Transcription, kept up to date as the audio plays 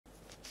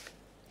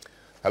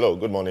Hello,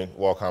 good morning.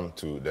 Welcome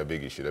to The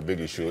Big Issue. The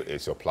Big Issue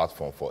is your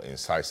platform for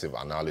incisive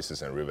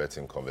analysis and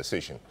riveting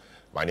conversation.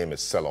 My name is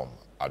Selom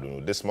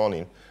Adunu. This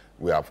morning,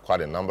 we have quite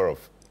a number of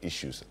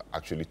issues,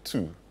 actually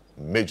two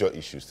major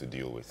issues to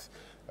deal with.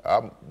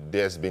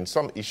 There's been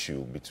some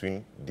issue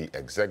between the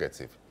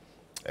executive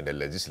and the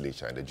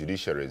legislature, and the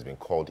judiciary has been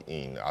called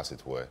in, as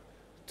it were,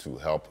 to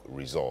help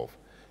resolve.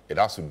 It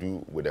has to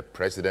do with the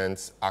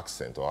president's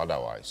accent or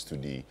otherwise to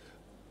the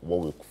what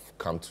we've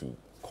come to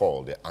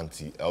call the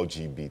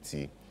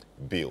anti-LGBT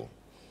bill.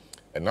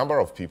 A number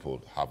of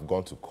people have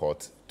gone to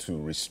court to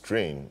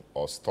restrain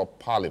or stop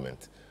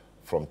Parliament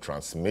from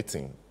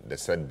transmitting the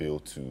said bill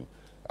to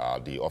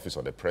the office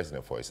of the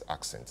president for his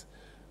accent.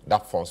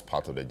 That forms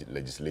part of the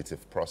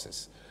legislative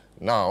process.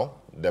 Now,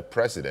 the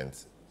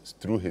president,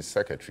 through his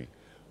secretary,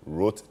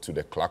 wrote to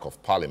the clerk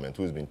of Parliament,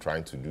 who has been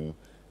trying to do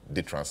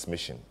the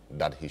transmission,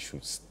 that he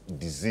should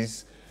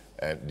desist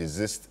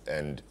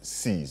and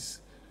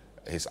cease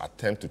his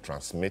attempt to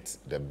transmit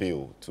the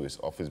bill to his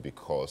office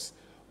because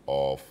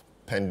of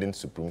pending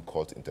Supreme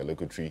Court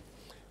interlocutory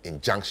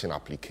injunction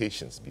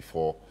applications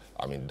before,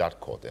 that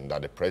court, and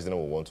that the president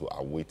will want to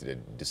await the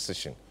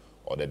decision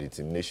or the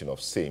determination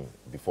of same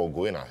before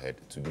going ahead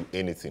to do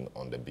anything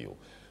on the bill.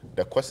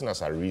 The question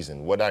has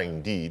arisen whether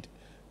indeed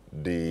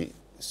the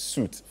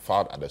suit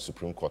filed at the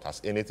Supreme Court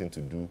has anything to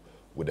do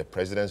with the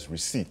president's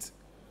receipt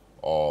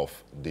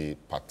of the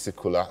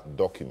particular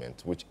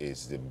document, which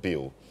is the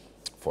bill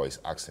for his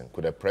accent.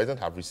 Could the president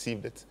have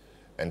received it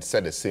and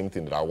said the same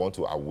thing, that I want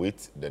to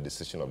await the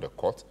decision of the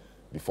court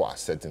before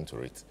assenting to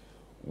it?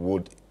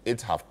 Would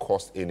it have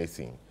cost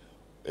anything?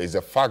 Is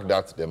the fact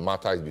that the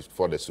matter is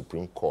before the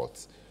Supreme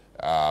Court,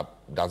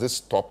 does it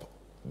stop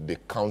the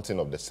counting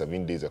of the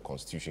 7 days the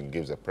Constitution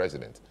gives the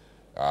president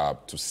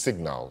to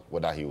signal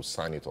whether he will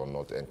sign it or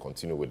not and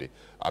continue with the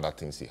other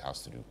things he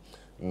has to do?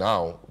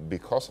 Now,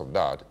 because of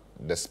that,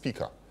 the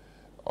Speaker,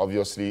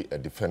 obviously a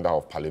defender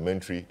of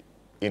parliamentary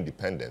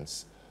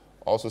independence,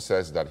 also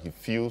says that he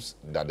feels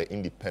that the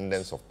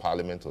independence of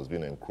Parliament was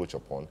being encroached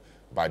upon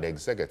by the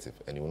executive,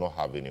 and he will not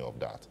have any of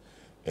that.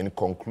 In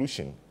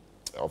conclusion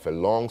of a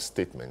long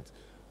statement,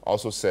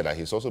 also said that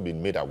he's also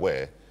been made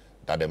aware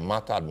that the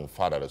matter had been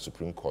filed at the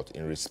Supreme Court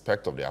in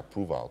respect of the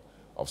approval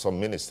of some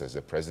ministers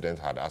the president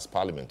had asked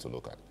Parliament to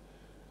look at.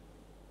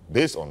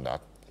 Based on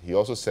that, he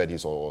also said he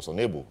was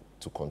unable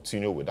to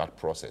continue with that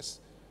process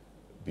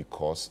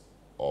because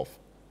of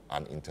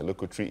an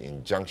interlocutory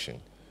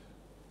injunction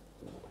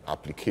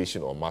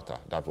application or matter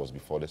that was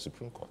before the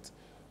Supreme Court.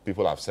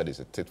 People have said it's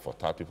a tit for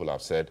tat. People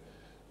have said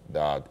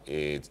that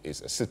it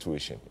is a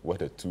situation where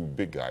the two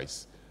big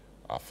guys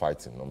are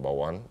fighting, number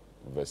one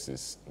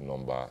versus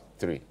number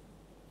three.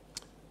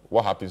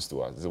 What happens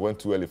to us is when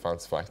two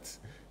elephants fight,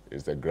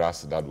 it's the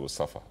grass that will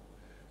suffer.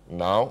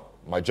 Now,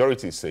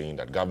 majority is saying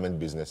that government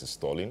business is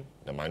stalling.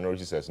 The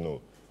minority says,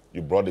 no,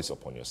 you brought this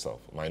upon yourself.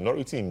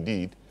 Minority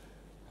indeed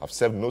have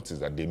served notice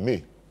that they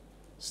may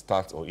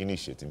start or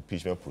initiate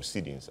impeachment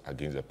proceedings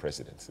against the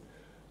president.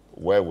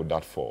 Where would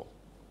that fall?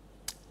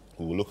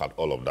 We will look at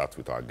all of that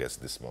with our guests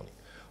this morning.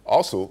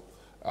 Also,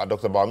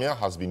 Dr. Bawumia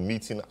has been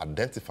meeting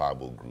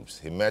identifiable groups.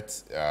 He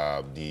met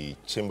the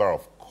Chamber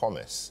of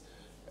Commerce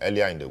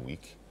earlier in the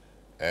week,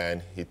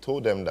 and he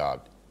told them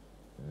that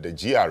the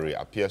GRA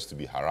appears to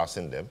be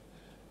harassing them,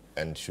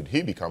 and should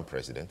he become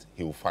president,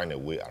 he will find a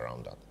way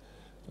around that.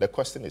 The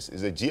question is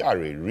the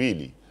GRA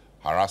really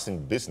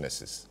harassing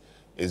businesses?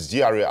 Is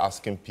GRA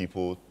asking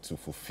people to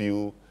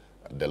fulfill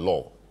the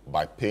law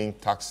by paying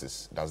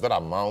taxes? Does that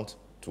amount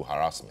to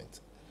harassment?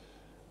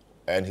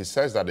 And he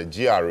says that the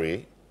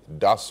GRA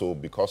does so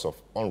because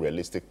of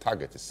unrealistic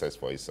target it sets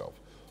for itself.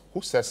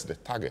 Who sets the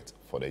target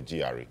for the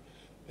GRA?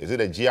 Is it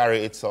the GRA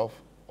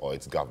itself or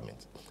its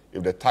government?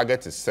 If the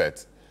target is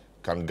set,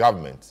 can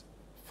government,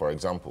 for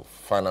example,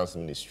 finance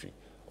ministry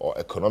or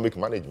economic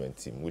management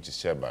team, which is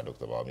chaired by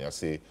Dr. Bawumia,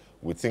 say,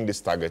 we think this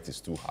target is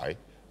too high,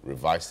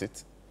 revise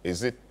it?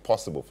 Is it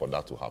possible for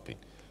that to happen?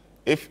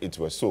 If it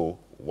were so,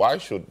 why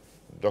should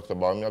Dr.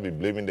 Bawumia be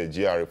blaming the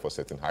GRA for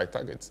setting high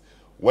targets,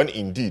 when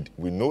indeed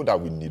we know that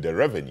we need the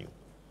revenue?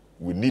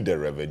 We need the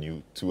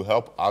revenue to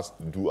help us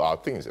do our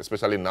things,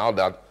 especially now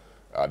that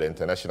the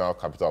international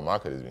capital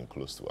market has been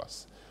closed to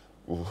us.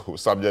 We'll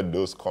subject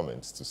those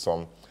comments to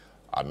some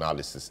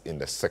analysis in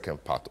the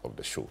second part of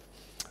the show.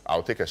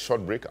 I'll take a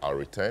short break. I'll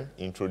return,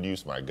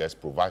 introduce my guests,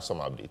 provide some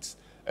updates,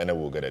 and then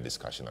we'll get a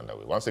discussion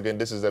underway. Once again,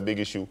 this is The Big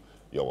Issue.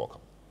 You're welcome.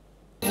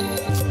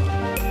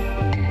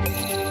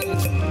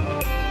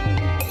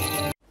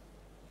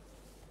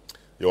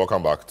 You're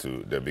welcome back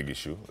to The Big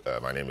Issue.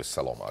 My name is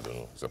Selom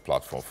Adunu. It's a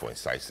platform for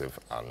incisive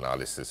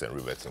analysis and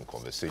riveting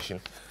conversation.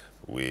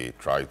 We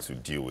try to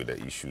deal with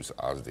the issues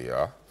as they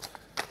are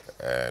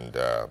and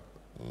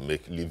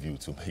leave you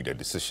to make the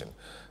decision.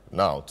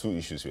 Now, two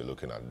issues we're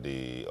looking at: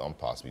 the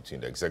impasse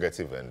between the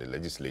executive and the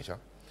legislature.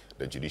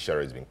 The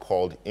judiciary has been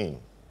called in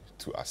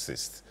to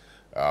assist.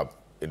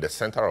 In the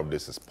center of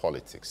this is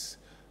politics,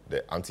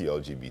 the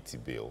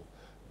anti-LGBT bill.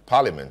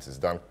 Parliament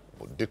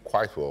did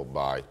quite well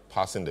by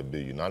passing the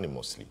bill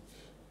unanimously,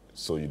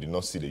 so you did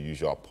not see the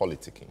usual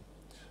politicking.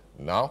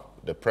 Now,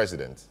 the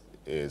president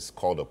is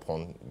called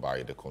upon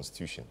by the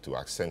Constitution to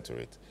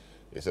accentuate.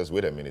 He says,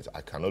 wait a minute,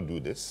 I cannot do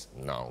this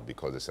now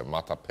because there's a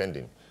matter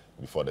pending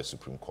before the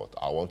Supreme Court.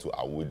 I want to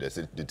await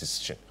the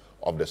decision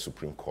of the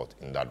Supreme Court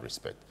in that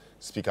respect.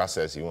 Speaker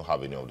says he won't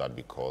have any of that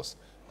because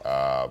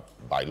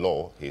by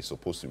law, he's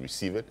supposed to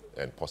receive it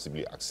and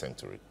possibly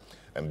accentuate.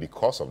 And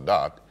because of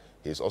that,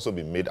 he's also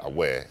been made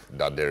aware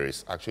that there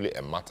is actually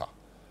a matter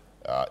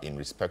in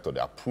respect of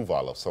the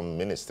approval of some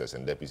ministers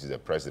and deputies the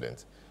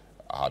president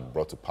had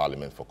brought to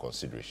Parliament for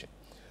consideration.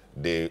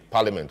 The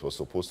Parliament was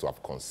supposed to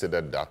have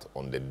considered that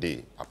on the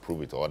day,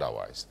 approve it or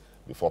otherwise,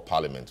 before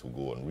Parliament would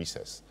go on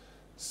recess.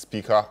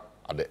 Speaker,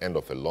 at the end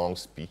of a long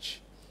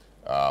speech,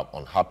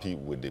 unhappy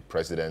with the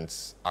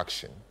president's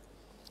action,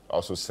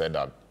 also said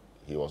that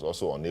he was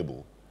also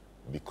unable,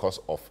 because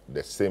of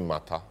the same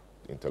matter,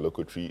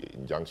 interlocutory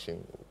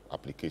injunction,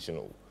 application,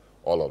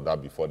 all of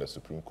that before the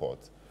Supreme Court,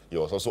 he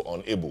was also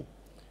unable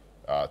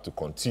to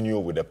continue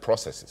with the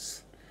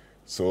processes.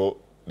 So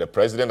the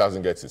president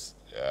doesn't get his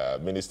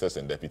ministers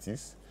and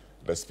deputies.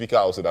 The speaker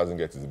also doesn't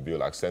get his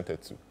bill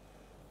accented to.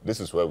 This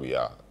is where we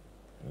are.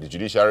 The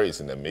judiciary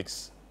is in the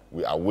mix.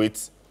 We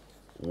await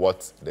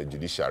what the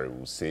judiciary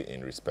will say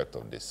in respect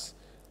of this.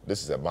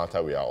 This is a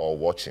matter we are all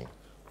watching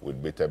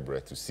with bated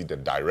breath to see the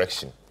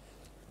direction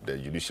the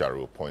judiciary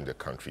will point the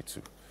country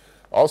to.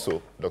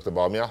 Also, Dr.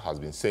 Bawumia has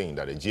been saying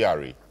that the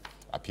GRA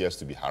appears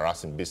to be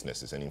harassing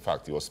businesses, and in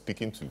fact, he was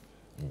speaking to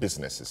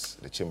businesses,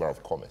 the Chamber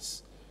of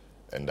Commerce,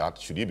 and that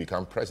should he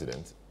become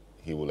president,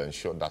 he will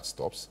ensure that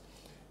stops.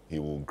 He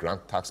will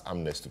grant tax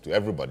amnesty to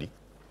everybody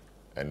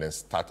and then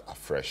start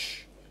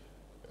afresh.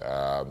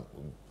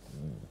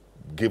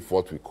 Give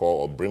what we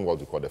call, or bring what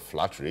we call the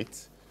flat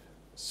rate,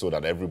 so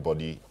that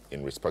everybody,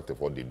 in respect of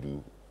what they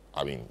do,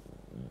 I mean,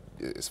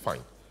 it's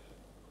fine.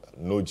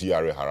 No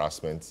GRA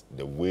harassment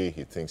the way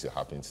he thinks it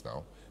happens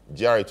now.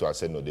 GRA to have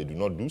said no, they do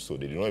not do so.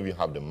 They do not even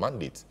have the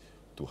mandate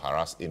to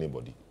harass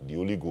anybody. They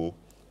only go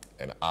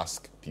and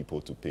ask people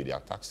to pay their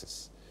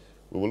taxes.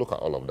 We will look at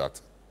all of that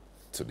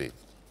today.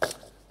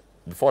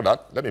 Before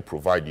that, let me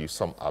provide you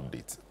some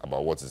updates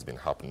about what has been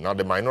happening. Now,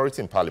 the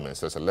minority in Parliament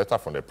says a letter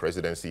from the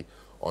presidency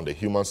on the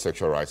Human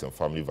Sexual Rights and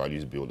Family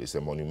Values Bill is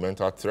a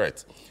monumental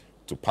threat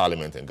to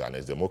Parliament and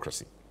Ghana's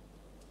democracy.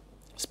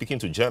 Speaking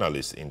to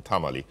journalists in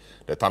Tamale,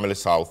 the Tamale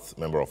South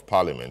Member of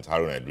Parliament,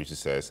 Haruna Idrisi,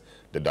 says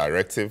the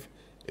directive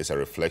is a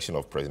reflection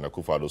of President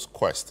Akufo-Addo's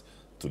quest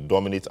to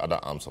dominate other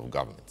arms of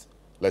government.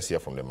 Let's hear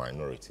from the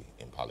minority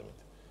in Parliament.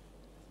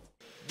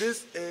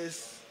 This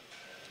is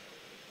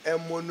a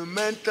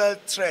monumental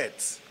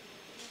threat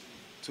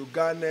to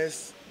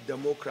Ghana's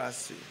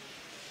democracy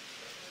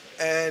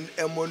and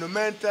a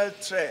monumental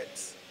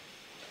threat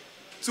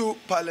to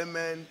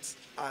Parliament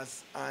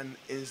as an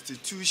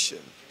institution.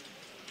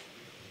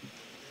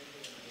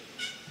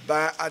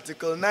 By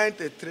Article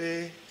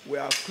 93, we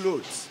are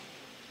clothed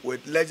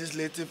with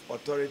legislative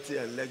authority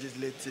and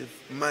legislative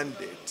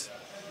mandate.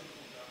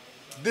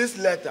 This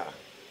letter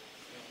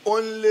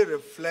only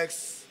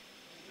reflects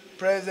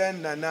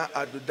President Nana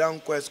Addo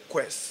Dankwa's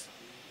quest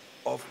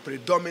of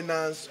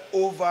predominance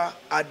over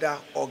other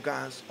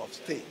organs of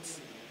state.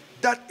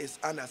 That is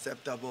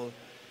unacceptable,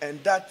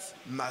 and that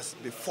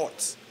must be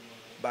fought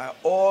by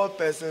all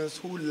persons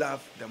who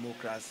love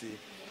democracy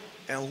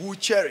and who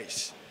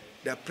cherish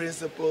the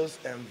principles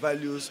and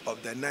values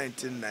of the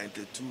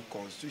 1992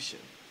 Constitution.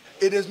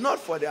 It is not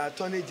for the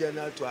Attorney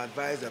General to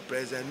advise the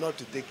President not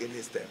to take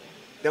any step.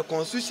 The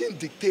Constitution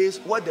dictates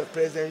what the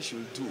President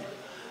should do.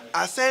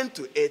 Assent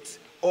to it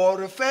or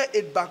refer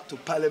it back to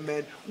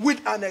Parliament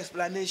with an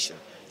explanation,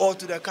 or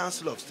to the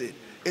Council of State.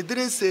 It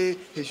didn't say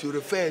he should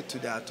refer it to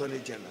the Attorney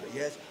General.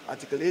 Yes,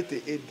 Article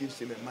 88 gives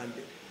him a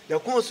mandate. The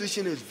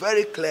Constitution is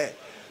very clear.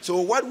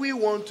 So what we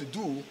want to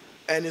do,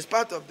 and it's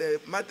part of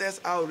the matters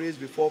I'll raise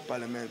before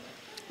Parliament,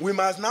 we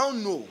must now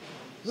know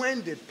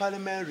when did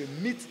Parliament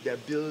remit the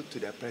bill to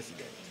the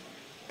President.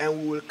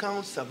 And we will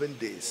count 7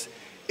 days.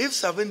 If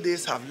 7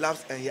 days have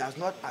lapsed and he has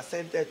not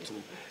assented to,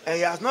 and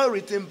he has not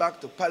written back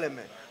to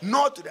Parliament,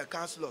 nor to the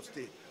Council of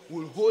State,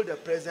 will hold the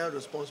President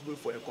responsible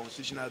for a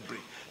constitutional breach.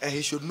 And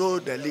he should know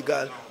the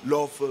legal,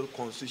 lawful,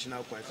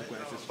 constitutional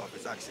consequences of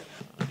his action.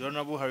 The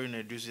Honorable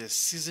Haruna Idrisi is a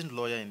seasoned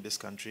lawyer in this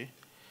country.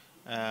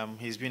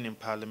 He's been in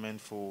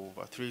Parliament for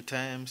about 3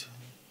 times.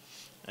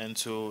 And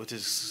so it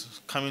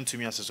is coming to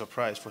me as a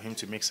surprise for him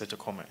to make such a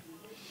comment.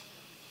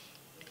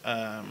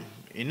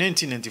 In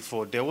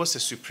 1994, there was a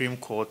Supreme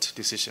Court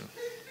decision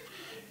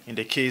in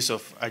the case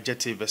of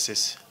Ajete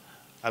versus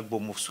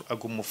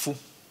Agbomofu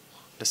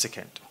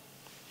II.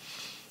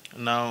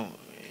 Now,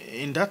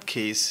 in that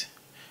case,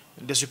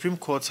 the Supreme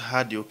Court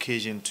had the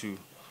occasion to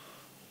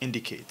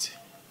indicate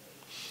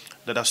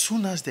that as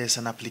soon as there's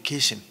an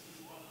application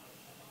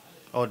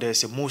or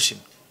there's a motion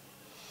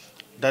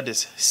that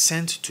is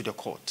sent to the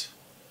court,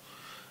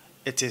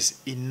 it is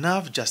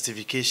enough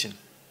justification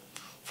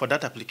for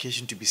that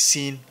application to be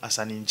seen as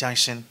an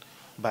injunction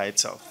by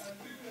itself.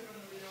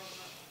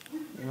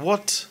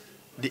 What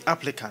the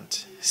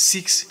applicant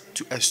seeks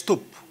to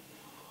stop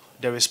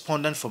the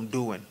respondent from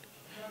doing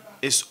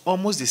is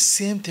almost the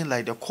same thing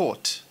like the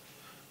court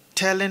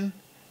telling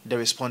the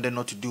respondent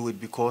not to do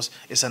it because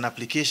it's an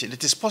application.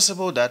 It is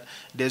possible that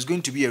there's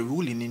going to be a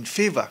ruling in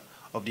favor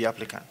of the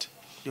applicant.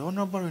 The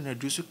Honorable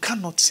Renadusu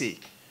cannot say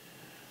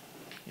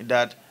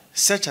that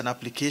such an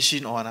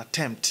application or an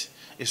attempt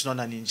is not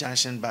an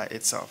injunction by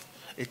itself.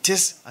 It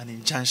is an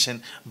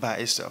injunction by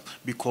itself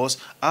because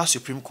our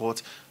Supreme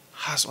Court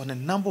has on a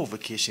number of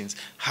occasions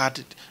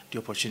had the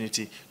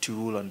opportunity to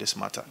rule on this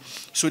matter.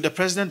 So the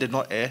president did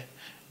not err.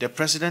 The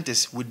president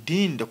is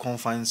within the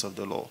confines of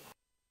the law.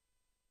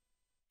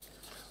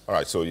 All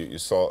right, so you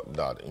saw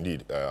that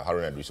indeed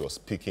Haruna Idris was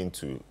speaking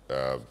to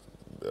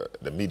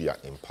the media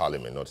in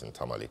Parliament, not in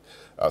Tamale.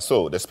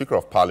 So the Speaker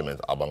of Parliament,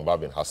 Abang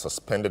Babin, has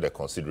suspended the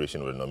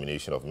consideration of the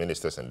nomination of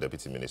ministers and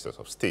deputy ministers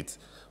of state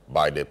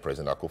by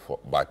President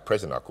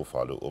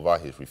Akufo-Addo over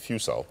his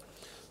refusal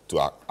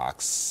to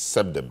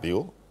accept the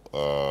bill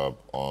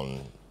on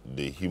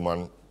the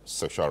human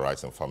sexual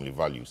rights and family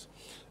values.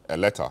 A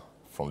letter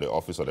from the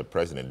Office of the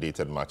President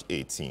dated March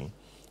 18,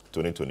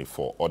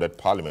 2024, ordered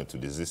Parliament to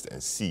desist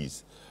and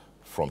cease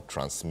from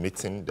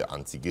transmitting the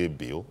anti-gay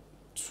bill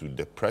to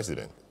the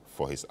President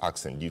for his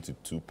action due to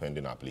 2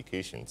 pending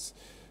applications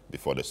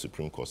before the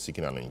Supreme Court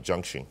seeking an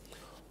injunction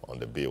on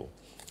the bill.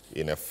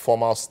 In a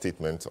formal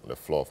statement on the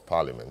floor of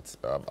Parliament,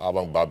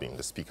 Abang Babin,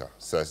 the Speaker,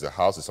 says the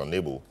House is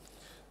unable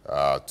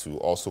to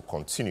also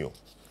continue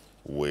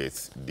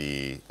with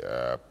the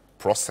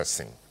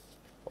processing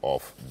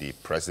of the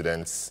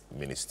President's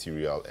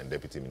ministerial and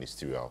deputy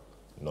ministerial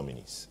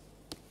nominees.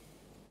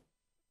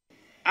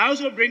 I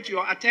also bring to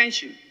your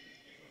attention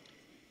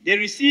the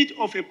receipt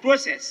of a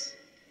process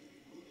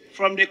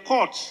from the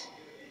courts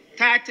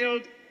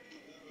titled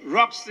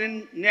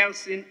Robson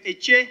Nelson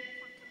Eche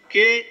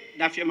K.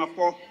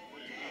 Dafiamapo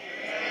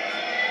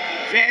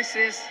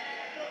versus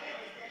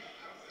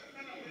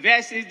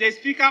the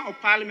Speaker of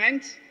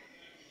Parliament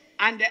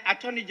and the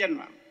Attorney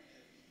General,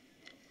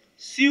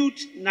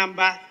 suit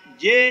number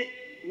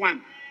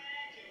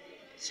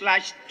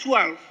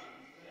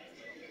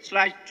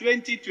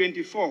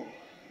J1/12/2024,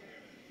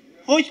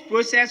 which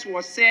process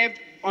was served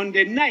on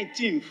the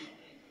 19th,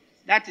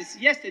 that is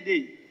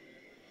yesterday,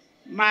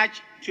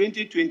 March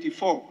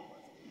 2024,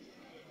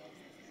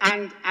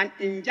 and an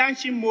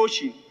injunction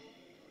motion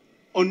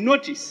on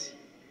notice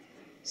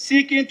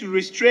seeking to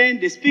restrain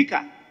the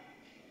Speaker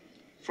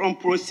from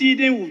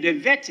proceeding with the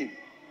vetting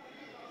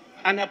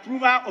and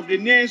approval of the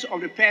names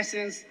of the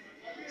persons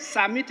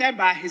submitted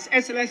by His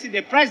Excellency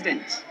the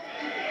President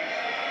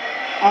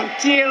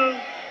until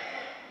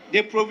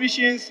the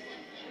provisions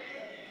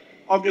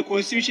of the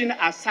Constitution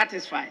are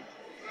satisfied.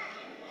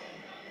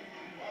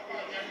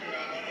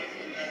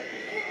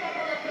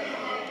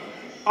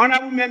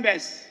 Honorable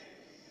members,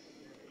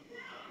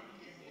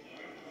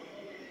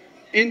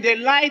 in the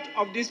light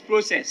of this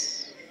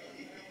process,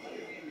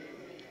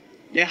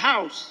 the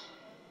House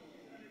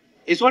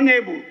is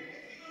unable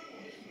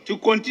to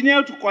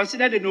continue to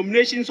consider the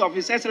nominations of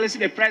His Excellency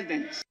the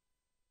President.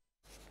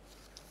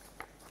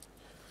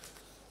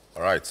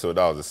 All right, so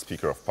that was the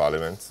Speaker of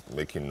Parliament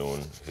making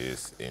known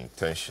his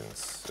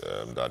intentions,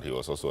 that he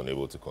was also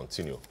unable to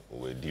continue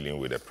with dealing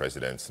with the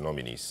President's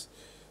nominees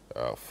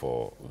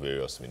for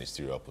various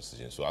ministerial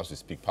positions. So as we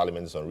speak,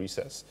 Parliament is on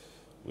recess.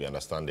 We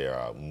understand there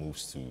are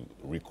moves to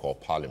recall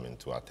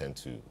Parliament to attend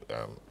to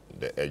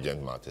the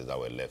urgent matters that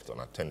were left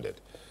unattended.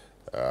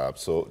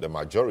 So the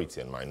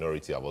majority and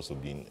minority have also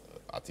been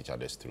at each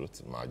other's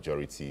throats.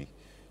 Majority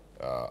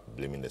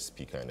blaming the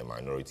Speaker and the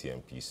minority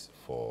MPs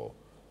for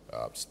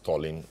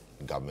stalling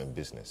government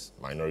business.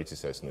 Minority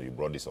says, no, you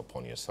brought this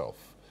upon yourself,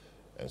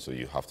 and so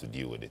you have to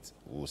deal with it.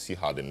 We'll see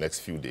how the next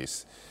few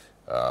days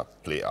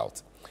play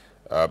out.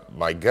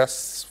 My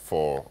guests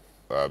for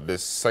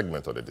this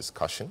segment of the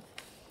discussion,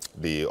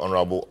 the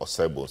Honorable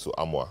Osebonsu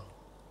Amoah,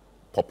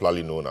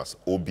 popularly known as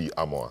Obi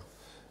Amoah,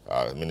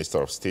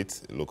 Minister of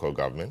State, Local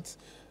Government,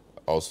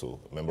 also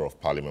Member of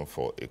Parliament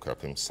for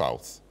Ekwapim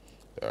South,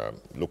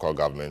 Local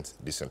Government,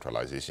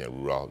 Decentralization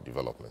and Rural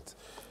Development,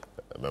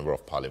 Member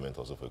of Parliament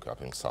also for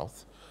Ekwapim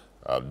South.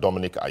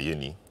 Dominic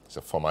Ayeni is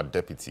a former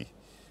Deputy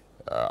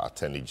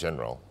Attorney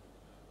General,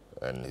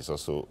 and he's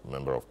also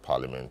Member of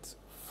Parliament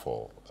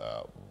for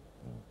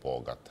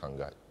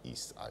Bogatanga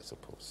East, I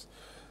suppose.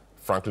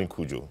 Franklin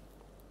Kujo,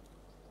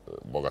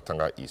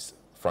 Bogatanga East.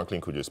 Franklin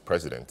Kujo is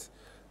President,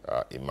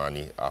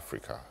 Imani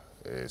Africa,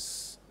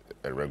 is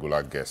a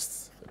regular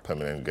guest, a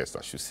permanent guest,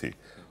 I should say,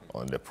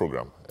 on the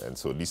program. And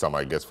so these are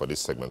my guests for this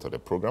segment of the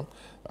program.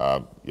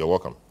 You're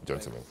welcome,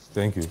 gentlemen.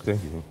 Thank you.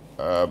 Thank you.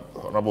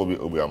 Honorable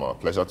Obiama,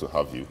 pleasure to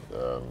have you.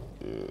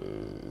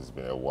 It's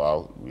been a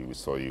while. We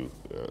saw you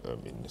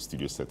in the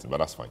studio setting, but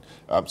that's fine.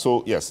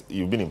 So yes,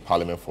 you've been in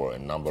Parliament for a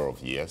number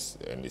of years,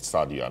 and it's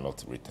sad you are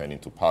not returning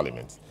to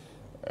Parliament.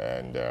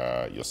 And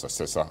your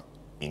successor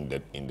in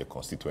the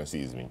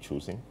constituency has been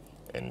chosen,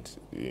 and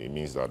it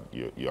means that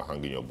you're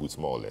hanging your boots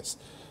more or less.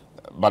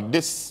 But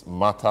this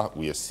matter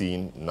we are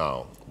seeing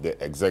now,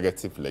 the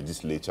executive,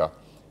 legislature,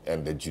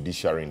 and the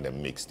judiciary in the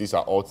mix, these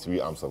are all three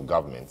arms of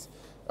government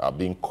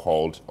being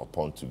called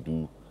upon to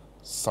do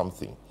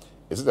something.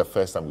 Is it the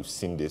first time we've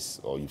seen this,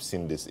 or you've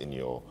seen this in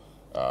your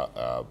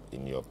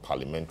in your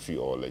parliamentary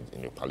or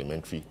in your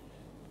parliamentary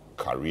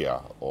career,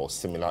 or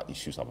similar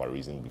issues have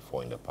arisen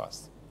before in the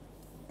past?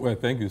 Well,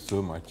 thank you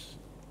so much.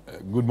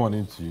 Good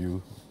morning to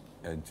you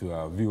and to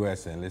our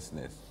viewers and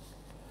listeners.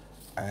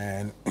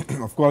 And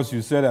of course,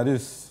 you said that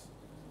this is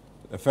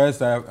the first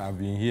time I've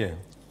been here.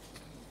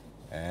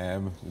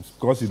 Of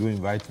course, you don't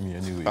invite me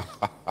anyway.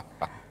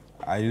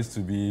 I used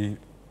to be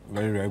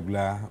very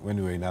regular when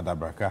we were in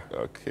Adabraka.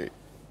 Okay.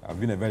 I've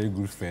been a very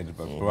good friend,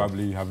 but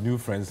probably you have new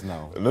friends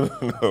now.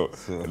 No.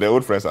 So, the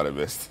old friends are the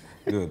best.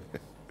 Good.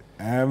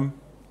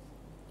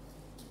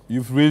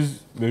 You've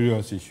raised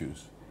various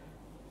issues.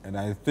 And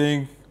I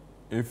think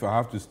if I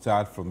have to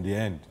start from the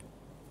end,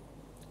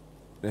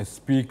 the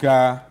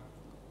Speaker,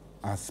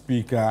 as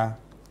Speaker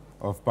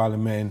of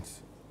Parliament,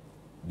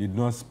 did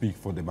not speak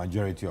for the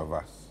majority of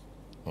us.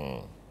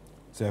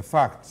 It's a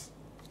fact,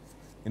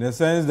 in the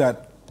sense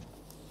that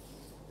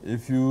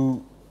if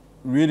you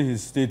read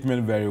his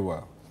statement very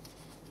well,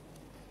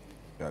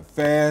 the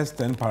first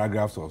 10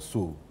 paragraphs or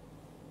so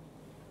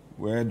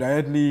were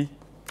directly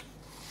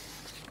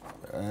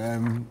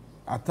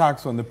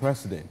attacks on the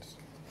president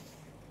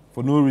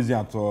for no reason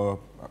at all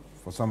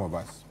for some of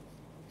us.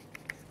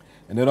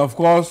 And then, of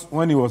course,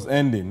 when he was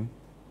ending,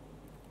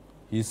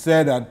 he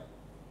said that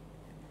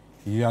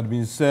he had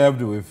been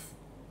served with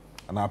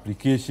an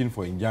application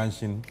for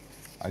injunction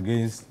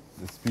against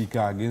the Speaker,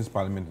 against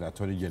Parliament and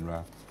Attorney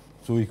General,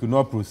 so he could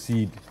not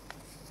proceed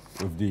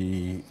with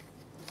the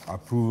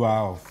approval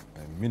of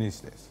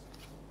ministers.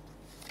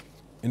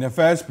 In the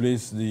first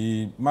place,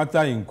 the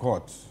matter in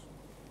court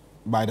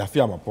by the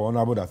Fiamapo,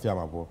 Honorable the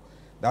Fiamapo,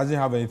 doesn't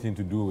have anything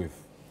to do with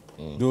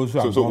those who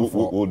have gone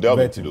for we'll delve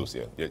vetting. into those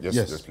here. Yeah,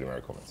 just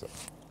preliminary comments.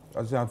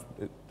 Doesn't have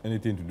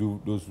anything to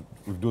do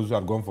with those who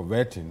have gone for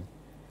vetting.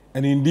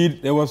 And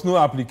indeed, there was no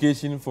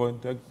application for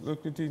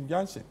interlocutory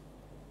injunction.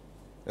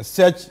 A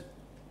search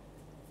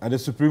at the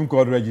Supreme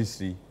Court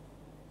registry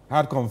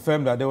had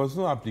confirmed that there was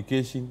no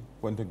application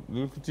for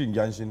interlocutory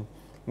injunction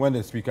when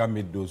the Speaker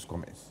made those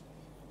comments.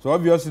 So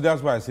obviously,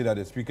 that's why I say that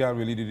the Speaker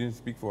really didn't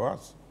speak for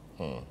us,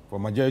 for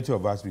majority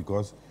of us,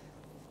 because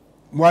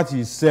what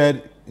he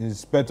said in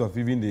respect of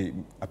even the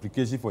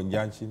application for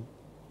injunction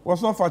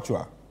was not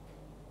factual.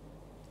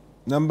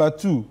 Number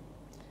two,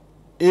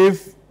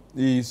 if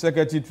the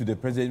Secretary to the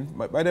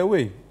President, by the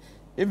way,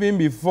 even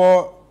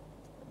before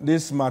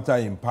this matter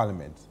in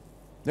Parliament,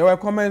 there were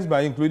comments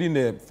by including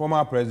the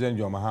former President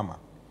John Mahama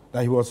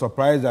that he was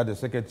surprised that the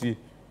Secretary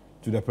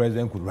to the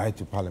President could write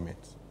to Parliament.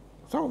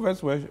 Some of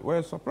us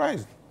were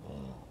surprised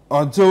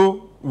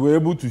until we were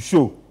able to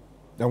show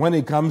that when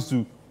it comes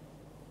to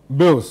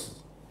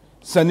bills,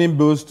 sending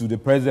bills to the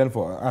President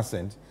for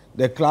assent,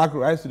 the clerk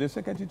writes to the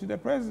Secretary to the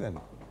President.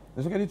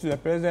 The Secretary to the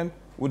President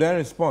would then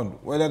respond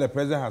whether the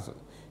President has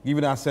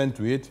given assent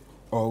to it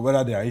or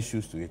whether there are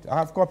issues to it. I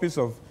have copies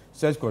of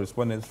such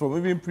correspondence from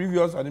even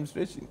previous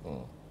administration.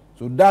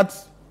 So that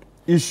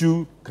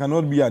issue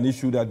cannot be an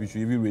issue that we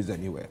should even raise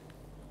anywhere.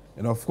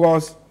 And of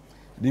course,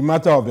 the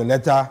matter of the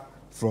letter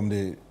from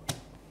the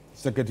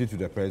Secretary to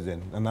the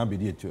President, and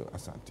Abidi to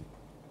Asante.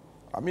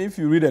 I mean, if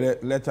you read a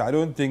letter, I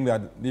don't think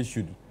that this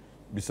should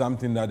be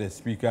something that the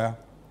Speaker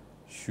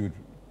should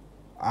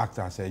act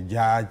as a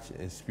judge,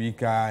 a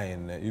speaker,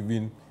 and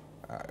even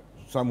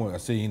someone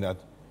was saying that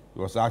he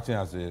was acting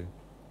as a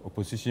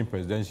opposition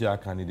presidential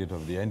candidate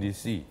of the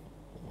NDC.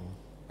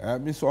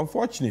 It's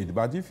unfortunate,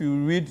 but if you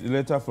read the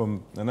letter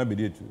from Nana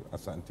Bede to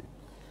Asante,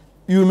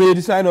 you may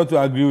decide not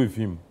to agree with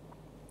him.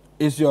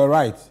 It's your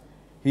right.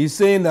 He's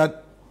saying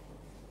that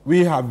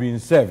we have been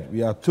served.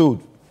 We are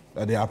told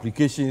that the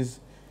applications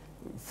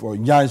for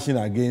injunction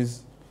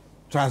against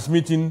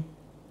transmitting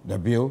the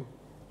bill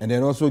and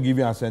then also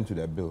giving assent to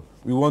the bill,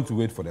 we want to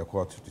wait for the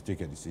court to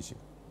take a decision.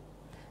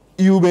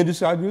 You may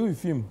disagree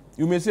with him.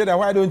 You may say that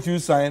why don't you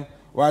sign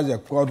while the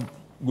court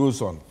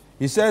goes on?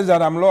 He says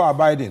that I'm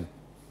law-abiding.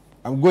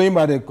 I'm going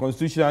by the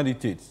constitutional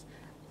dictates.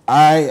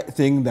 I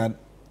think that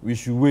we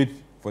should wait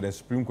for the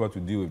Supreme Court to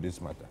deal with this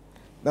matter.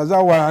 Does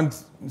that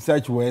warrant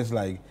such words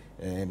like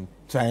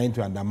trying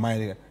to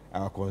undermine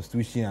our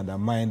constitution,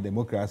 undermine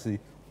democracy,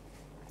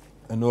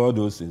 and all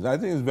those things? I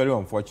think it's very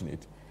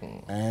unfortunate.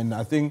 And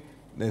I think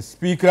the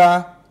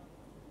Speaker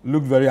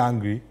looked very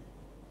angry.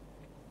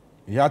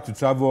 He had to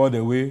travel all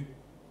the way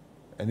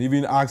and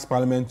even ask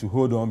Parliament to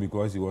hold on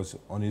because he was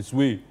on his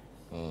way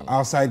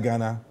outside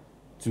Ghana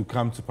to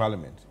come to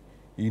Parliament.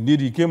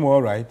 Indeed, he came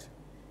all right,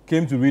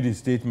 came to read his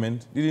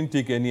statement, didn't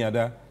take any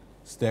other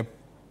step,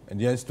 and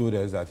just told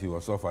us that he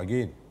was off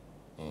again.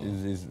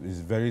 It's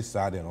very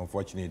sad and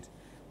unfortunate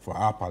for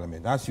our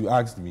Parliament. As you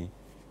asked me,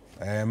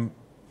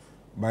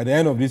 by the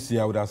end of this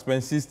year, I would have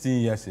spent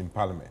 16 years in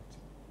Parliament.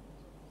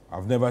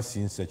 I've never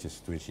seen such a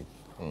situation.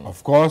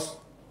 Of course,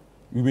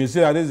 you may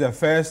say that this is the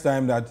first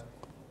time that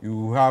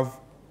you have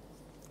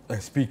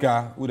a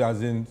Speaker who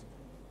doesn't,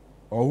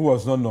 or who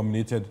was not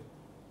nominated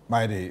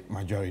by the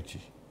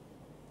majority.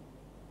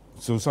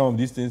 So some of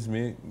these things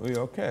may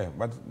occur,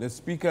 but the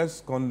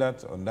Speaker's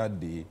conduct on that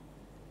day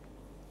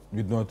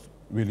did not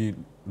really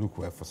look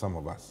well for some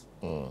of us.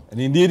 And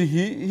indeed,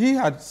 he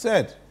had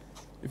said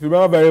If you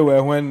remember very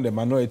well, when the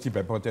minority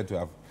purported to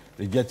have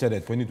rejected the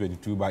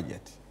 2022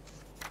 budget,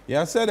 he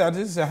has said that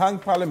this is a hung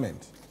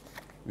parliament.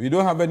 We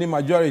don't have any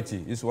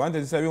majority. It's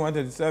 137,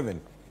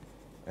 137.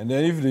 And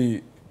then if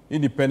the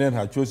independent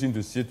had chosen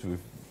to sit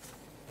with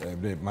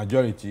the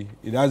majority,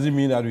 it doesn't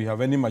mean that we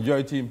have any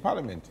majority in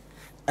parliament.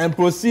 And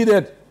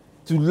proceeded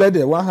to let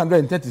the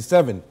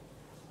 137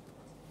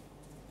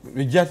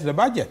 reject the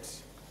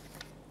budget.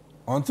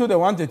 Until the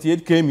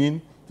 138 came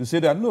in to say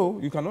that, no,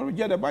 you cannot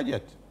reject the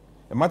budget.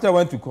 The matter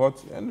went to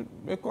court, and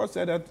the court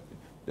said that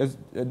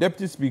the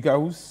deputy speaker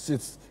who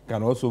sits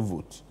can also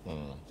vote.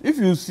 If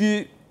you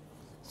see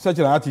such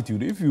an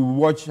attitude, if you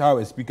watch how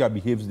a speaker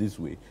behaves this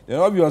way, then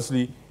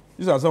obviously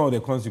these are some of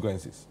the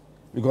consequences.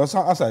 Because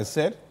as I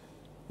said,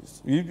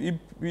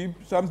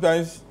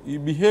 sometimes he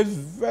behaves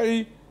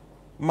very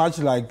much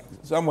like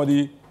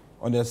somebody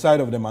on the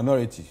side of the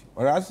minority,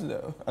 whereas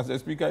as a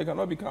speaker he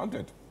cannot be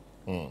counted.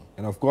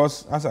 And of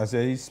course, as I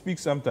said, he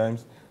speaks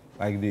sometimes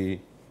like the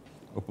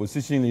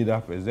opposition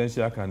leader,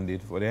 presidential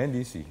candidate for the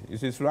NDC.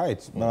 It's his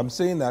right. But I'm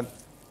saying that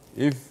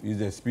if he's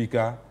a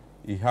speaker,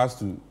 he has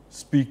to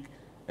speak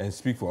and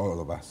speak for all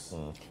of us.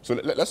 So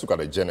let's look at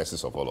the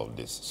genesis of all of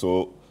this.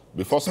 So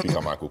before Speaker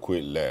Michael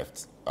Quay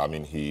left, I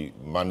mean, he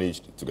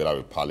managed, together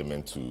with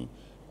Parliament, to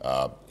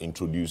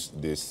introduce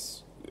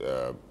this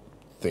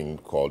thing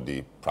called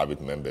the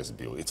Private Members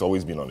Bill. It's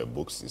always been on the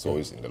books. It's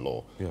always in the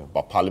law.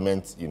 But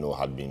Parliament, you know,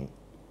 had been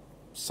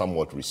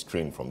somewhat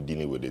restrained from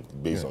dealing with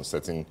it based on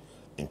certain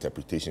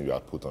interpretations we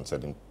had put on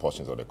certain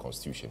portions of the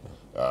Constitution,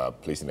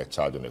 placing a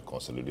charge on the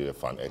Consolidated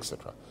Fund,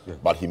 etc.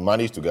 But he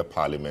managed to get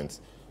Parliament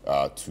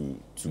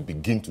to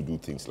begin to do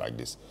things like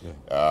this.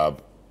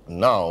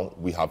 Now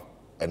we have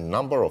a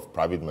number of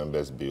private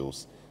members'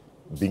 bills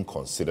being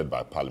considered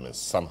by Parliament.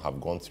 Some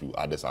have gone through,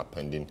 others are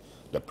pending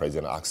the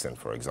President's accent,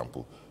 for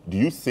example. Do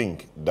you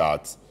think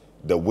that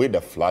the way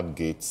the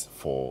floodgates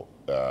for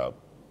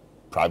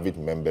private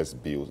members'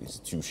 bill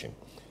institution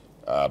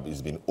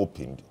is being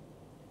opened,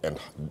 and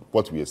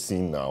what we are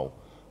seeing now,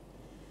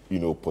 you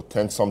know,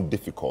 portends some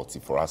difficulty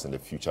for us in the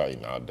future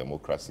in our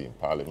democracy, in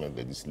Parliament,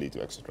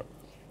 legislature, etc.?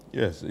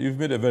 Yes, you've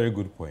made a very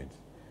good point.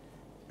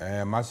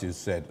 As you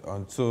said,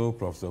 until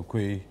Professor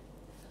Quay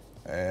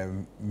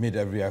made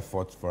every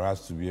effort for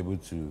us to be able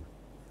to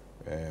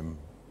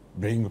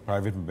bring a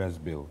private members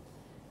bill,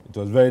 it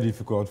was very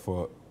difficult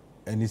for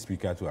any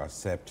speaker to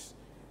accept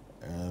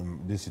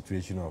this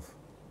situation of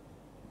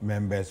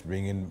members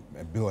bringing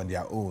a bill on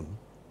their own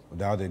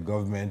without the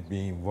government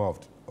being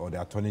involved or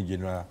the Attorney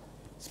General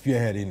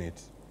spearheading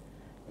it.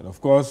 And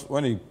of course,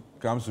 when it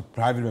comes to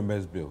private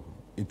members bill,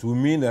 it will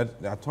mean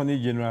that the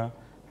Attorney General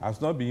has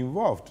not been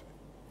involved.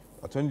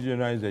 The Attorney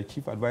General is the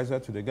chief advisor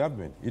to the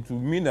government. It will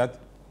mean that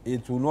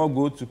it will not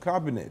go to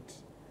Cabinet,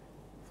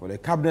 for the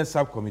Cabinet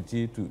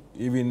subcommittee to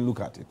even look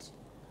at it,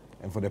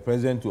 and for the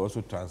President to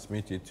also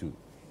transmit it to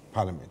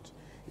Parliament.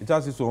 It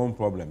has its own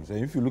problems.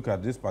 And if you look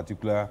at this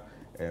particular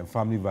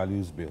family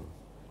values bill,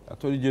 the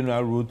Attorney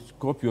General wrote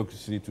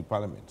copiously to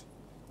Parliament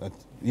that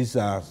these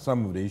are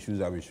some of the issues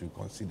that we should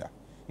consider,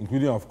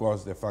 including, of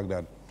course, the fact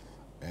that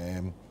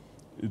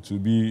it will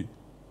be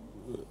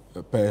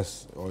a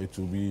pass, or it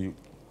will be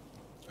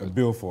a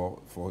bill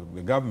for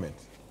the government.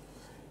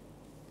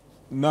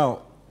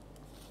 Now,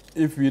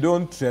 if we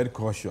don't tread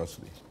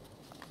cautiously,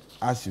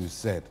 as you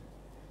said,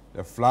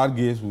 the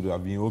floodgates would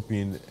have been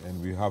opened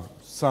and we have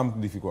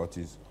some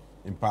difficulties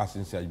in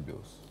passing such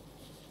bills.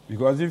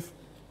 Because if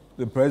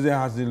the President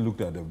hasn't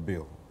looked at the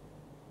bill,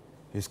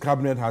 his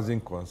Cabinet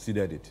hasn't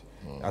considered it,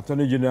 the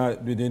Attorney General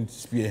didn't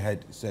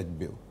spearhead such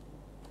bill,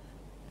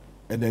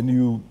 and then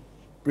you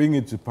bring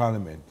it to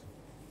Parliament,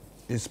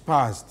 it's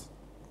passed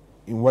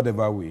in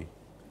whatever way,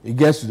 it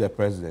gets to the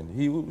President,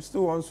 he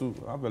still wants to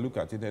have a look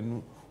at it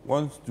and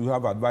wants to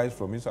have advice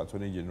from his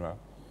Attorney General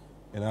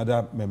and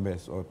other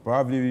members, or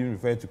probably even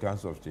refer to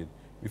Council of State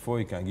before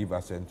he can give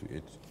assent to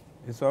it.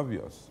 It's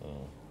obvious.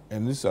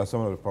 And these are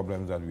some of the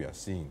problems that we are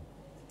seeing.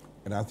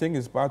 And I think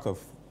it's part of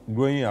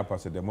growing up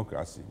as a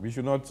democracy. We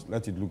should not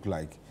let it look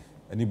like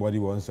anybody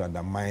wants to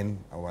undermine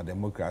our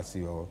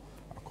democracy or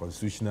our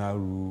constitutional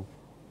rule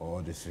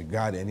or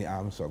disregard any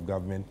arms of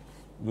government.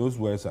 Those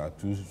words are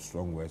too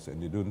strong words,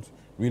 and they don't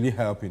really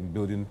help in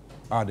building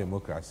our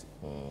democracy.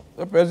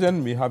 The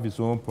President may have his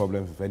own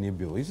problems with any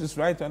bill. This is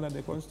right under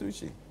the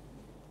Constitution.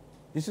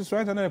 This is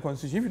right under the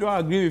Constitution. If you don't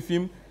agree with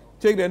him,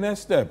 take the next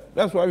step.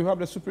 That's why we have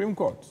the Supreme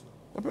Court.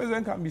 The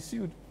President can be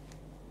sued.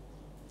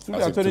 To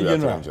the Attorney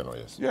General.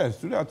 Yes. Yes,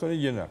 to the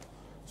Attorney General.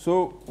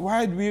 So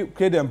why do we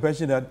create the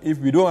impression that if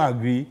we don't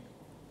agree,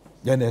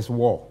 then there's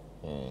war?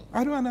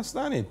 I don't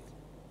understand it.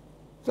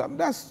 So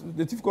that's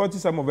the difficulty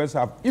some of us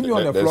have, even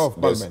on the floor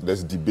of Parliament.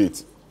 There's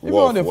debate. Even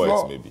War on the of words,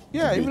 floor, maybe.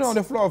 yeah, Debate. even on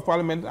the floor of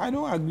Parliament, I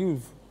don't agree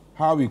with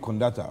how we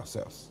conduct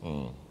ourselves.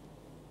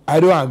 I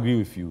don't agree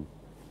with you.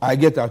 I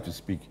get out to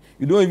speak.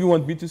 You don't even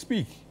want me to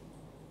speak.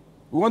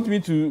 You want me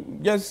to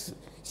just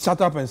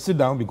shut up and sit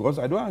down because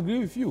I don't agree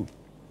with you.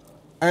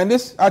 And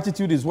this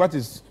attitude is what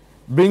is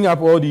bringing up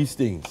all these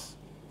things.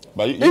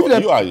 But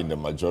you are in the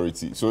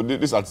majority. So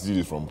this attitude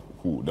is from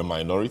who? The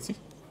minority?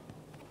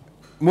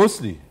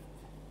 Mostly.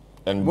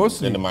 And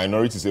Mostly. the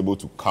minority is able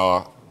to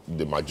cower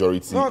the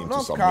majority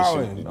into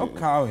submission. Not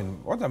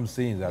cowing. What I'm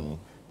saying is that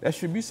there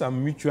should be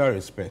some mutual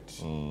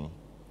respect. You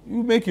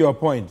make your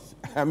point.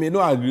 I may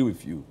not agree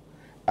with you.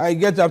 I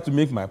get up to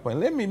make my point.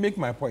 Let me make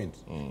my point.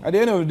 At the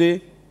end of the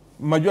day,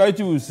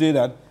 majority will say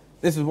that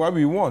this is what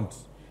we want.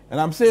 And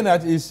I'm saying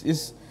that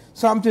is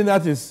something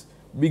that is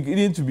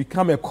beginning to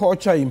become a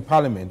culture in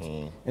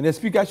Parliament. And the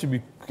Speaker should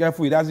be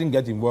careful he doesn't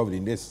get involved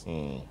in this.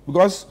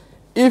 Because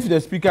if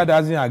the Speaker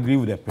doesn't agree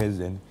with the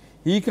President,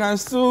 he can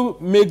still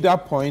make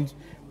that point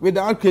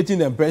without creating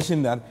the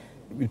impression that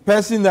the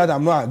person that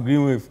I'm not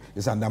agreeing with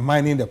is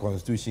undermining the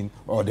Constitution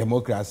or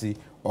democracy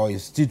or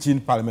is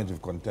teaching Parliament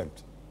with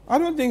contempt. I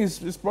don't think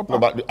it's proper. No,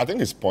 but I think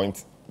his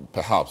point,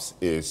 perhaps,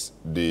 is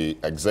the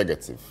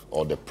executive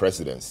or the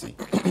presidency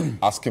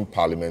asking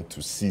Parliament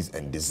to cease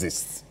and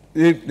desist.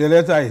 The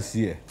letter is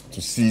here.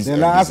 To cease the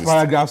and last desist.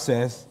 paragraph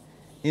says,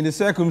 in the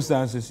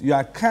circumstances, you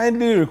are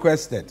kindly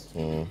requested.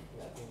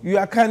 You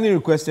are kindly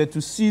requested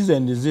to cease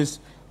and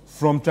desist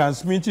from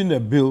transmitting the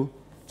bill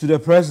to the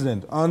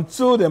President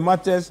until the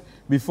matters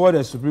before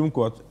the Supreme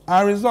Court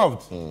are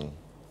resolved.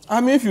 I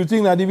mean, if you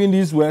think that even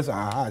these words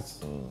are harsh,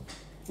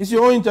 it's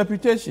your own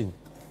interpretation.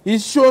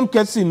 He's shown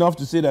courtesy enough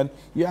to say that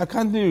you are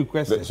kindly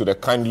requested. So the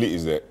kindly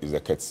is a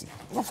courtesy.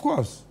 Of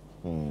course.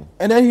 And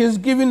then he's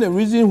given the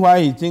reason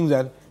why he thinks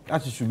that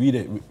should be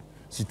the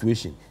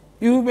situation.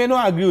 You may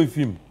not agree with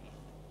him.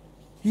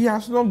 He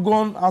has not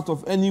gone out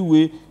of any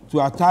way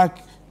to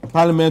attack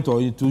Parliament or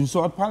to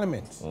insult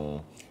Parliament.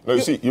 No,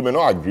 you see, you may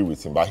not agree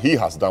with him, but he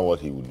has done what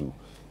he will do.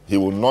 He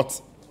will not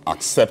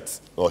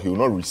accept or he will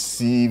not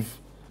receive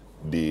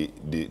the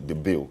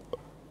bill.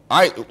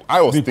 I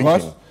was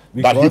thinking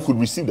that he could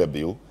receive the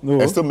bill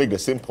and still make the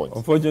same point.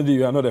 Unfortunately,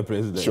 you are not the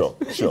president. Sure.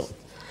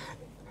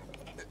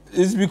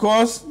 It's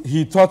because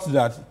he thought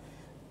that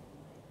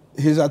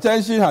his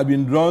attention had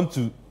been drawn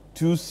to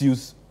two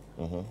suits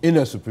in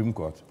the Supreme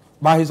Court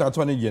by his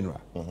Attorney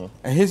General.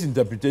 And his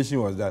interpretation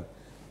was that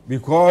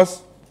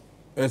because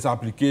there's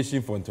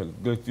application for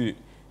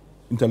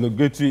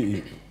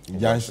interlocutory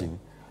injunction,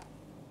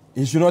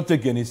 he should not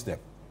take any step.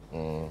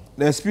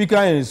 The Speaker,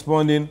 in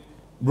responding,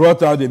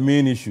 brought out the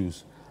main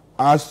issues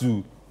as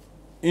to,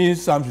 in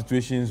some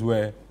situations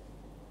where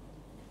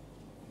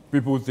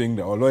people think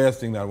that, or lawyers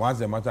think that once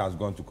the matter has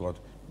gone to court,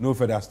 no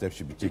further steps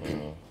should be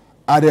taken.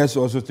 Others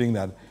also think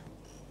that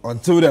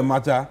until the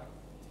matter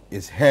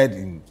is heard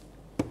in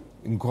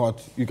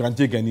court, you can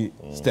take any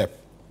step.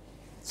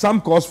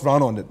 Some courts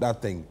frown on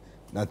that thing,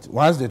 that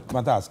once the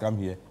matter has come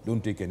here,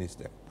 don't take any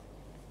step.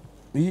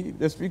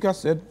 The Speaker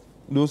said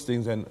those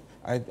things, and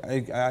I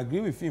agree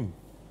with him.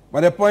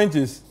 But the point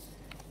is,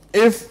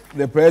 if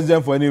the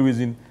President, for any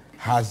reason,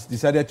 has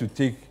decided to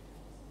take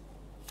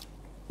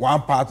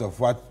one part of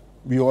what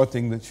we all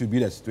think that should be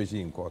the situation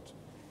in court,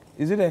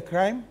 is it a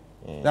crime?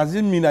 Does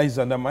it mean that he's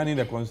undermining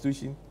the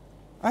Constitution?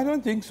 I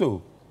don't think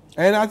so.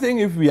 And I think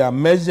if we are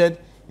measured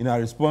in our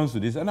response to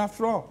this, and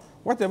after all,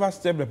 whatever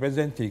step the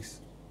President takes,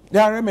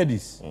 there are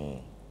remedies.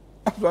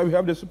 That's why we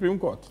have the Supreme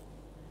Court.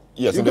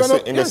 Yes, in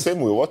the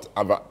same way,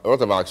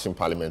 whatever action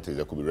Parliament is,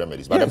 there could be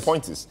remedies. But the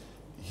point is,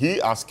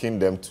 he asking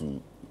them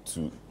to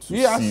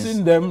cease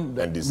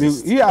and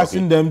desist. He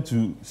asking them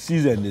to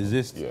cease and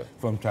desist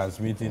from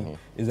transmitting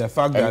is the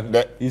fact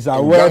that he's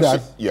aware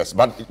that... Yes,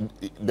 but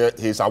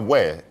he's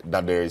aware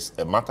that there is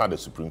a matter at the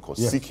Supreme Court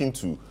seeking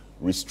to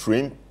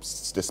restrain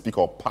the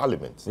Speaker of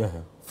Parliament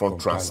from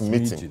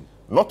transmitting,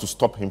 not to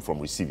stop him from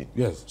receiving.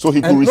 Yes. So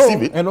he could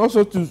receive it. And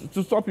also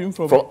to stop him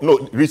from...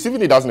 No,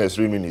 receiving it doesn't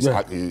necessarily mean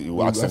he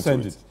will accent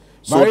to it.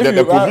 So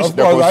the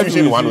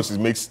Constitution in one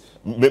makes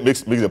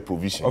the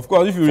provision. Of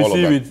course, if you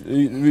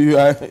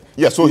receive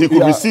it... so he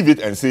could receive it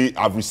and say,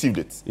 I've received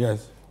it.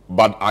 Yes.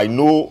 But I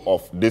know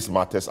of these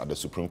matters at the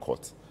Supreme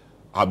Court.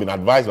 I've been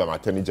advised by my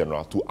Attorney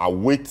General to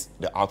await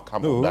the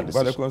outcome of that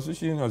decision. But the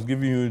Constitution has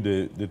given you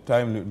the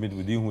time limit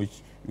within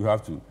which you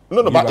have to...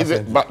 But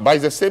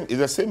it's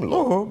the same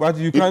law. No, but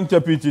you can't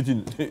interpret it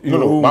in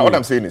but what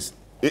I'm saying is,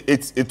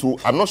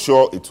 I'm not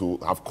sure it will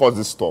have caused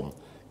this storm.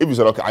 If you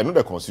said, okay, I know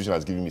the Constitution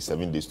has given me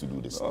 7 days to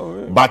do this.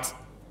 But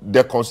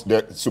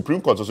the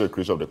Supreme Court is also a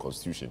creation of the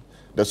Constitution.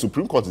 The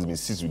Supreme Court has been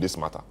seized with this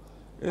matter.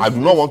 I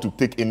do not want to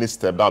take any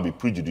step that will be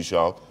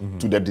prejudicial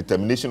to the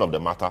determination of the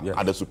matter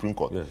at the Supreme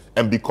Court.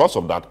 And because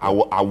of that, I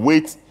will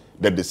await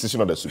the decision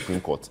of the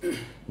Supreme Court.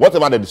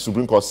 Whatever the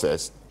Supreme Court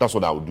says, that's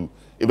what I will do.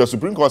 If the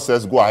Supreme Court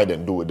says, go ahead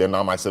and do it, then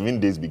now my 7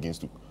 days begin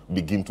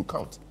to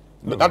count.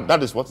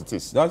 That is what it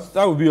is. That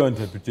will be your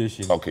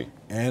interpretation. Okay.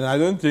 And I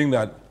don't think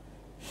that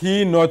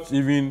he not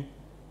even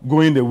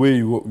going the way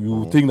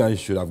you think that he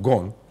should have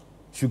gone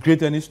should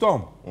create any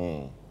storm.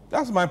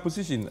 That's my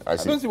position. I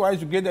don't see why he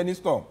should create any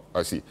storm.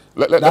 I see.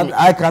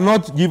 I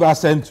cannot give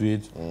assent to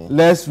it.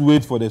 Let's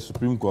wait for the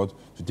Supreme Court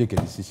to take a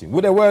decision.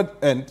 With the word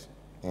end,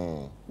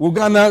 will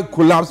Ghana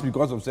collapse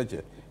because of such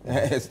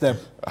a step?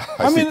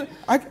 I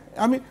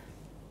mean,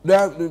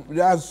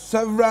 there are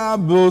several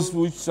bills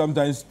which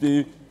sometimes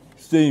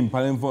stay in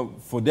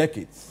Parliament for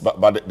decades.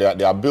 But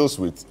there are bills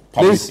with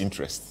public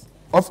interest.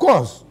 Of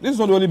course, this is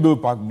not only bill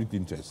public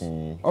interest.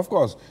 Of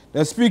course,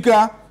 the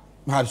Speaker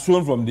had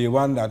shown from day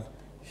one that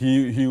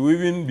he will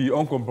even be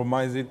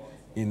uncompromising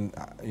in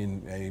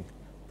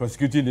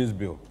prosecuting this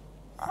bill.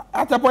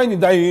 At a point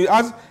in time, he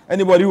asked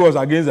anybody who was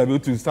against the bill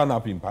to stand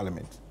up in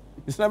Parliament.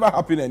 It's never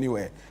happened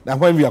anywhere. That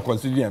when we are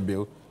considering a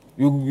bill,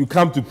 you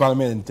come to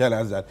Parliament and tell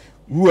us that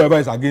whoever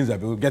is against the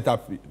bill, get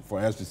up for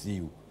us to see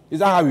you. Is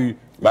that how we...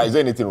 But is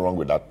there anything wrong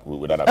with that?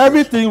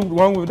 Everything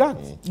wrong with that.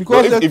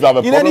 Because if you have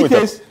a problem with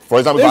case, for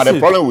example, if I had a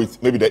problem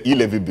with maybe the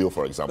e-levy bill,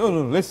 for example.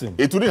 No, listen.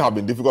 It wouldn't have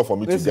been difficult for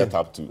me to get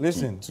up to...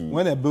 Listen,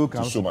 when a bill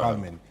comes to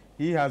Parliament,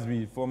 he has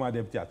been former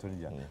Deputy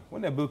Attorney General.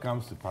 When a bill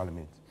comes to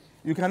Parliament,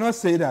 you cannot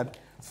say that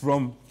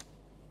from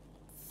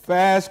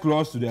first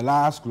clause to the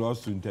last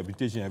clause to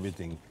interpretation,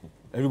 everything,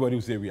 everybody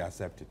will say we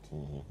accept it.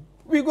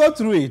 We go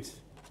through it.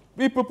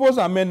 We propose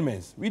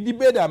amendments. We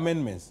debate the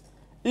amendments.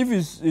 If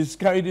it's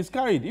carried, it's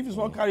carried. If it's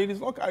not carried,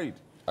 it's not carried.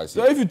 I see.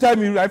 So if you tell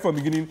me right from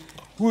the beginning,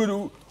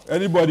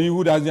 anybody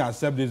who doesn't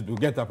accept this bill,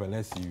 get up and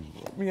let's see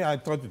you. I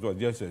thought it was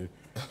just a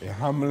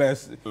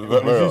harmless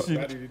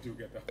position.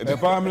 A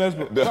harmless.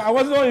 I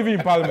was not even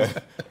in Parliament.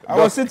 I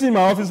was sitting in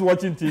my office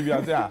watching TV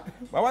and said,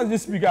 but what's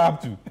this speaker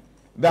up to?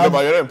 No,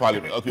 but you're not in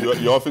Parliament.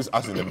 Okay, your office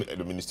as in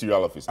the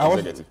ministerial office,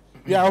 executive.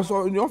 Yeah, I was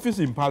in the office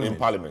in Parliament. In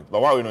Parliament.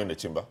 But why are we not in the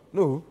chamber?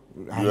 No.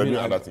 You were doing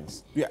other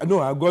things. Yeah, no,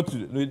 I got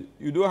to...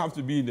 You don't have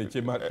to be in the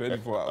chamber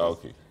 24 hours.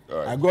 Okay. All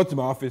right. I got to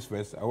my office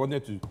first. I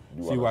wanted to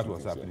see what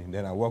was happening.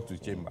 Yeah. Then I walked to the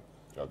chamber.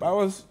 Okay. But I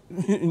was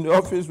in the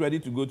office ready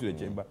to go to the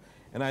chamber.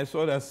 And I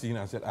saw that scene.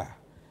 I said,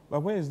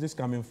 but where is this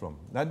coming from?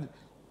 That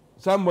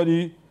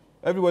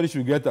everybody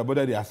should get up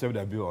whether they accept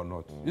the bill or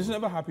not. This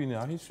never happened in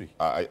our history.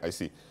 I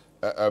see.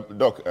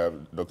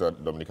 Dr.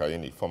 Dominic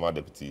Ayeni, former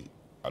Deputy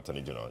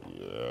Attorney General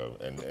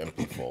and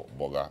MP for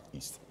Boga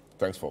East.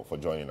 Thanks for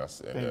joining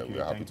us, and we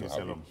are happy to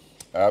have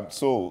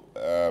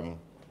you.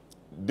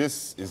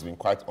 This has been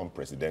quite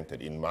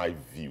unprecedented in my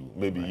view.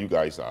 Maybe you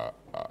guys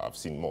have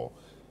seen more.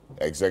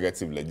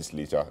 Executive,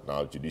 legislature,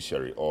 now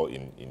judiciary, all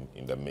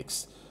in the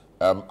mix.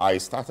 I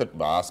started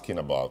by asking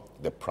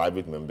about the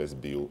private members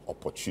bill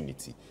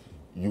opportunity.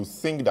 You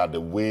think that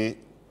the way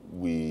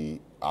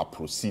we are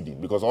proceeding,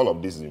 because all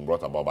of this has been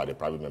brought about by the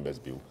private members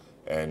bill,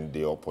 and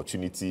the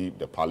opportunity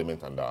the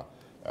Parliament under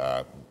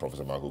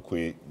Professor Michael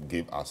Quay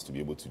gave us to be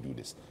able to do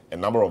this. A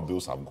number of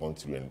bills have gone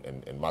through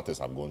and matters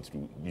have gone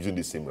through using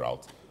the same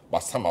route, but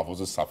some have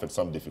also suffered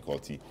some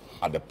difficulty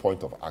at the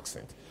point of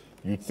accent.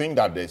 You think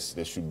that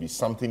there should be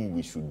something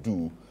we should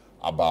do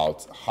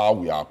about how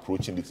we are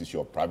approaching this issue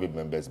of private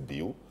members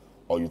bill,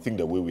 or you think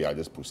the way we are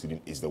just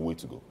proceeding is the way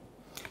to go?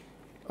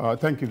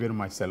 Thank you very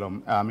much,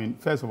 Salom. I mean,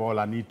 first of all,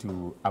 I need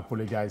to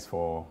apologize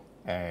for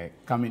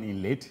coming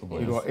in late.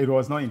 It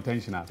was not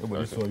intentional.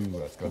 Nobody saw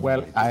you as coming well,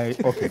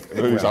 late. Okay.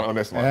 Maybe it's an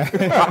honest man.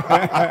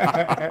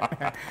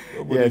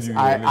 Yes,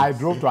 I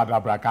drove to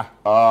Adabraka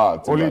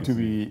only to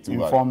be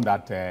informed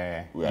that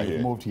we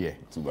moved here.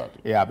 Too bad.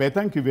 Yeah, but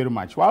thank you very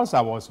much. Whilst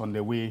I was on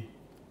the way,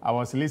 I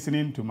was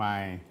listening to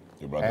my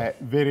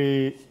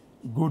very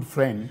good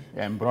friend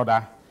and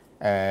brother,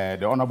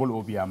 the Honorable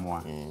Obi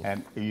Amwa.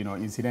 And,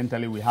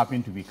 incidentally, we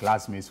happen to be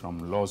classmates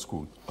from law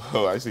school.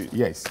 Oh, I see.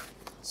 Yes.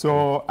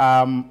 So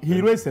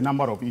he raised a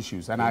number of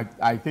issues, and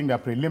I think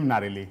that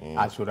preliminarily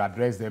I should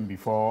address them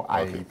before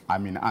I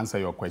answer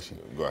your question.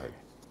 Go ahead.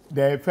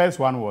 The first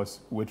one was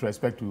with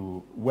respect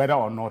to whether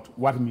or not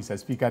what Mr.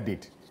 Speaker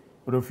did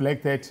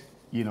reflected,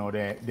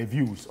 the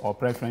views or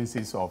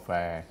preferences of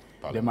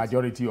the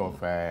majority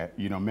of,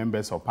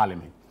 members of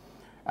Parliament.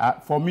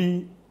 For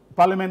me,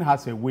 Parliament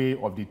has a way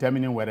of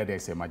determining whether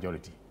there's a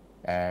majority,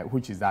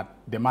 which is that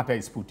the matter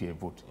is put to a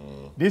vote.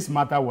 This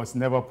matter was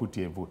never put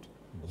to a vote.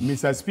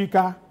 Mr.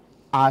 Speaker,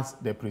 as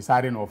the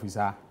presiding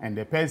officer and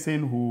the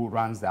person who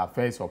runs the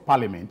affairs of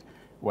Parliament,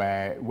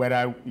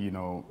 whether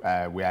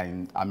we are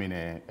in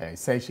a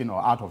session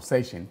or out of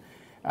session,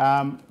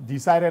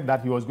 decided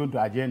that he was going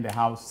to adjourn the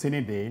House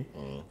Senate Day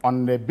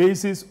on the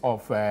basis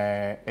of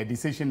a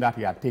decision that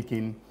he had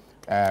taken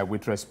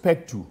with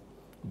respect to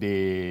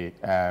the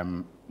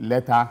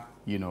letter,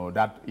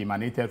 that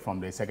emanated from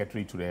the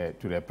Secretary to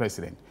the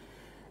President.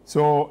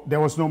 So there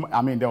was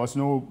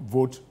no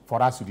vote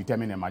for us to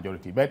determine a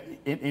majority. But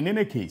in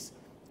any case,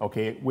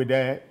 okay, with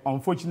the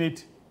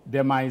unfortunate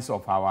demise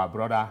of our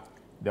brother,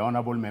 the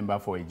honorable member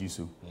for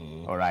Ejisu,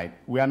 all right,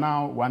 we are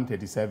now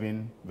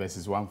 137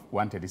 versus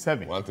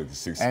 137.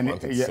 136, and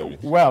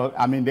 137. Well,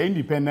 the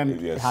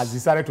independent has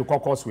decided to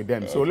caucus with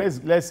them. So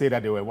let's say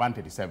that they were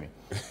 137.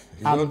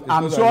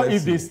 I'm sure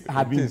if this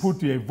had been put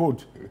to a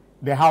vote,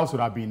 the House would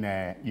have been,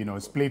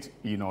 split,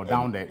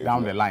 down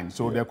the line.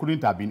 So there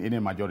couldn't have been any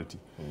majority.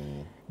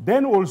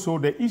 Then also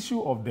the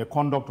issue of the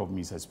conduct of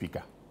Mr.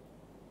 Speaker,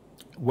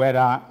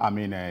 whether,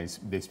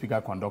 the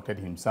Speaker conducted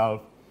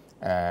himself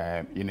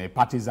in a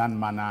partisan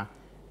manner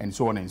and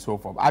so on and so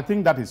forth. I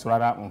think that is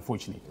rather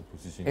unfortunate.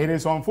 It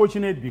is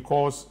unfortunate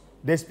because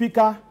the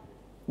Speaker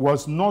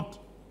was not,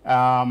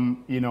 let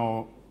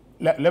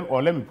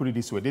me put it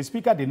this way. The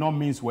Speaker did not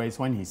mince words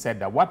when he said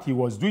that what he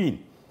was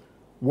doing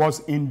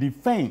was in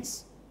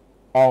defense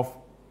of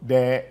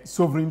the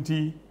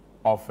sovereignty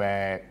of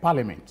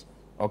Parliament,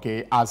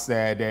 okay, as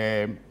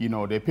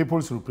the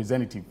people's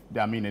representative,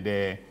 I mean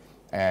the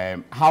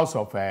House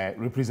of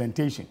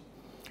Representation.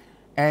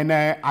 And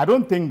I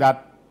don't think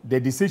that the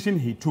decision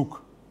he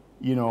took,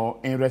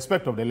 in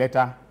respect of the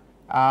letter,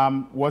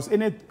 was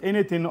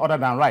anything other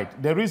than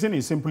right. The reason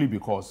is simply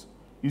because,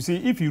 you see,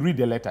 if you read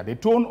the letter, the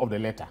tone of the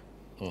letter,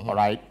 all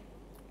right,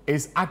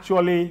 is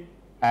actually,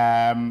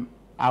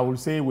 I will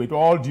say with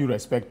all due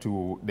respect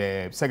to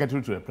the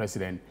Secretary to the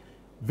President,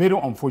 very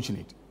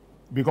unfortunate.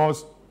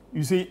 Because,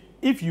 you see,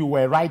 if you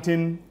were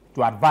writing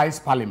to advise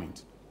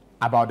Parliament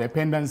about the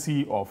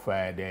pendency of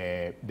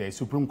the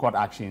Supreme Court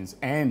actions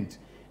and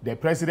the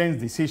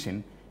President's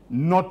decision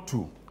not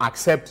to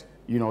accept,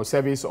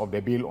 service of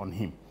the bill on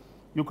him,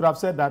 you could have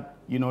said that,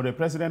 the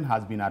President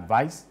has been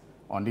advised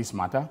on this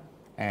matter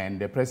and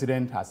the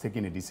President has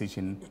taken a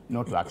decision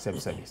not to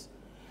accept service.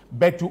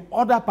 But to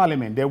other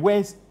Parliament, there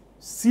was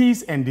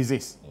cease and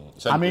desist.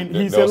 I mean,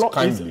 he's a lot.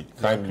 Kindly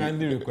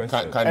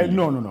requested.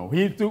 No.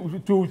 He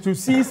to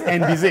cease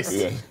and desist.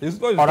 Yeah. It's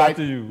not all right.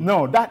 To you.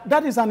 No,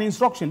 that is an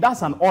instruction.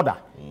 That's an order.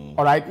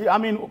 All right. I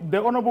mean,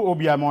 the Honorable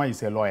Bawumia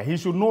is a lawyer. He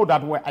should know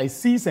that where a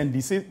cease and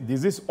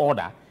desist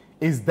order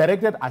is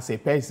directed as a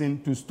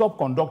person to stop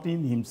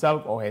conducting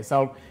himself or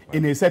herself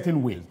in a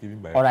certain way.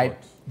 All right.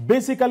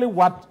 Basically,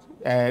 what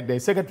the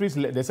Secretary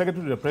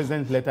to the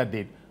President's letter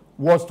did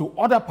was to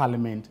order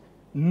Parliament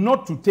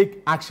not to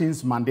take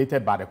actions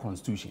mandated by the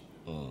Constitution.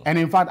 And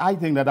in fact, I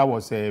think that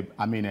was a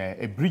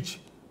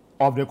breach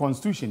of the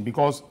Constitution,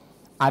 because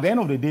at the end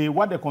of the day,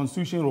 what the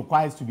Constitution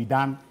requires to be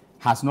done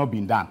has not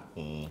been done.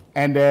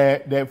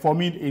 And for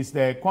me, is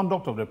the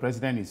conduct of the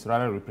President is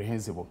rather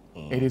reprehensible.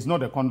 It is not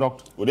the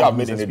conduct. Would it have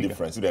made any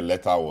difference if the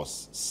letter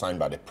was signed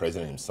by the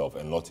President himself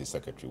and not his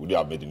secretary? Would it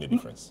have made any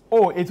difference?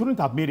 Oh, it wouldn't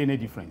have made any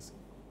difference.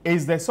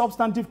 It's the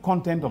substantive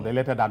content of the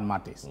letter that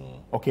matters.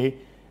 Okay.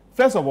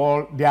 First of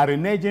all, they are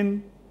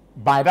reneging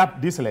by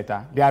this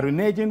letter. They are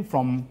reneging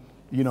from,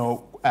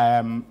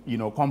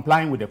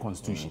 complying with the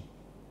Constitution.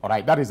 All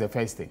right, that is the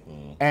first thing.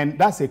 And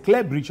that's a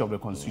clear breach of the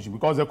Constitution,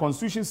 because the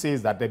Constitution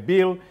says that the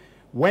bill,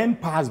 when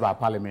passed by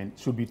Parliament,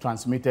 should be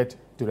transmitted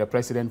to the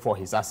President for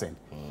his assent.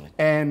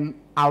 And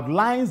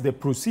outlines the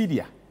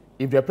procedure.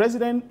 If the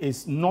President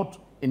is not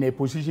in a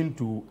position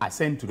to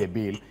assent to the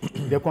bill,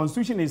 the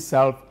Constitution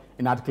itself,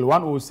 in Article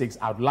 106,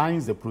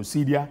 outlines the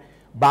procedure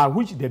by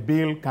which the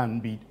bill can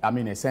be,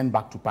 sent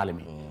back to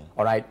Parliament.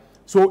 All right.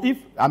 So if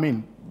I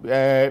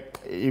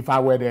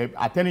were the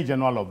Attorney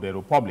General of the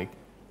Republic,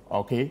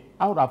 okay,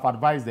 I would have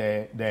advised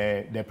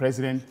the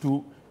President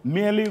to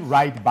merely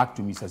write back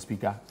to Mr.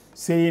 Speaker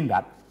saying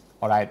that,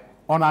 all right,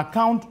 on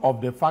account of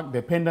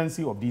the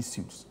pendency of these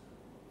suits,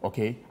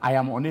 okay, I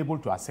am unable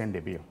to assent the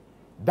bill.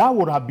 That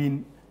would have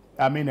been,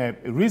 a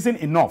reason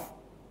enough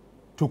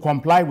to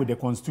comply with the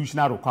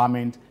constitutional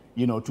requirement,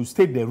 to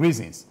state the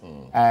reasons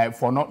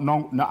for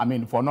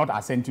not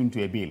assenting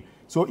to a bill.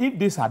 So if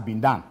this had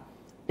been done,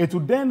 it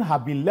would then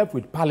have been left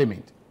with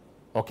Parliament,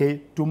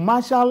 okay, to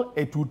marshal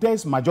a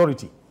two-thirds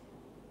majority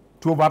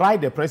to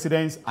override the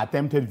President's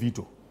attempted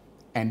veto,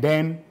 and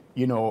then,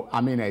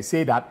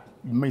 say that,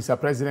 Mr.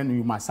 President,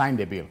 you must sign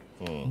the bill.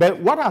 But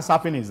what has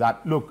happened is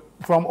that, look,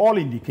 from all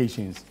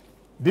indications,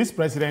 this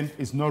President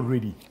is not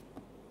ready.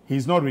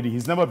 He's not ready.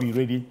 He's never been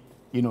ready,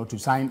 to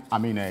sign,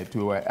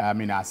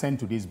 assent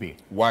to this bill.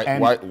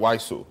 Why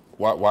so?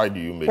 Why do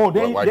you make? Oh,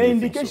 the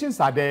indications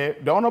are there.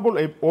 The Honorable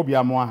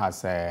Bawumia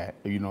has,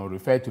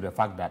 referred to the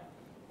fact that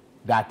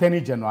the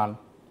Attorney General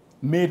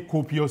made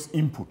copious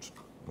input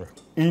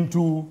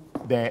into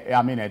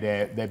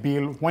the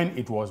bill when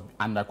it was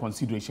under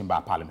consideration by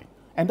Parliament,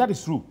 and that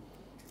is true.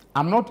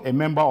 I'm not a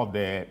member of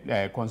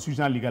the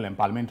Constitutional, Legal and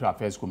Parliamentary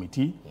Affairs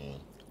Committee,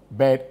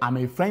 but I'm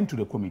a friend to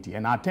the committee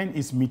and I attend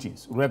its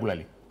meetings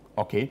regularly.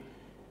 Okay,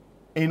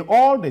 in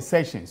all the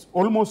sessions,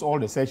 almost all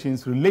the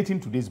sessions relating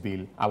to this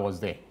bill, I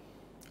was there.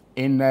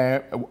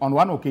 On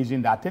one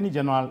occasion, the Attorney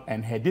General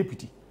and her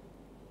deputy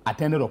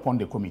attended upon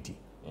the committee.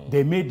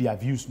 They made their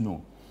views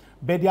known,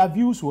 but their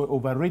views were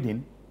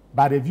overridden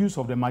by the views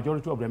of the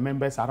majority of the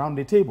members around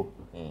the table.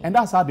 And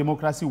that's how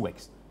democracy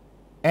works.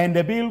 And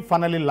the bill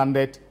finally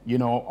landed,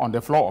 on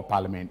the floor of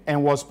Parliament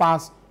and was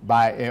passed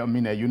by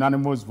a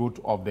unanimous vote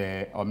of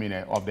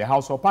the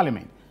House of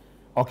Parliament.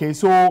 Okay,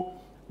 so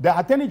the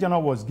Attorney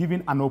General was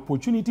given an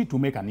opportunity to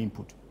make an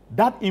input.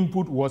 That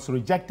input was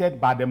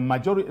rejected by the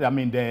majority,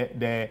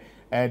 the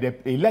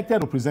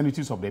elected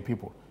representatives of the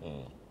people.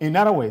 In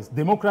other words,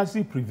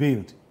 democracy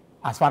prevailed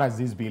as far as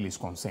this bill is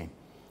concerned.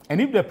 And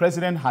if the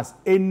President has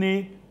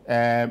any,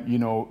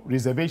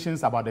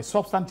 reservations about the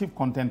substantive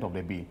content of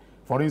the bill,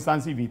 for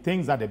instance, if he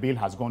thinks that the bill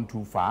has gone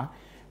too far,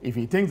 if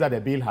he thinks that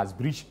the bill has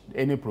breached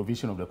any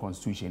provision of the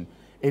Constitution,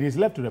 it is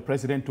left to the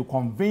President to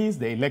convince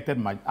the elected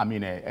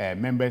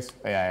members,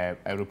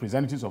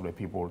 representatives of the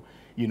people,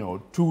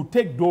 to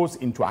take those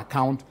into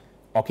account,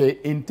 okay,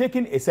 in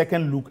taking a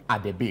second look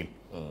at the bill,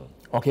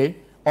 okay,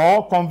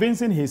 or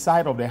convincing his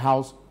side of the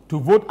House to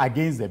vote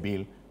against the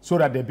bill so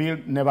that the bill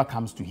never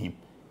comes to him.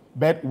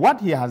 But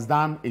what he has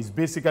done is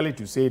basically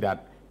to say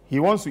that he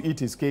wants to eat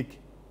his cake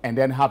and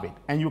then have it.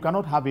 And you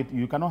cannot have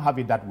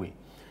it that way.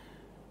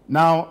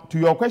 Now, to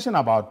your question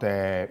about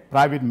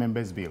private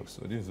members' bills.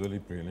 So this is only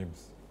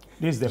prelims.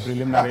 This is the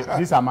preliminary.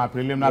 These are my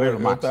preliminary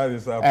remarks.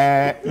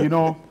 You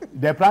know,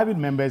 the private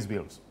members'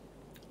 bills.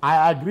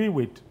 I agree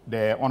with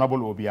the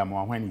Honorable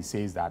Obiamo when he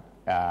says that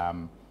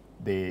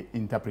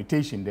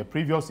the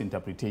previous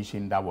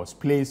interpretation that was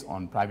placed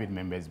on private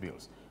members'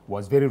 bills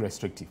was very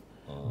restrictive.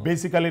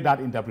 Basically, that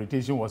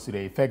interpretation was to the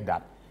effect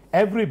that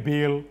every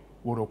bill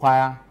would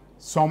require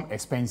some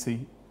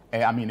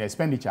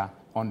expenditure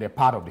on the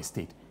part of the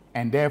state,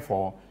 and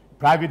therefore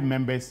private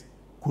members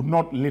could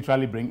not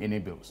literally bring any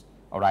bills.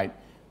 All right,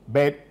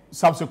 but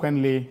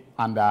subsequently,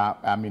 under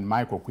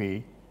Michael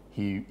Kwe,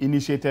 he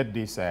initiated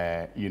this.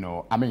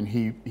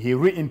 He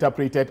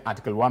reinterpreted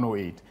Article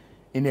 108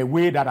 in a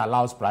way that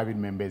allows private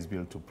members'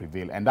 bill to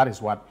prevail, and that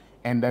is what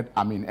ended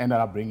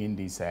up bringing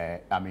this.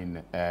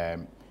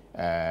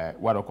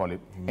 What do I call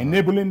it?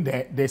 Enabling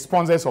the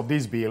sponsors of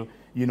this bill,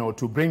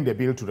 to bring the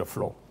bill to the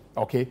floor.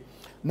 Okay.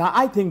 Now,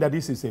 I think that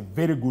this is a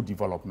very good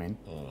development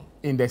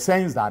in the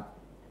sense that,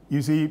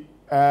 you see,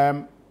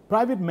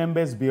 private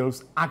members'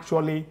 bills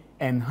actually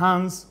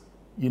enhance,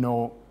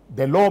 the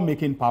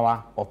lawmaking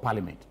power of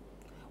Parliament.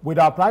 With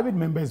our private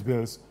members'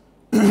 bills,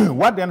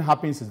 what then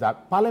happens is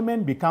that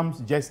Parliament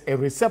becomes just a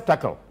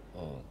receptacle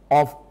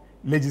of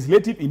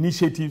legislative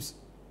initiatives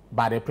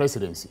by the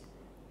presidency.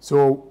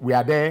 So we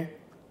are there.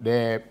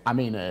 A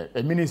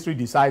ministry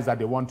decides that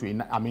they want to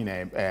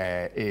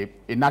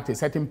enact a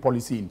certain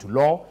policy into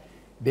law.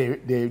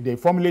 They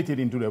formulate it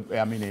into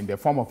in the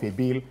form of a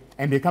bill,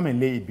 and they come and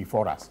lay it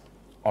before us.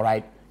 All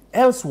right.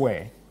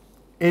 Elsewhere,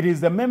 it is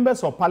the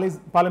members of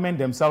Parliament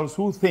themselves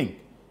who think,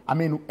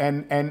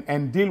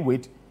 and deal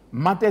with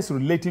matters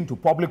relating to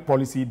public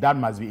policy that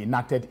must be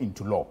enacted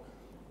into law.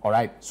 All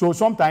right. So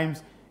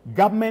sometimes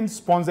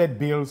government-sponsored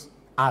bills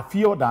are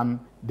fewer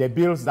than the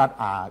bills that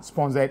are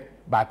sponsored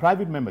by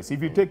private members.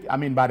 If you take,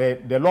 by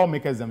the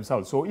lawmakers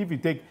themselves. So if you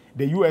take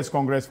the U.S.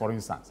 Congress, for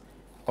instance,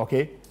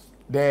 okay,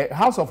 the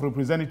House of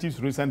Representatives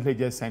recently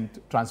just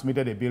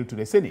transmitted a bill to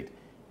the Senate,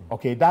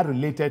 okay, that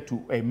related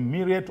to a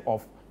myriad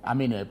of,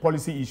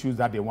 policy issues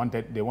that they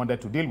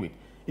wanted to deal with,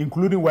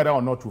 including whether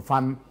or not to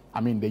fund,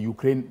 the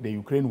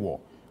Ukraine war.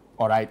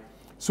 All right.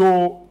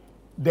 So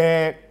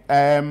the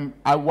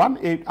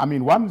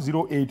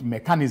 108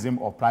 mechanism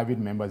of private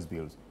members'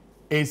 bills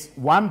is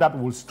one that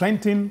will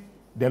strengthen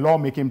the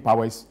lawmaking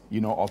powers,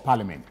 of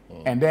Parliament,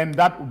 and then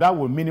that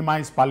will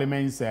minimize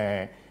Parliament's,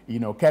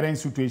 current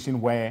situation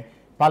where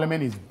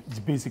Parliament is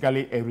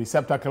basically a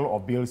receptacle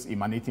of bills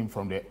emanating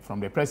from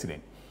the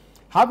President.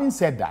 Having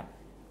said that,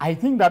 I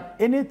think that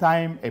any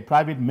time a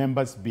private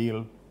member's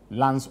bill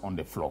lands on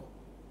the floor,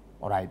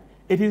 all right,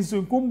 it is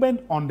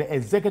incumbent on the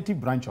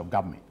executive branch of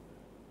government,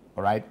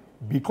 all right,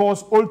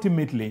 because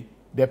ultimately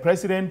the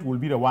President will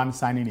be the one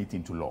signing it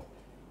into law,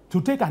 to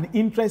take an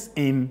interest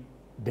in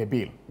the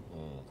bill.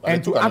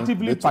 And to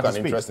actively participate. They took an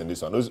interest in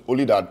this one. It was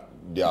only that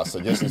their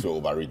suggestions were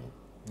overridden.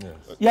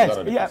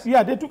 Yes,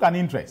 they took an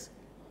interest.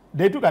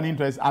 They took an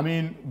interest.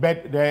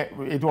 But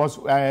it was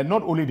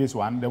not only this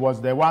one. There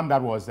was the one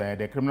that was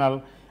the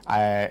criminal,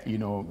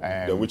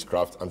 the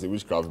witchcraft,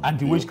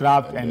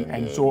 anti-witchcraft,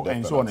 and so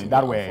on. And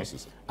that were,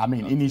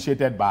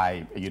 initiated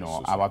by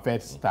our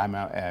first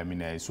timer,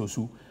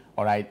 Sosu.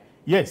 All right.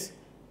 Yes,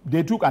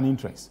 they took an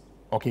interest.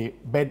 Okay,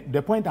 but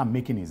the point I'm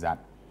making is that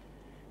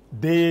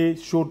they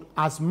should,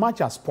 as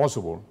much as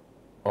possible,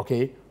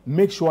 okay,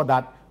 make sure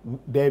that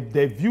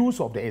the views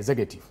of the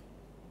executive,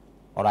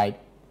 all right,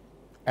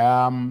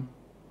 some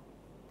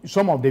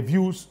of the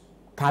views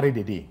carry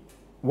the day.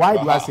 Why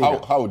do I say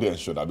that? How would they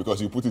ensure that?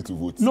 Because you put it to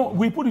vote. No,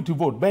 we put it to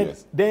vote, but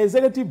yes, the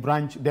executive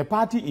branch, the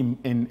party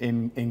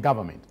in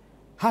government,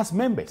 has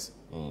members,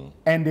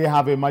 and they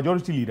have a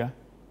majority leader.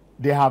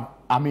 They have,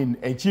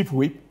 a chief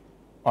whip,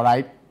 all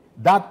right,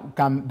 that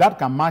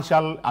can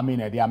marshal,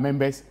 their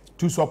members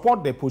to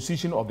support the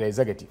position of the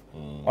executive.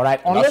 All right,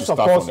 unless of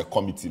course on the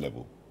committee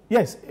level.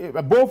 Yes,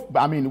 both.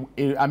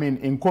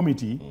 In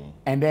committee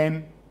and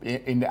then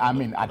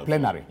at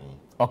plenary.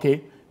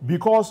 Okay,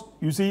 because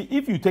you see,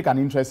 if you take an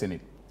interest in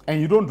it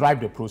and you don't drive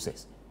the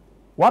process,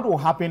 what will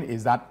happen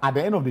is that at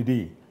the end of the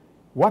day,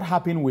 what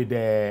happened with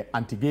the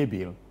anti-gay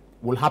bill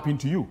will happen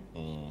to you,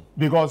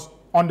 because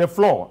on the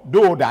floor,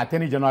 though the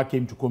Attorney General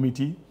came to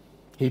committee,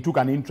 he took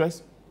an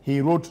interest. He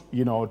wrote,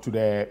 to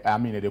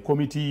the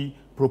committee,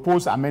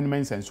 proposed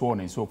amendments and so on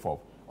and so forth.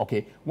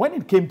 Okay, when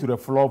it came to the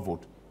floor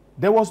vote,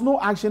 there was no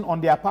action on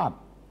their part.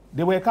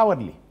 They were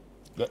cowardly.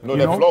 The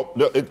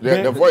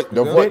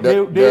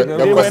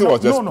question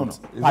was just put.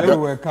 They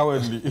were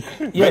cowardly.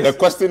 Yes. The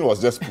question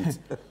was just put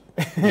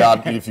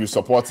that if you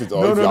support it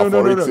or if you are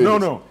for it.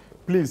 No.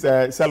 Please,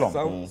 Salom.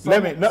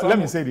 Let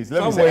me say this.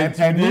 Let me say,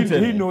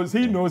 and he knows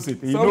it.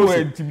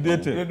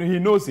 He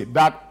knows it.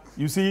 That,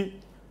 you see,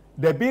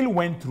 the bill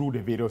went through the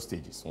various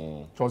stages.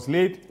 It was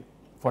laid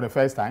for the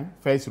first time,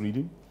 first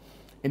reading.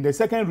 In the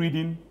second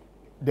reading,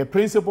 the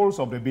principles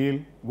of the bill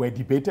were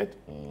debated,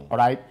 all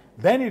right?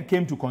 Then it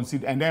came to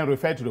consider and then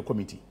referred to the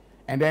committee.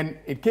 And then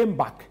it came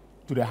back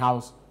to the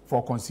House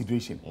for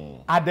consideration.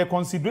 At the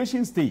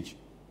consideration stage,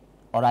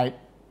 all right,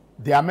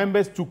 their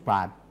members took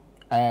part,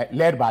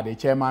 led by the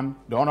chairman,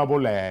 the Honorable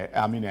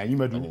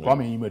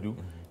Imedu,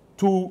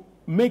 to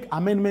make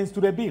amendments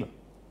to the bill.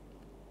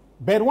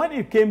 But when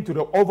it came to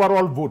the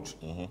overall vote,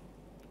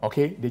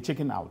 okay, they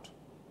chickened out.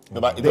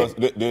 No, but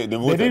they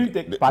voted.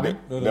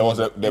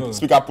 The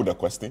speaker put the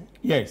question.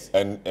 Yes.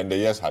 And the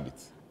yes had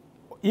it.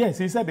 Yes,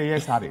 he said the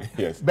yes had it.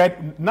 Yes.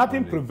 But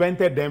nothing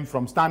prevented them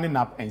from standing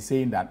up and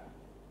saying that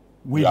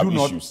we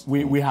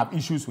have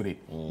issues with it.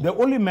 The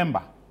only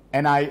member,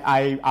 and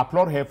I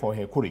applaud her for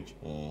her courage,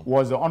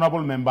 was the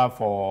honorable member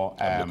for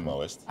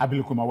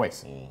Abilukuma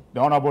West.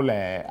 The honorable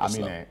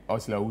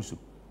Osla Usu.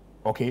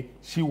 Okay,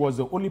 she was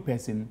the only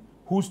person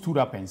who stood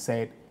up and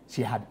said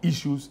she had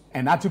issues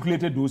and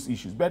articulated those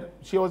issues. But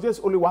she was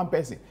just only one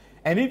person.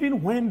 And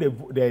even when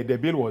the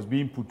bill was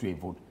being put to a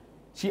vote,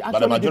 she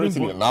actually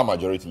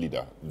majority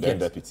leader, then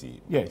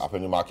deputy,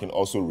 Afeni Markin,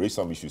 also raised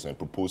some issues and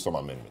proposed some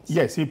amendments.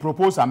 Yes, he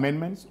proposed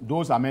amendments.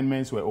 Those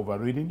amendments were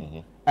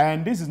overridden.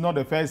 And this is not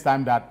the first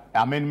time that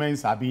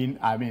amendments are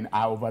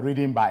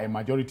overridden by a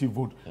majority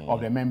vote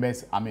of the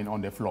members,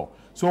 on the floor.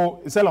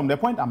 So, Selim, the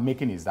point I'm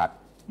making is that,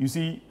 you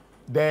see,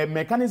 the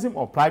mechanism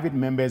of private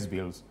members'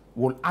 bills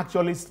will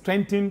actually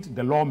strengthen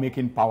the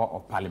lawmaking power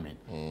of Parliament,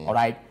 all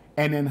right,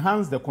 and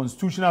enhance the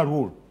constitutional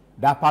role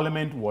that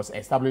Parliament was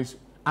established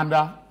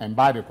under and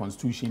by the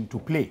Constitution to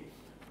play,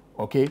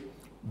 okay?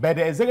 But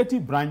the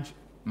executive branch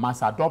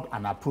must adopt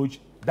an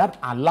approach that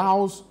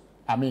allows,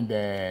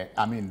 the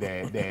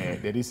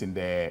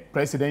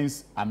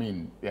president's,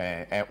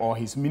 or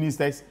his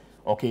ministers,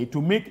 okay,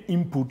 to make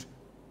input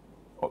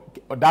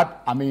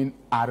that,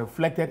 are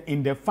reflected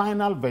in the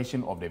final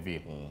version of the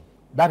bill.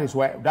 That is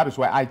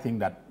why I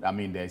think that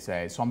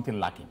there's something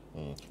lacking.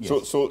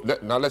 Yes. So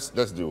now let's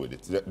deal with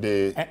it.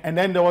 And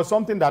then there was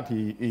something that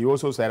he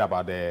also said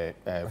about the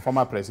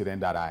former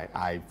president that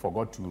I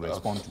forgot to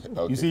respond to.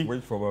 Okay. You see,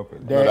 which former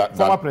president? The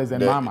former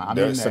President Mahama.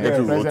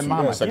 President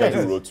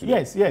Mahama.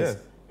 Yes.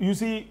 You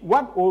see,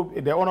 what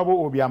the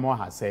Honorable Obiamo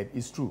has said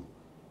is true.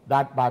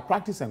 That by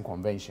practice and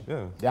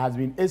convention, there has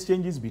been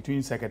exchanges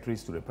between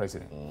secretaries to the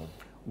president.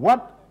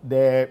 What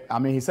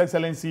His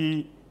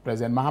Excellency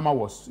President Mahama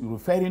was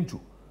referring to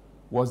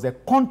was the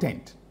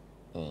content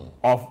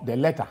of the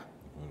letter,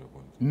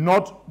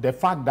 not the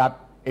fact that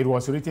it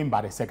was written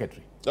by the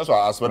secretary. That's why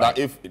I asked whether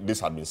if this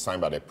had been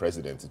signed by the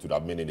president, it would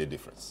have made any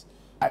difference.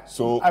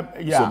 So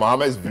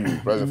Mahama's view,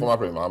 former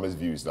President Mahama's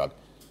view is that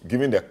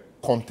given the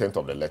content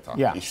of the letter,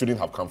 it shouldn't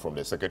have come from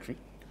the secretary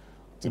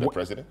to the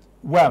president,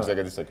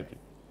 executive secretary.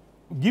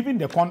 Given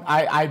the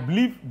I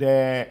believe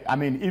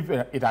if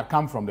it had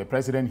come from the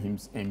president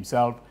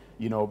himself,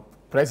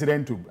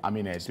 president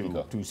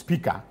to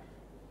speaker,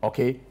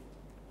 okay,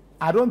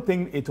 I don't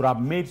think it would have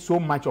made so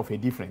much of a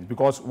difference,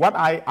 because what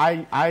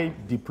I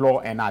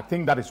deplore, and I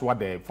think that is what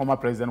the former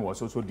president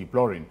was also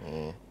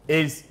deploring,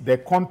 is the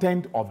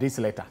content of this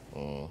letter,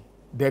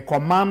 the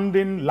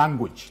commanding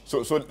language.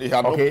 So he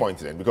had no point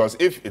then, because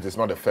if it is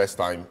not the first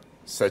time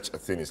such a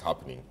thing is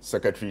happening,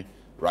 secretary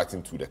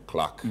writing to the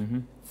clerk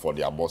for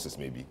their bosses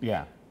maybe,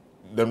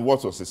 then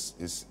what was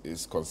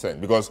his concern?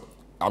 Because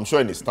I'm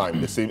sure in his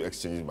time the same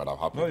exchanges might have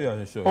happened. Oh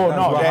yeah, sure. Oh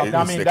no, that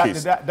didn't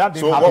happen.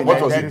 So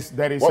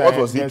what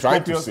was he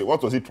trying to say?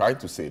 What was he trying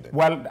to say then?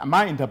 Well,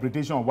 my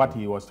interpretation of what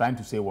he was trying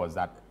to say was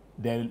that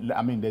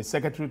the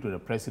secretary to the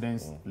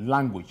president's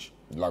language,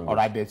 all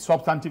right, the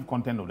substantive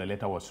content of the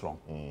letter was wrong.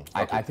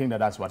 I think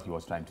that's what he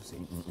was trying to say.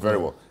 Very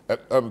well.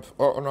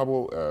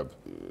 Honorable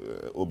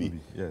Obi,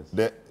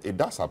 yes. It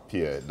does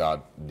appear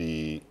that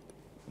the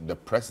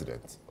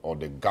president or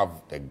the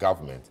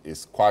government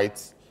is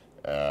quite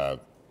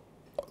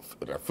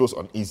feels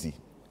uneasy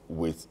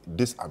with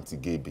this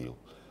anti-gay bill.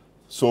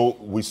 So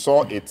we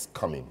saw it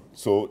coming.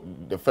 So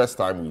the first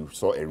time we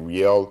saw a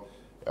real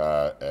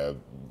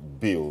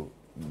bill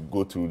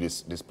go through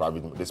this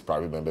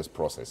private members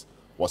process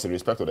was in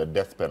respect of the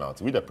death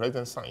penalty, which the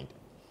president signed.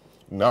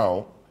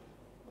 Now,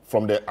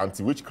 from the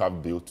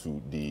anti-witchcraft bill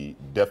to the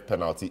death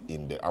penalty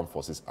in the Armed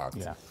Forces Act,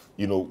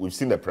 we've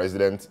seen the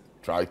president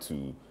try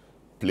to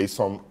play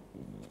some,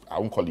 I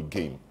won't call it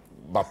game,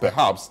 but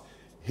perhaps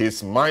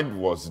his mind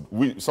was,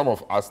 some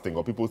of us think,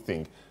 or people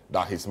think,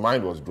 that his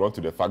mind was drawn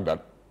to the fact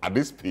that at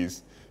this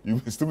pace, you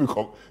may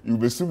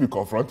still be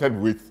confronted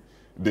with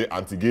the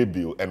anti-gay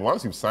bill, and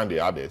once you've signed the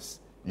others,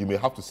 you may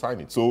have to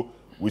sign it. So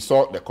we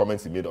saw the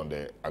comments he made on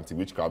the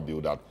anti-witchcraft bill,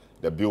 that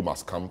the bill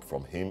must come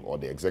from him or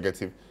the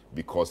executive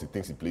because he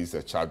thinks he places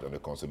a charge on the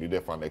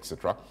consolidated fund,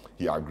 etc.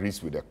 He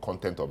agrees with the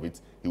content of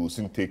it. He will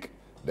soon take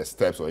the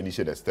steps or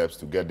initiate the steps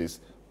to get this,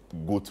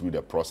 go through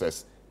the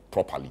process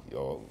properly,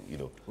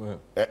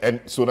 and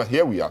so now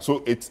here we are.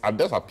 So it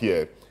does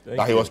appear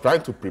that he was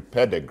trying to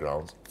prepare the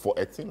grounds for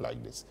a thing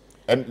like this.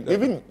 And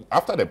even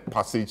after the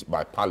passage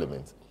by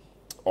Parliament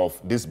of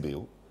this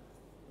bill,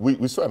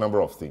 we saw a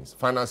number of things.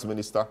 Finance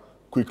Minister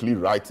quickly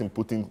writing,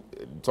 putting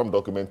some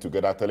document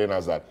together, telling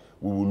us that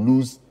we will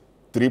lose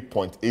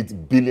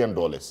 $3.8 billion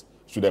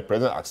should the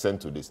president assent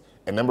to this.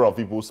 A number of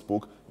people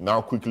spoke. Now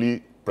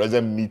quickly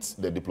President meets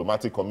the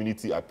diplomatic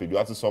community at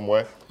Peduatu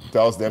somewhere,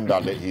 tells them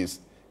that he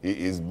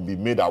is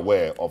been made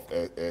aware of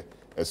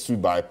a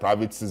suit by a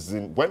private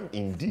citizen, when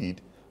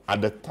indeed,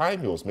 at the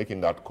time he was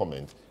making that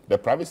comment, the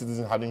private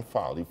citizen hadn't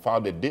filed. He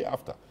filed the day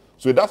after.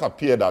 So it does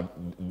appear that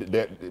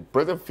the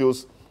president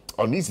feels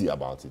uneasy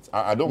about it.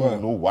 I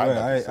don't know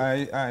why.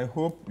 I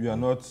hope you are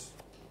not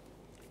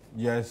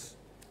just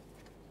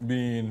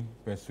being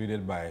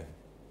persuaded by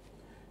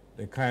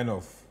the kind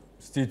of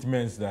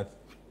statements that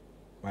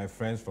my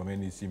friends from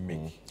NEC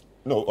make.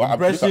 No,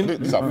 that's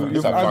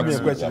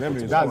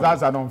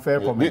an unfair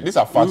comment. These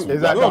are facts.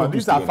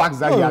 These are facts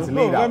that he has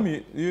laid out.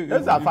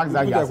 These are facts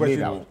that he has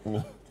laid out.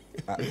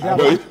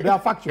 They are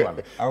factual.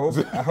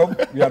 I hope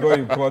you are not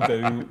in court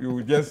and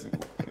you just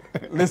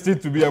listen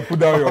to me and put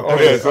down your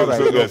point. So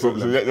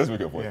let's make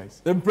a point.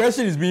 Yes. The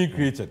impression is being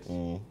created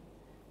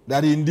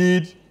that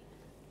indeed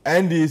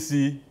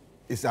NDC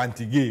is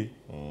anti-gay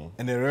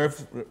and the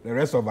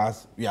rest of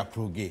us, we are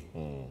pro-gay.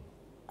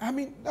 I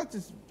mean, that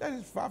is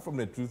far from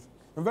the truth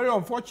and very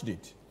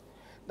unfortunate.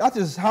 That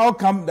is how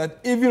come that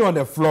even on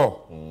the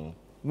floor,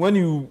 when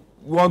you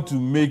want to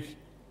make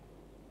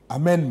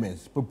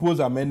amendments,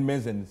 propose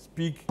amendments and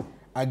speak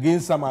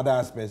against some other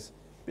aspects,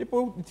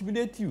 people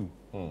intimidate you.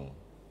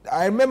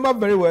 I remember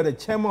very well the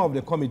chairman of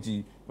the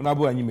committee,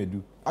 Honorable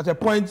Anyimedu, at a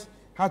point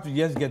had to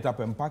just get up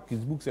and pack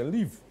his books and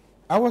leave.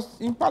 I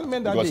was in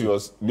Parliament that day. Because he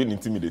was being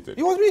intimidated.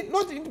 He was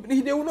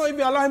they would not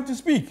even allow him to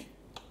speak.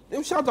 They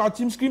would shout at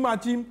him, scream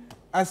at him,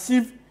 as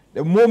if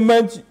the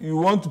moment you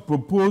want to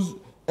propose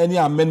any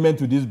amendment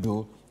to this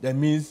bill, that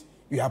means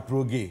you are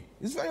pro-gay.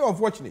 It's very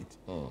unfortunate.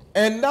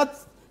 And that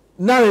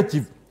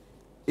narrative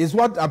is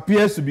what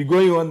appears to be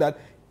going on that,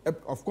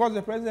 of course,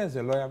 the president is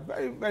a lawyer,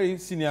 very, very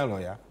senior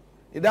lawyer.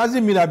 It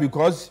doesn't mean that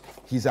because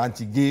he's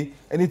anti-gay,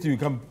 anything you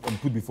come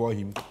and put before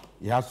him,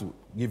 he has to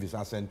give his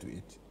assent to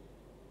it.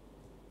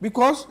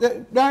 Because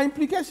there are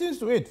implications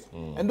to it.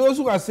 And those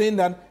who are saying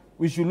that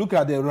we should look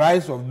at the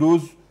rights of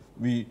those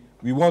we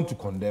want to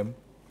condemn,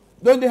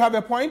 don't they have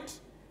a point?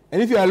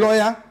 And if you're a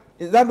lawyer,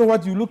 is that not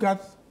what you look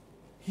at?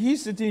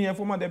 He's sitting here,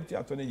 former Deputy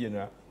Attorney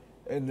General,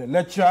 and a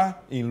lecturer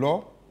in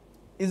law.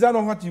 Is that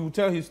not what you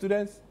tell his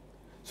students?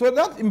 So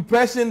that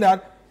impression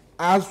that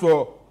as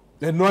for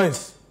the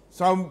noise,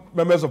 some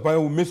members of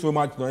parliament will make so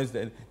much noise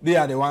that they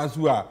are the ones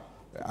who are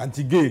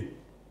anti-gay.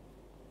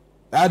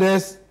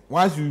 Others,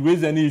 once you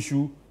raise any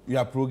issue, you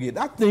are pro-gay.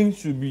 That thing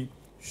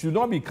should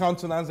not be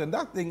countenanced, and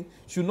that thing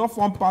should not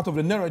form part of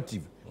the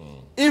narrative.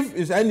 If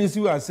it's NEC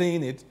who are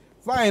saying it,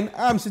 fine,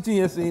 I'm sitting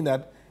here saying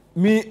that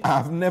I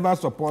have never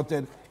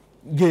supported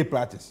gay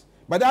practice.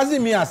 But that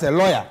doesn't mean as a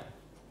lawyer,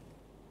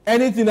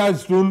 anything that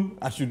is thrown,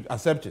 I should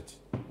accept it.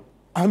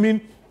 I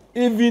mean,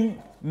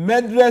 even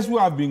murderers who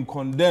have been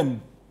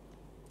condemned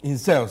in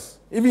cells,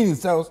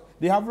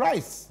 they have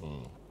rights.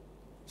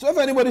 So if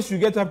anybody should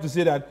get up to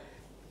say that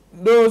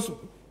those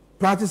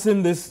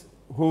practicing this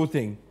whole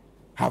thing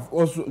have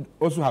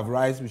also have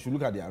rights, we should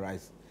look at their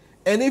rights.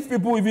 And if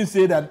people even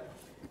say that,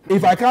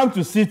 if I come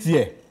to sit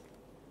here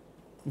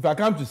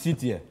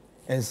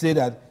and say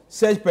that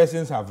such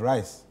persons have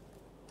rights,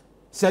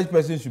 such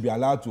persons should be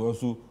allowed to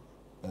also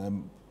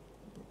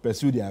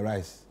pursue their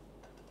rights.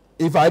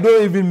 If I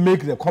don't even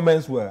make the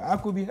comments well, I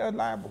could be held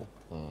liable.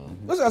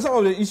 Those are some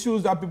of the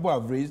issues that people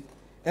have raised.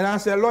 And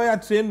as a lawyer,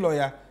 trained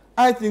lawyer,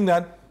 I think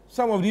that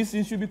some of these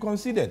things should be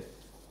considered.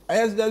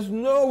 There's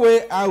no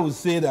way I would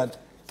say that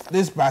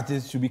this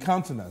practice should be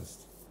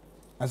countenanced.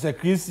 As a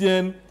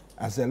Christian,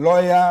 as a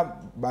lawyer,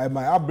 by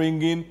my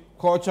upbringing,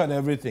 culture and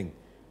everything.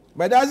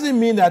 But it doesn't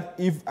mean that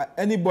if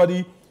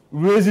anybody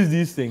raises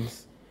these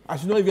things, I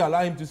should not even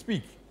allow him to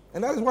speak.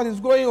 And that's what is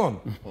going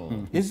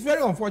on. It's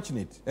very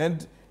unfortunate.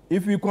 And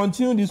if we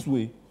continue this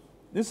way,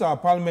 this is our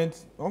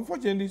parliament.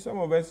 Unfortunately, some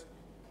of us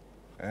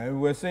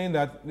were saying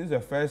that this is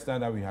the first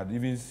time that we had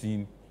even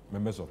seen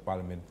members of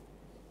parliament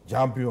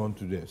jumping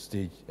onto the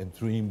stage and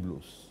throwing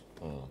blows.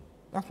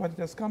 That's what it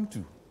has come to.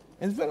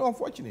 And it's very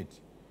unfortunate.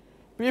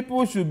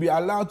 People should be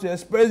allowed to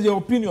express their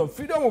opinion,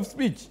 freedom of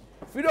speech,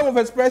 freedom of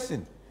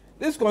expression.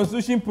 This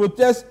constitution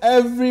protects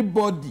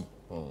everybody.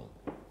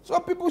 So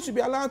people should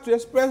be allowed to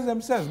express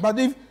themselves. But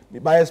if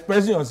by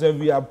expressing yourself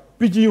you are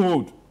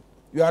pigeonholed,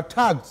 you are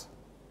tagged,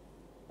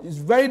 it's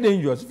very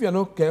dangerous. If you are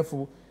not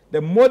careful,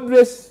 the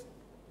moderates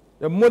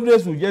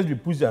will just be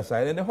pushed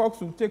aside and the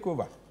hawks will take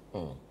over.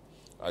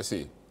 I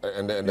see.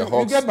 And the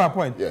hawks... You get my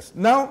point? Yes.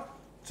 Now,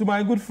 to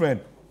my good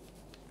friend,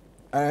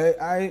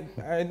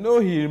 I know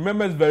he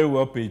remembers very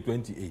well page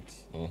 28.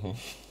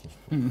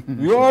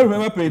 We all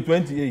remember page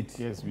 28.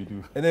 Yes, we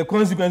do. And the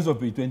consequence of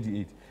page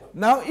 28.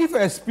 Now, if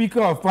a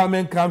speaker of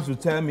parliament comes to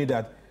tell me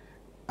that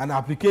an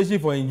application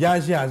for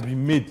injunction has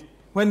been made,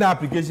 when the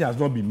application has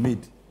not been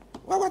made,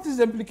 well, what is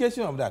the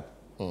implication of that?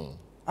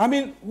 I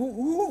mean,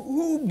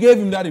 who gave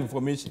him that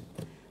information?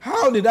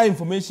 How did that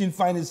information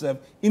find itself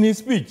in his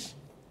speech?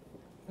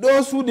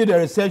 Those who did the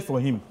research for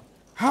him,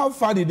 how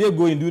far did they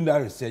go in doing that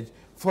research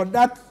for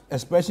that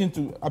expression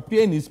to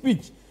appear in his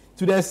speech?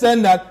 To the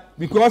extent that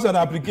because an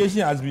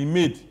application has been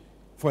made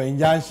for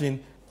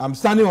injunction, I'm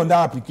standing on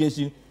that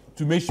application,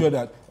 to make sure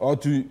that, or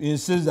to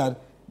insist that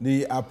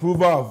the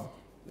approval of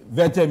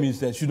vetted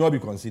ministers should not be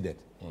considered.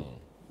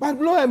 But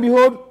lo and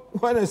behold,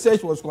 when a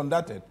search was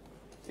conducted,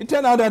 it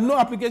turned out that no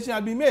application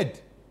had been made.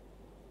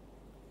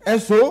 And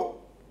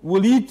so,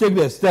 will he take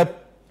the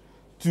step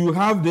to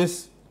have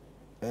this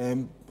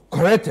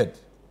corrected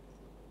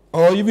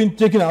or even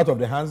taken out of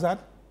the Hansard?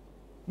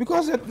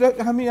 Because,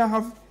 I mean, I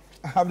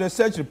have the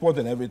search report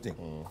and everything.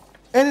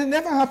 And it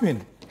never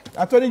happened.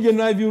 Attorney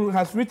General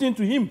has written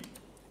to him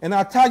and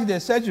attached the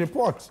search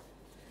report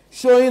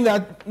showing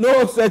that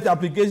no such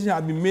application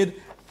had been made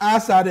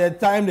as at the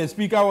time the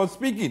Speaker was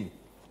speaking.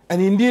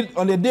 And indeed,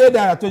 on the day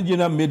that Attorney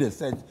General made the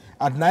search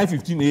at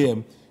 9:15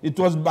 a.m., it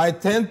was by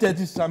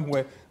 10:30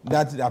 somewhere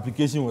that the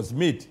application was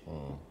made.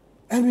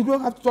 And we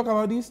don't have to talk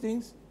about these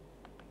things.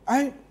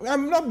 I'm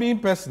not being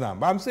personal,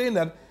 but I'm saying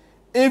that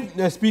if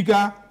the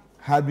Speaker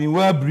had been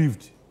well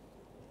briefed,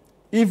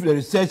 if the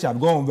research had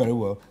gone very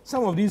well,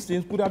 some of these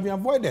things could have been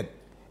avoided.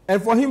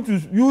 And for him to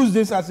use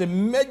this as a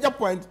major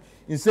point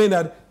in saying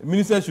that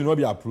ministers should not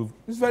be approved,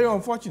 it's very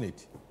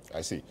unfortunate. I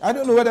see. I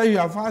don't know whether you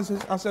have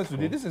access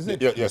to it. This is it.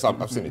 Yes,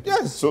 I've seen it.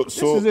 Yes, so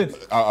this is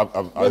it.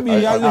 I've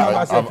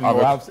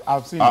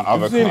seen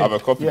it. I've a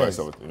copy Yes.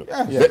 myself. You know.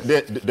 Yes.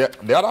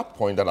 The other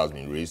point that has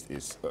been raised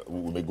is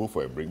we may go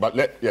for a break, but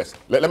let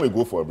me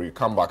go for a break,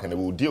 come back, and then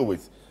we'll deal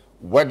with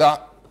whether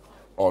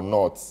or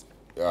not,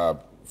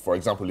 for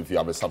example, if you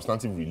have a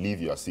substantive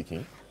relief you are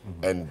seeking,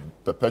 and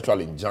perpetual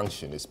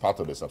injunction is part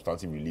of the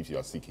substantive relief you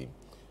are seeking,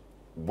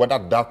 whether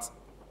that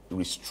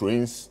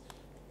restrains,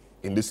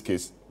 in this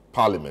case,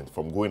 Parliament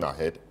from going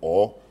ahead,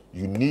 or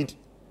you need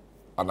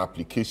an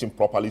application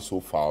properly so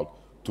filed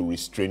to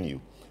restrain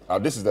you.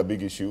 This is the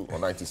big issue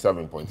on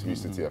 97.3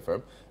 Citi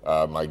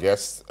FM. My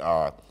guests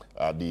are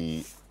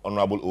the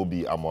Honorable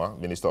Obi Amwa,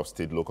 Minister of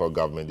State, Local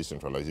Government,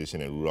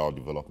 Decentralization and Rural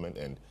Development,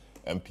 and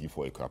MP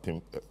for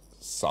Ekwapim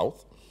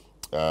South,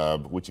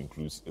 which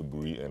includes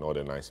Eburi and all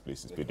the nice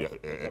places,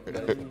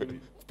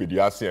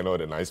 Pediasi and all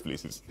the nice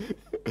places.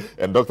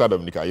 And Dr.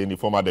 Dominic Ayeni,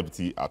 former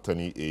Deputy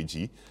Attorney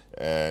AG,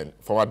 and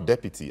former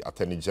Deputy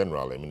Attorney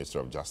General and Minister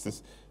of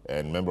Justice,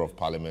 and Member of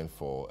Parliament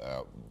for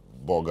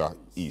Boga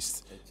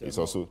East. It's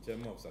also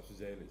Chairman of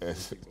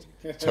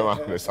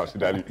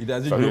Subsidiary. He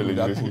doesn't go with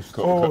that post.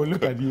 Oh,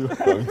 look at you.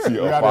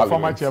 You are the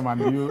former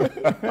chairman.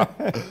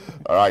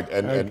 All right,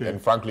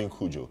 and Franklin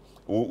Kujo.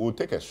 We'll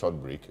take a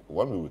short break.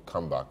 When we will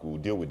come back, we'll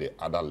deal with the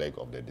other leg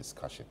of the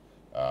discussion.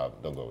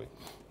 Don't go away.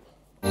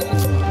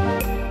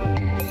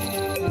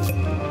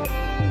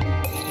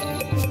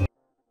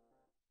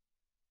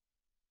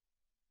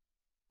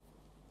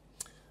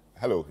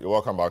 Hello, you're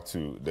welcome back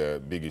to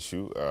the big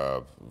issue.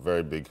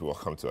 Very big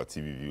welcome to our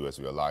TV viewers.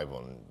 We are live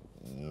on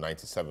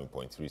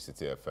 97.3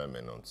 Citi FM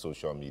and on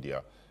social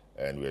media,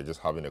 and we are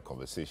just having a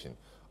conversation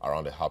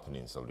around the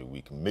happenings of the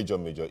week. Major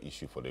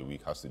issue for the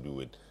week has to do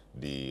with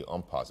the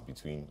impasse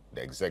between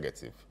the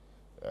executive,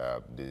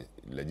 the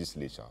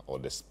legislature, or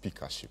the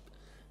speakership,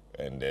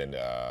 and then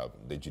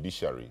the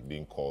judiciary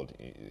being called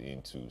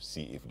in to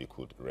see if they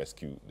could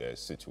rescue the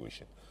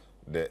situation.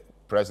 The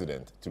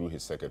president, through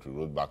his secretary,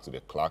 wrote to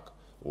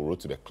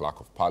the clerk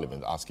of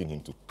parliament asking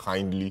him to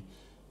kindly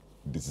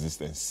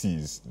desist and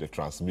cease the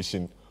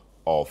transmission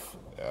of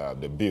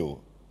the bill,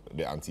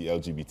 the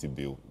anti-LGBT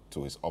bill,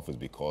 to his office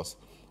because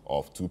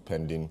of two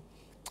pending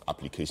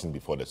applications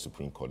before the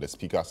Supreme Court. The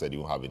Speaker said he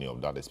won't have any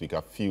of that. The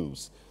Speaker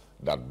feels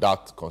that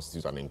that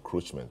constitutes an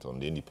encroachment on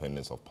the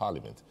independence of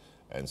Parliament,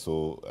 and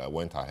so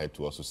went ahead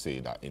to also say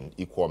that in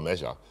equal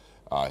measure,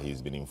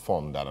 he's been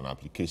informed that an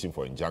application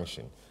for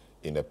injunction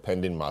in the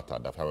pending matter,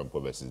 that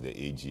versus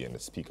the AG and the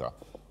Speaker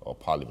of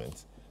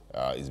Parliament,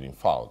 is being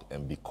filed.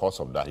 And because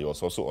of that, he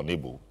was also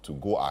unable to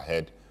go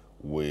ahead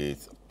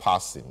with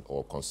passing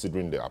or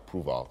considering the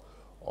approval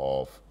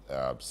of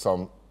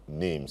some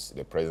names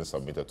the President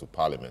submitted to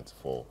Parliament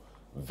for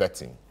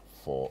vetting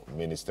for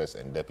ministers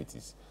and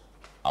deputies.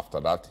 After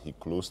that, he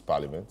closed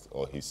Parliament,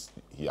 or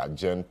he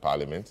adjourned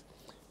Parliament,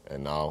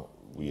 and now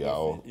we are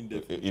all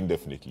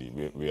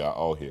indefinitely. We are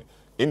all here.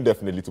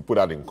 Indefinitely, to put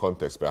that in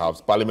context,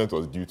 perhaps Parliament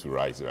was due to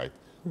rise, right?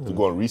 To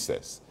go on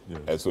recess. Yes.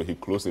 And so he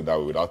closed it that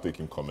way without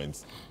taking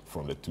comments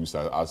from the two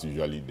sides, as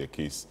usually the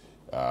case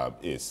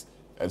is.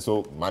 And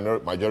so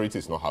majority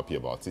is not happy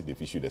about it.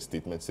 They've issued a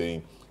statement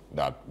saying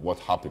that what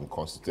happened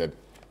constituted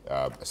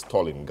a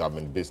stall in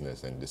government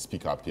business, and the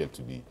Speaker appeared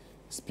to be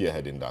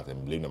spearheading that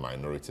and blame the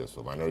minority.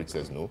 So minority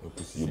says, no,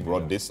 you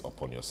brought this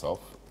upon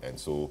yourself, and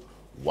so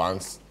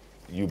once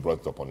you brought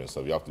it upon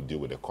yourself, you have to deal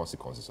with the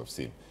consequences of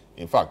same.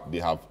 In fact, they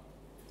have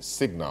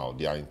signaled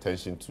their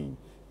intention to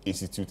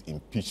institute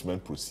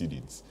impeachment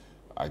proceedings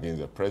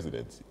against the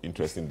president.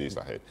 Interesting days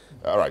ahead.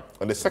 All right,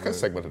 on the second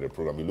segment of the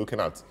program, we're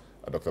looking at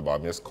Dr.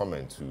 Bawumia's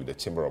comment to the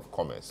Chamber of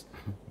Commerce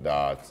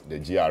that the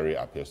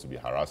GRA appears to be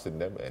harassing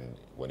them, and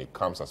when he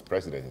comes as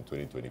president in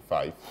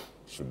 2025,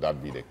 should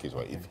that be the case,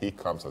 or if he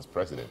comes as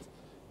president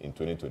in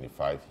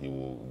 2025, he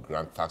will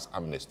grant tax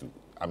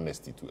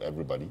amnesty to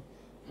everybody,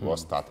 will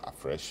start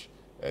afresh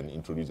and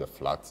introduce a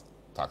flat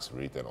tax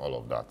rate and all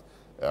of that.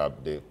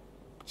 The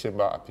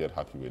Chamber appeared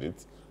happy with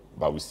it.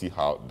 but we see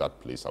how that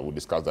plays. I will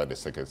discuss that in the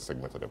second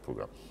segment of the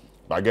program.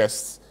 My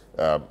guests,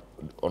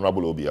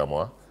 Honorable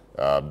Obiamwa,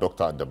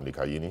 Dr.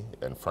 Dominica Yini,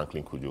 and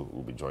Franklin Kujo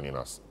will be joining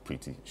us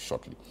pretty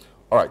shortly.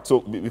 All right, so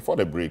before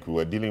the break, we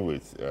were dealing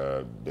with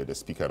the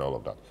speaker and all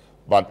of that.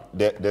 But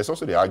there's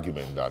also the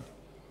argument that,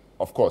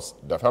 of course,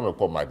 the family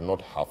court might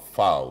not have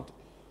filed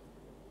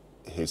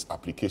his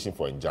application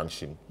for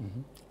injunction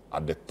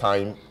at the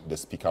time the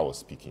speaker was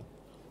speaking.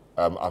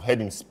 I've heard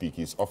him speak.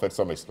 He's offered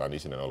some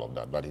explanation and all of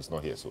that, but he's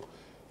not here. So,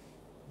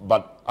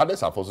 but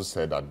others have also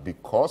said that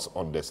because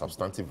on the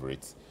substantive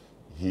rates,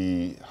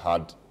 he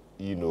had,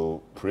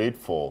 prayed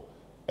for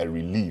a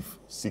relief,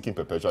 seeking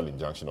perpetual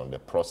injunction on the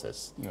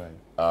process.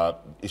 Right.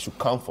 It should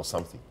count for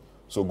something.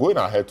 So going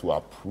ahead to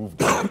approve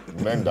that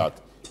meant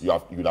that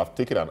you'd have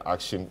taken an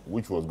action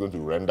which was going to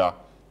render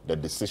the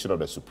decision of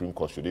the Supreme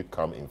Court, should it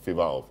come in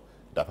favor of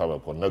the family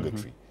court,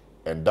 nugatory.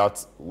 And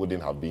that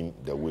wouldn't have been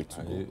the way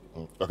to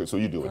go. Okay, so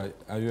you do it.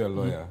 Are you a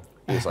lawyer?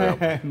 Yes, I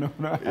am. No.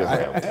 Yes, I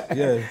am.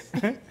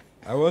 Yes.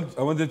 I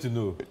wanted to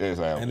know. Yes,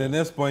 I am. And the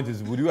next point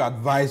is, would you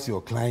advise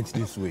your client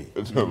this way?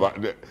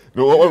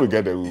 No, when we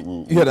get there,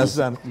 you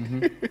understand?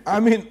 I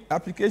mean,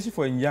 application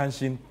for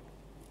injunction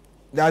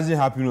doesn't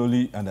happen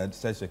only under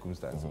such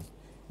circumstances.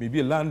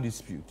 Maybe a land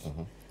dispute,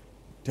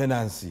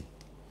 tenancy,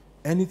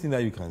 anything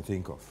that you can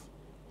think of.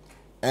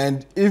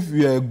 And if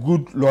you're a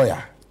good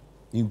lawyer,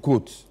 in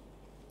quotes,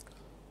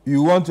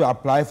 you want to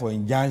apply for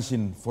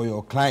injunction for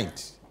your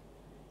client,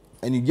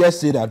 and you just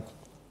say that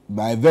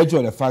by virtue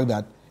of the fact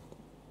that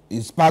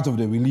it's part of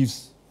the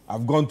reliefs,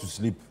 I've gone to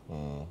sleep.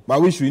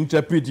 But we should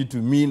interpret it to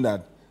mean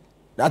that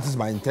that is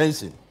my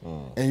intention,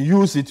 and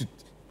use it to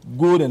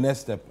go the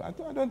next step. I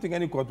don't think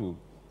any court will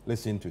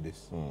listen to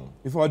this,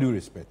 with all due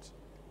respect.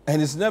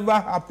 And it's never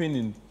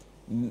happened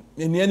in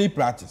any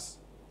practice.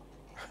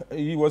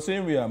 He was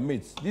saying we are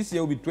mates. This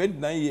year will be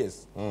 29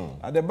 years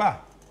at the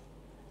bar.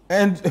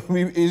 And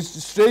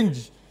it's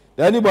strange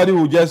that anybody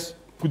who just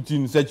put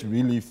in such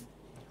relief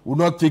will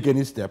not take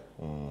any step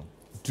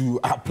to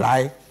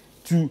apply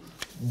to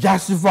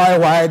justify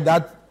why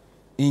that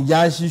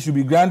injunction should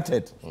be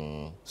granted.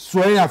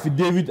 Swearing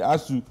affidavit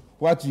as to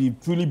what he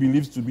truly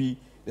believes to be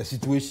the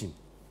situation.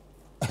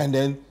 And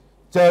then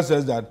tells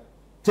us that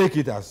take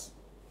it as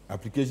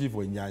application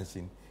for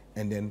injunction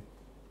and then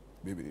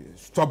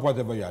stop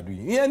whatever you are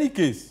doing. In any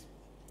case,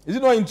 is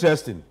it not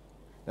interesting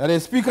that the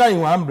speaker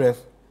in one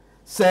breath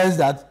says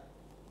that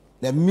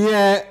the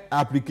mere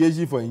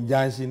application for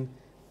injunction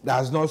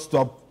does not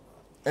stop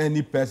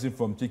any person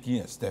from taking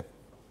a step.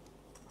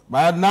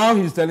 But now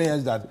he's telling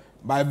us that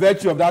by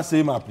virtue of that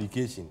same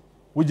application,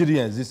 which didn't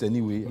exist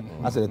anyway,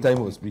 as at the time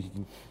he was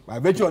speaking, by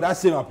virtue of that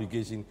same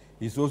application,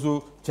 he's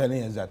also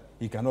telling us that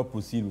he cannot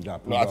proceed with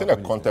that. No, I think the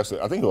context,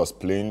 I think he was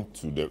playing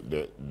to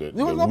the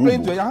he was not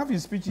playing to it. I have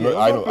his speech here. No,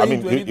 I know. I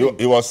mean,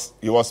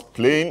 he was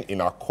playing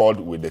in accord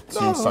with the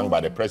tune sung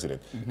by the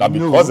president. That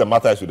because the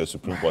matter is with the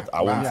Supreme Court,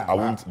 I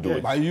won't do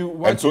it.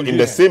 And so in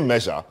the same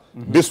measure,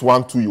 this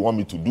one too you want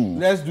me to do.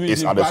 Let's do it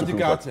is in at the Supreme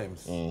practical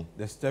Court. terms.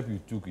 The step you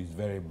took is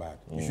very bad.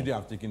 You shouldn't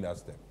have taken that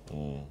step.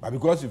 But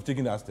because you've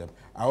taken that step,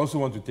 I also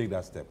want to take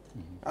that step.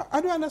 I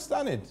don't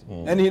understand it.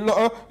 And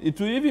it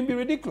will even be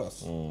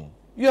ridiculous.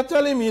 You're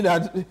telling me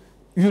that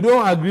you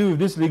don't agree with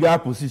this legal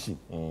position.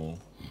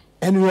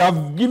 And you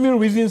have given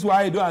reasons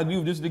why you don't agree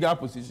with this legal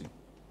position.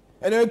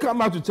 And then you come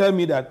back to tell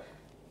me that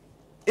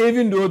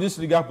even though this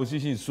legal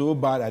position is so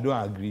bad, I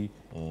don't agree,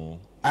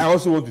 I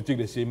also want to take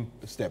the same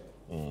step.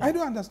 I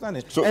don't understand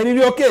it. So, and in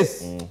your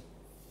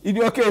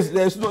case,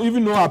 there's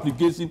even no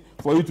application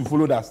for you to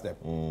follow that step.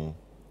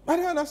 I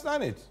don't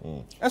understand it.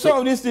 And some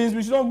of these things,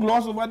 we should not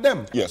gloss over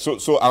them. Yeah,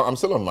 so I'm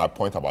still on my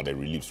point about the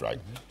reliefs, right?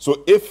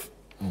 So if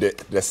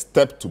the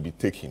step to be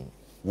taken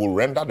will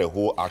render the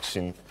whole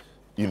action,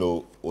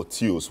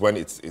 otious when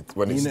it's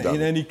done.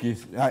 In any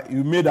case,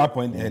 you made that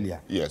point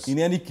earlier. Yes. In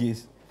any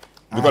case,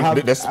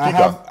 because the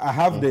speaker, I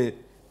have the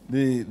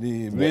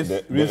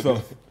race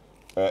of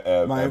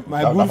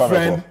my good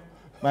friend.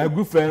 My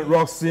good friend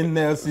Roxanne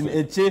Nelson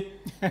Eche.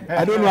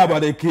 I don't know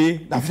about the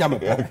K.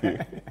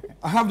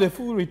 I have the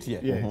full read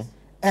here. Yes.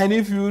 And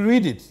if you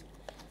read it,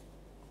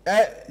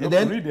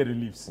 then read the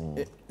reliefs.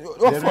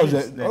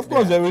 Of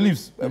course, the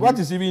reliefs. What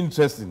is even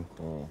interesting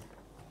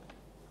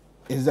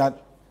is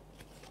that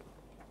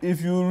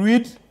if you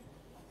read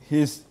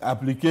his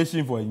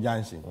application for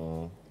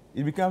injunction,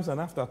 it becomes an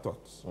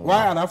afterthought.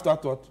 Why an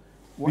afterthought?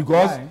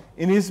 Because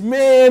in his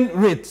main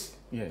writ,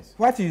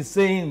 what he's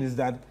saying is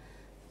that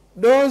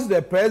those the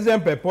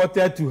president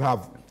purported to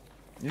have,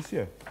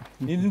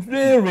 in his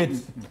main writ,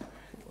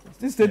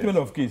 this statement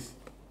of case,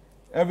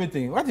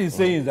 everything. What he's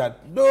saying is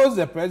that those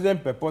the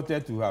president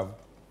purported to have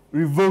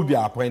revoked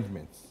their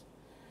appointments.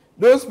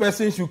 Those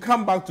persons should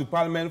come back to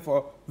Parliament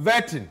for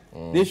vetting.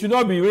 They should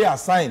not be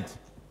reassigned.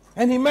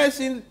 And he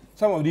mentioned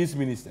some of these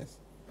ministers.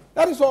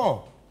 That is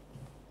all.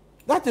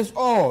 That is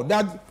all.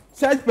 That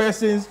such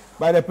persons,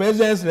 by the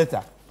president's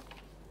letter,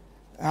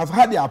 have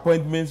had their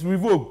appointments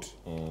revoked.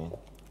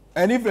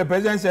 And if the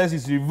president says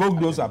he's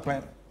revoked those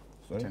appointments,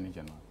 Attorney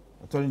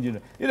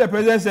General. If the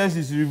president says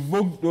he's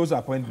revoked those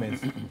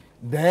appointments,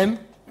 then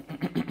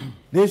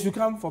they should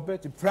come for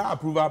prior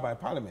approval by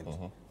Parliament.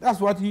 That's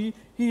what he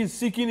is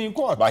seeking in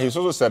court. But he's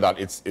also said that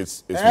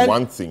it's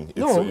one thing.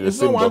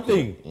 It's not one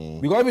thing.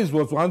 Because if it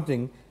was one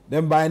thing,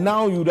 then by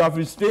now you would have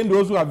restrained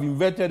those who have been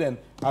vetted and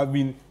have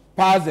been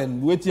passed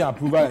and waiting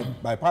approval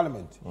by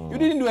Parliament. You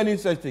didn't do any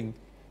such thing.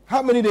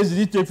 How many days did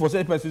it take for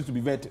such persons to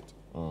be vetted?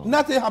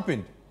 Nothing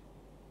happened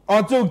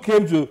until it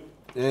came to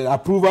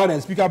approval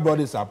and Speaker brought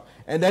this up.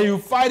 And then you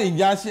filed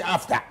injunction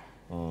after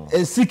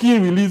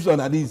seeking relief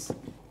on this.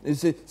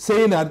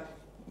 Saying that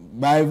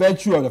by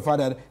virtue of the fact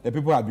that the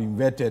people have been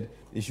vetted,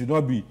 it should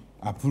not be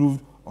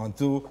approved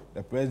until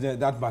the president,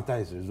 that matter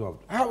is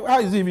resolved. How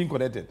is it even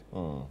connected?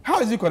 How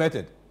is it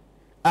connected?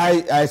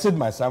 I said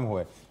my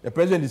somewhere, the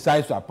president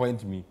decides to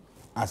appoint me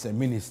as a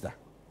minister.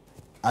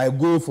 I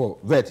go for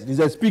vet. It is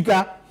the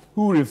speaker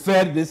who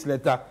referred this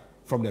letter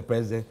from the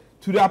president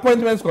to the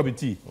appointments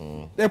committee.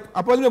 The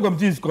appointment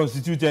committee is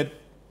constituted.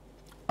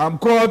 I'm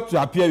called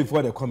to appear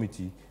before the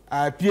committee.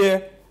 I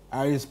appear,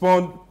 I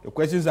respond, the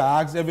questions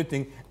are asked,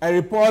 everything. A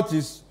report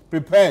is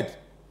prepared,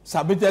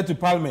 submitted to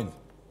Parliament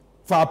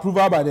for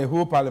approval by the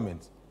whole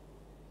Parliament.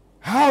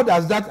 How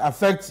does that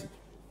affect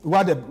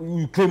what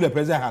you claim the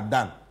president had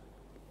done?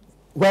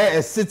 Where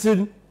a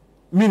sitting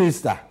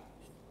minister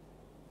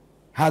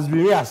has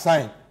been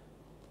reassigned.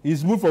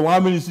 He's moved from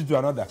one ministry to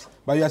another.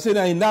 But you are saying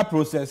that in that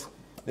process,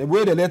 the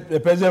way the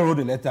president wrote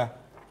the letter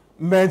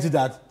meant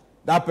that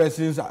that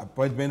person's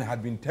appointment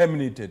had been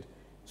terminated.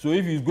 So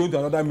if he's going to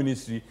another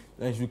ministry,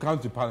 then he should come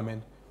to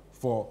Parliament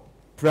for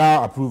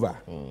prior approval.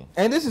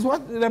 And this is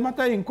what the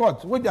matter in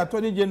court, what the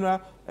Attorney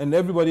General and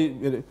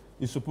everybody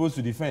is supposed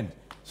to defend.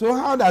 So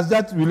how does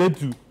that relate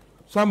to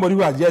somebody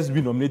who has just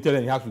been nominated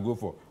and he has to go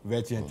for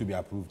vetting to be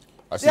approved?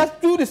 They are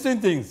two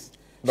distinct things.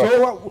 No.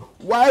 So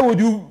why would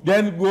you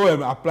then go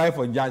and apply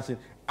for injunction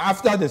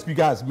after the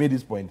speaker has made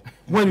this point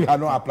when you have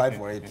not applied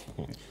for it?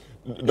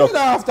 It's not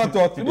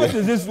afterthought. What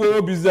is this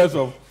whole business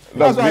of?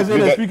 That's why I say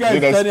the speaker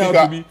is turning out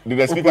to be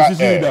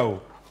opposition leader.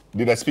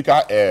 Did the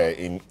speaker err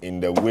in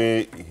the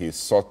way he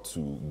sought to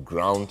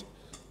ground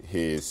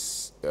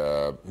his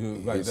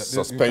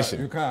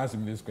suspension? You can't ask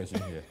me this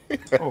question here.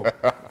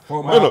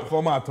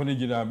 Former Attorney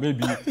General,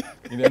 maybe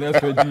in the next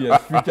 20 years,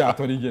 future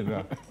Attorney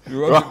General.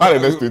 Not the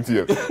next 20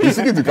 years. He's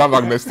seeking to come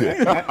back next year.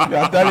 You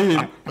are telling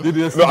him.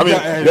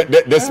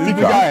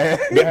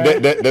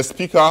 The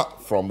speaker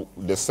from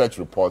the search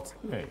report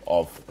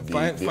of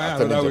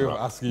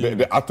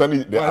the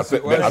Attorney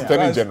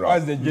General.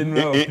 What's the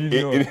general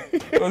opinion?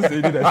 Don't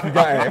say the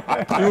speaker.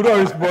 He will not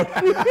respond.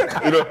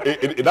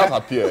 It does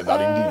appear that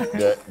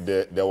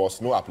indeed there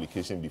was no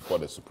application before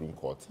the Supreme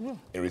Court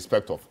in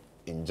respect of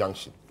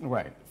injunction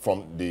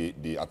from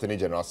the Attorney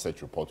General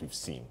search report we've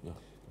seen.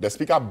 The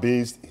speaker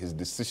based his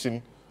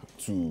decision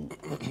to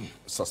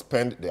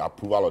suspend the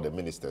approval of the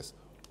ministers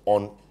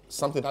on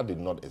something that did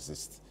not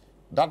exist.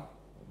 That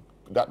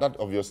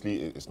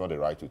obviously is not the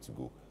right way to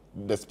go.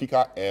 The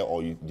speaker err,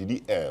 or did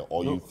he err,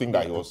 or you think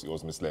that he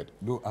was misled?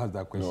 Don't ask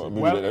that question.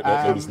 No,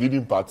 the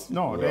misleading part.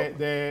 No,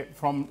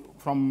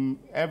 from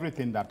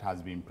everything that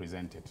has been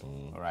presented,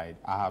 all right,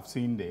 I have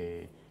seen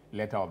the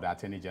letter of the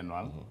Attorney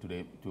General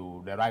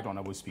to the Right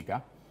Honourable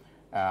Speaker,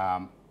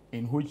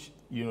 in which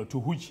to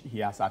which he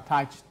has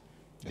attached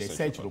the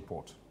search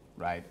report,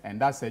 right? And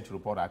that search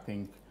report, I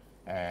think,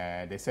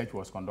 the search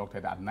was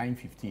conducted at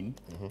 9:15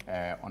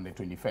 on the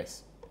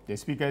 21st. The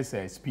Speaker's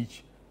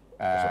speech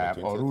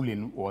or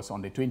ruling was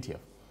on the 20th.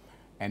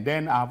 And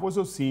then I've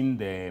also seen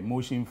the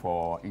motion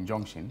for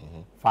injunction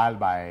filed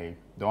by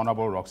the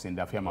Honourable Roxanne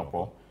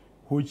Dafiamapo,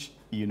 which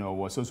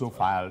was also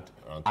filed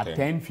at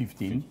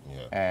 10:15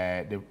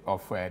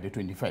 of the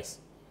 21st.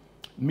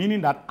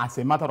 Meaning that, as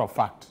a matter of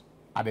fact,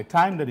 at the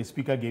time that the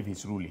Speaker gave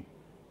his ruling,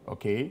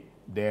 okay,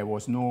 there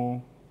was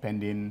no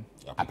pending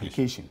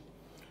application.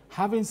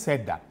 Having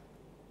said that,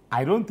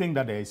 I don't think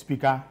that the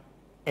Speaker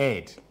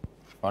erred,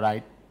 all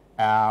right,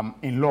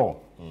 in law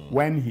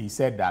when he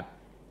said that,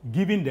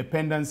 given the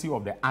pendency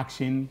of the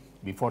action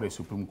before the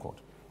Supreme Court,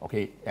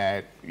 okay,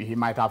 he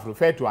might have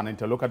referred to an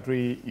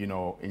interlocutory,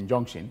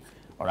 injunction,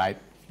 all right.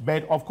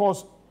 But of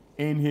course,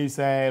 in his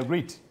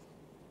writ,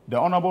 the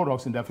Honourable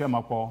Roxanne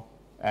Dafiamapo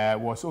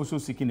was also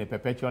seeking a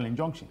perpetual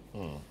injunction,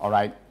 all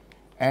right.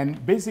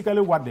 And basically,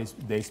 what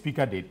the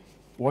Speaker did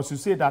was to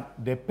say that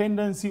the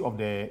pendency of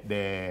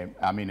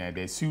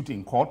the suit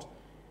in court,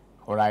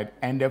 all right,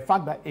 and the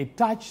fact that it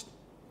touched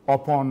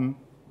upon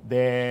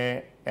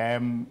the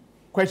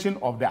question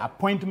of the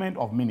appointment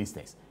of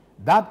ministers,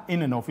 that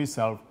in and of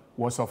itself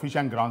was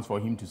sufficient grounds for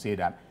him to say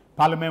that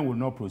Parliament will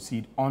not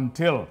proceed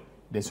until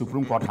the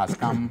Supreme Court has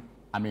come,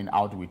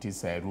 out with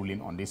its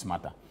ruling on this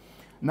matter.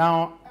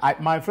 Now,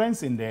 my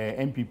friends in the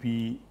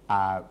MPP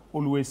are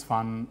always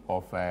fond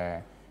of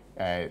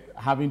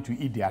having to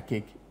eat their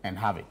cake and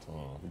have it.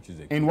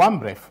 In one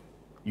breath,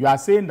 you are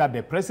saying that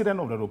the President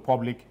of the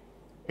Republic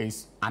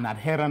is an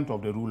adherent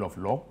of the rule of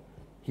law.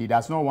 He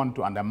does not want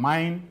to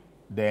undermine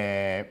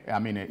the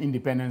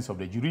independence of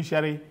the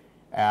judiciary.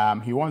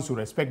 He wants to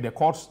respect the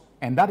courts,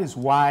 and that is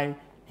why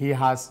he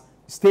has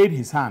stayed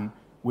his hand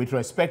with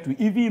respect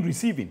to even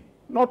receiving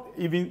not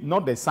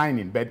the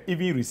signing, but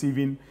even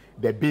receiving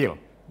the bill.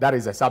 That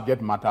is the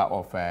subject matter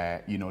of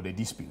the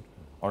dispute.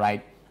 All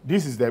right.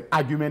 This is the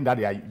argument that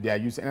they are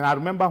using. And I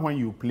remember when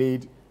you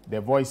played the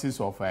voices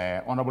of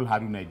Honorable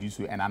Haruna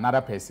Idisu and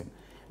another person.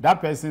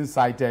 That person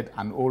cited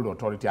an old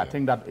authority. I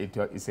think that it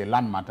is a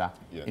land matter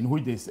in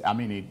which there's, I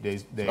mean,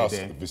 there's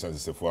Vincent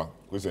Sefua,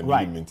 who is a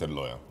right. newly minted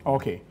lawyer.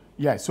 Okay.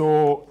 Yeah.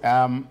 So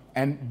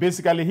and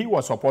basically he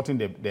was supporting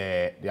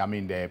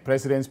the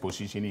president's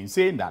position in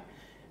saying that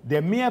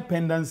the mere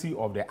pendency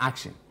of the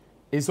action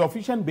is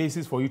sufficient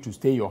basis for you to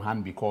stay your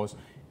hand, because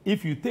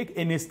if you take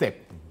any step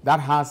that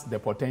has the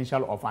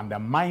potential of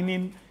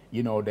undermining,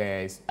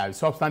 the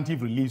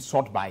substantive relief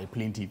sought by a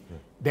plaintiff,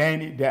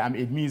 then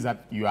it means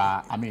that you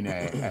are,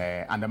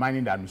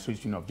 undermining the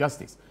administration of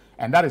justice.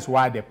 And that is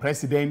why the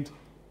president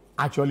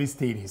actually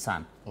stayed his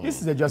hand. This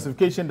is the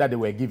justification that they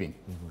were giving.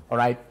 All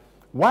right.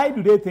 Why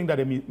do they think that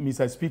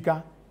Mr.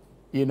 Speaker,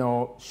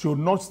 should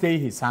not stay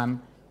his hand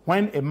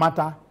when a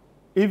matter,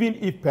 even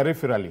if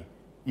peripherally,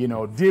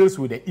 deals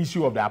with the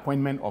issue of the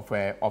appointment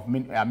of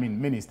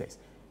ministers?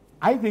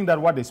 I think that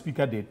what the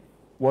Speaker did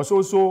was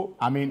also,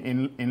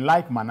 in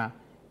like manner,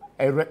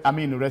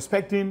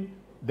 respecting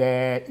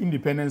the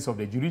independence of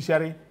the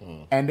judiciary,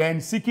 and then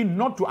seeking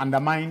not to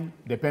undermine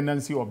the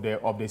pendency of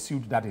the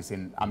suit that is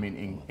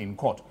in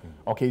court.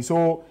 Okay,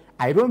 so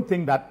I don't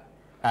think that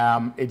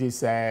it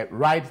is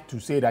right to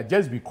say that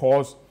just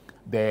because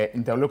the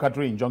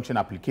interlocutory injunction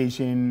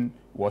application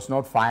was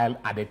not filed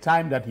at the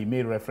time that he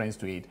made reference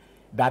to it,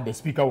 that the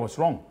Speaker was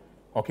wrong.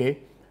 Okay,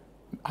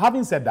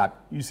 having said that,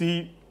 you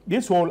see,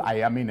 this whole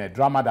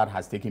drama that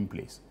has taken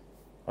place,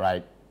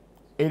 right?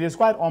 It is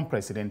quite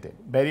unprecedented,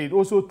 but it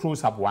also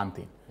throws up one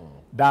thing,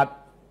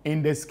 that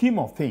in the scheme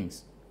of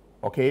things,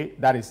 okay,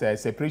 that is a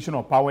separation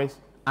of powers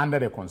under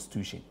the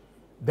Constitution,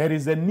 there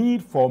is a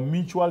need for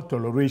mutual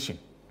toleration,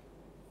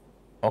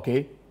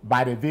 okay,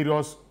 by the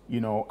various,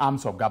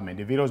 arms of government,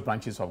 the various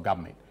branches of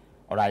government,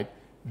 all right?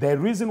 The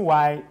reason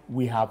why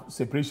we have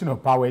separation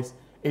of powers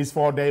is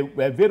for the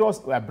various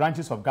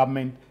branches of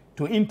government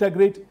to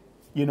integrate,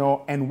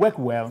 and work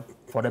well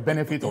for the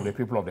benefit of the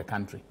people of the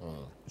country.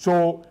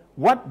 So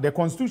what the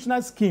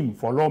constitutional scheme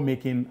for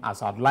lawmaking,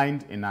 as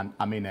outlined in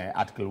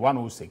Article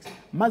 106,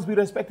 must be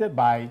respected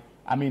by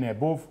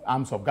both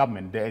arms of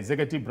government, the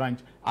executive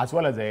branch as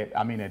well as the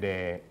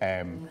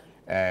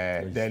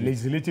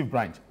legislative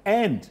branch.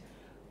 And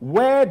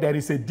where there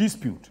is a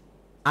dispute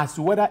as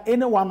to whether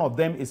any one of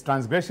them is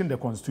transgressing the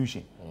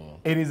Constitution,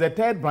 it is the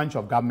third branch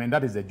of government,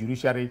 that is the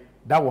judiciary,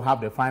 that will have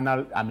the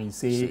final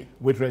say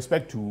with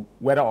respect to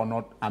whether or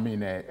not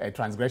a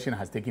transgression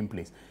has taken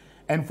place.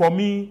 And for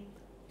me,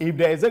 if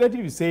the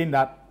executive is saying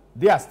that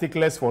they are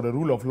sticklers for the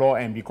rule of law,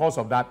 and because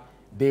of that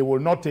they will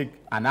not take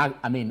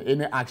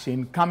any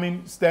action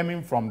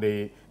stemming from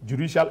the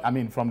judicial,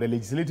 from the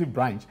legislative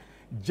branch,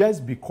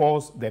 just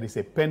because there is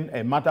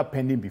a matter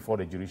pending before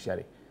the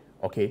judiciary,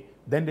 okay,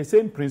 then the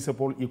same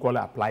principle equally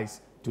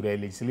applies to the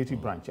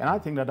legislative branch. And I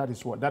think that that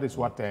is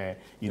what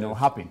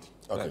happened.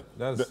 Okay.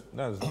 That's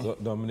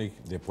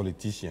Dominic, the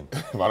politician.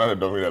 Not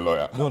Dominic, the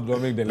lawyer. No,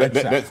 Dominic, the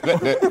lecturer.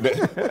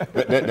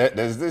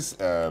 There's this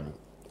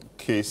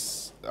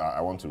case I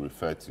want to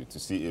refer to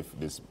see if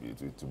this,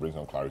 to bring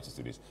some clarity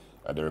to this.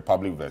 The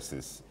Republic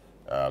versus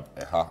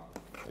Eha,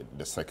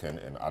 the second,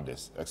 and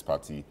others,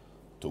 ex-party,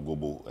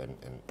 Togobo,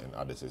 and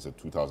others. It's a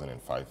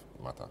 2005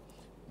 matter.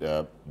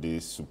 The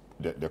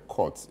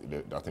court,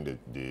 I think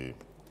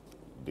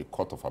the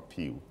Court of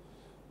Appeal,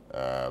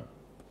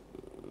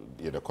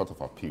 the Court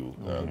of Appeal,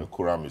 the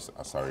Quorum is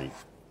Asari,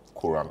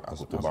 Quorum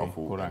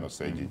Akotobanfo, and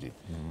Osejiji.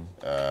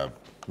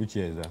 Which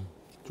year is that?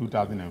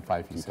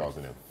 2005.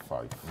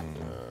 2005.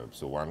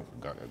 So one,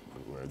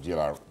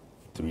 GLR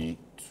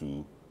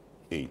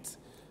 328.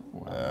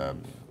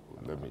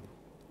 Let me.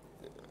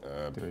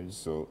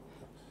 So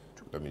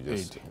let me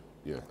just.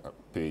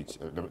 Page.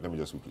 Let me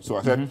just quickly. So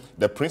I said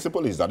the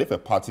principle is that if a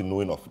party,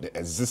 knowing of the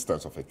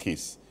existence of a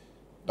case,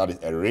 that is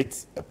a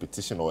writ, a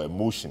petition, or a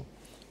motion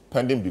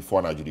pending before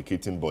an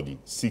adjudicating body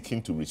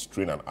seeking to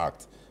restrain an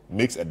act,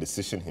 makes a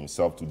decision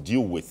himself to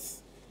deal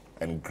with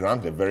and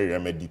grant the very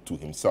remedy to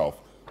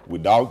himself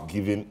without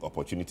giving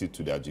opportunity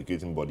to the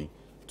adjudicating body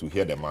to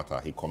hear the matter,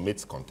 he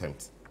commits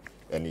contempt.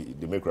 And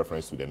they make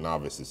reference to the Now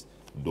versus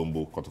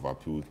Dombo Court of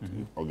Appeal,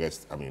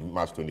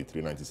 March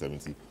 23,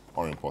 1970,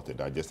 unreported,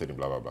 digested, and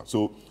blah, blah, blah.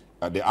 So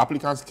the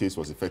applicant's case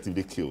was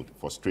effectively killed,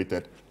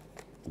 frustrated,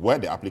 where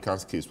the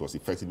applicant's case was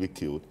effectively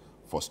killed,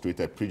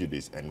 frustrated,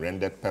 prejudiced, and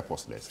rendered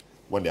purposeless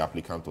when the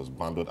applicant was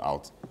bundled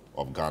out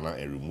of Ghana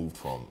and removed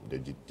from the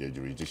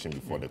jurisdiction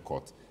before the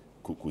court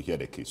could hear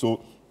the case.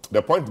 So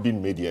the point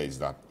being made here is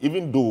that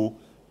even though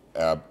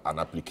an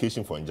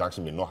application for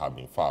injunction may not have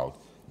been filed,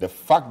 the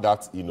fact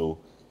that,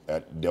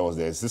 there was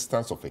the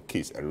existence of a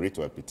case, a writ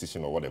or a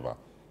petition or whatever,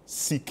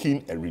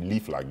 seeking a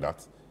relief like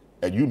that,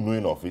 and you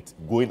knowing of it,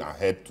 going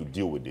ahead to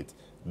deal with it,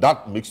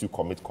 that makes you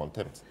commit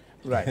contempt.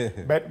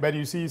 Right. but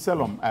you see,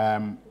 Salom,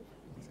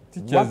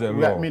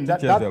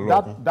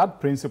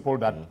 that principle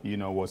that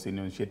was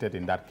enunciated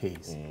in that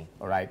case,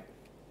 all right,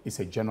 is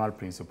a general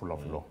principle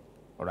of law,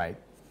 all right.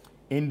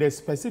 in the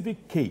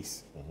specific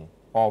case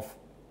of,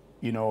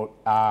 you know,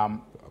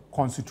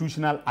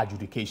 constitutional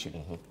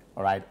adjudication,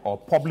 all right, or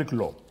public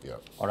law,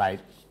 all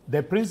right,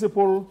 the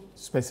principle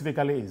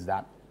specifically is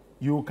that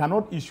you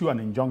cannot issue an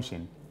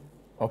injunction,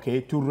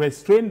 okay, to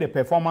restrain the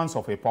performance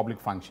of a public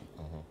function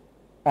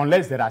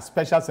unless there are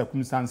special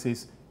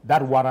circumstances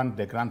that warrant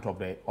the grant of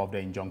the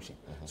injunction.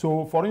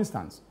 So, for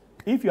instance,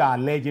 if you are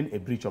alleging a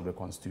breach of the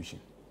Constitution,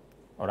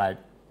 all right,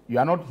 you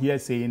are not here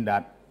saying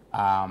that,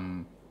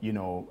 you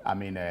know, I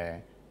mean,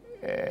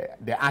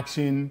 the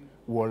action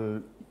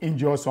will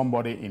injure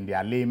somebody in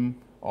their limb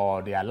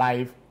or their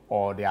life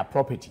or their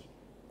property,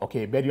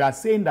 okay? But you are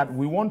saying that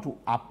we want to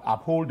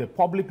uphold the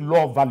public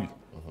law value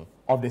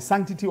of the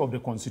sanctity of the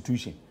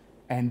Constitution,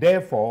 and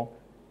therefore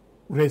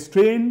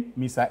restrain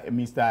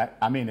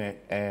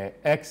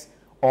X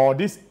or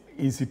this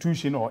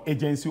institution or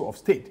agency of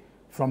state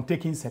from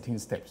taking certain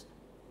steps.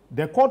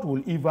 The court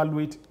will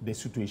evaluate the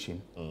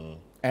situation,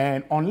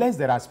 and unless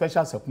there are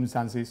special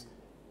circumstances,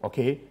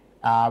 okay,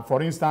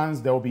 for instance,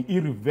 there will be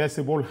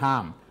irreversible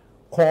harm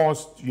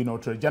caused, you know,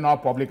 to the general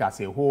public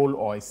as a whole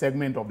or a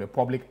segment of the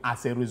public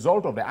as a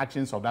result of the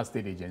actions of that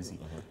state agency,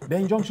 the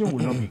injunction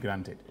will not be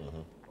granted.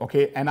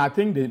 Okay, and I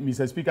think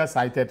Mr. Speaker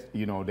cited,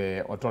 you know,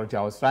 the authority.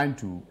 I was trying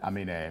to, I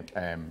mean,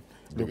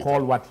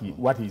 recall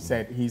what he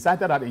said. He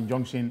cited that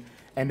injunction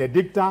and the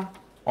dicta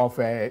of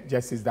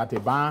Justice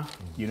Dateban,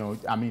 you know,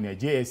 I mean,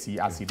 JSC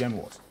as he then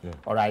was.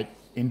 All right,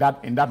 in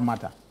that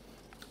matter.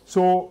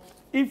 So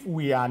if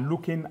we are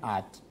looking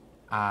at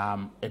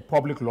a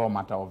public law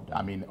matter of,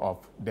 I mean, of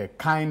the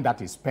kind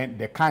that is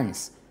the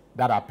kinds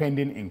that are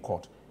pending in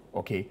court,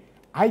 okay,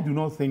 I do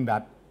not think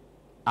that,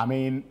 I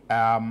mean,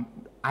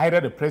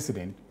 either the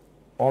president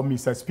or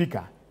Mr.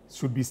 Speaker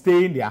should be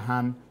staying their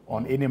hand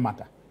on any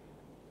matter.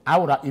 I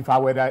would, if I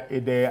were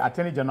the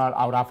Attorney General,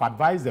 I would have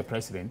advised the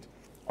president,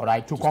 all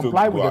right, to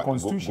comply with the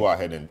Constitution. Go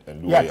ahead and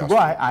do to go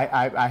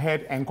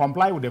ahead and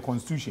comply with the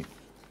Constitution,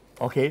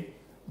 okay?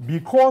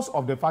 Because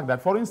of the fact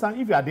that, for instance,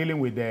 if you are dealing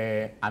with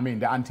the, I mean,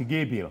 the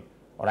anti-gay bill,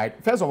 all right,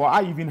 first of all,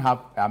 I even have,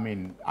 I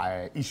mean,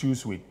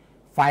 issues with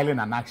filing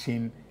an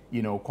action,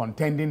 you know,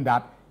 contending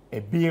that a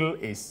bill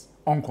is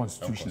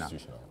unconstitutional.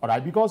 All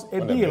right, because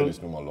a bill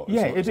is no more law.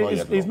 Yeah,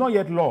 it's not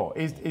yet law.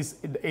 It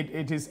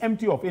is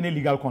empty of any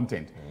legal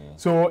content.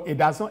 So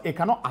it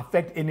cannot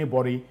affect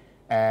anybody,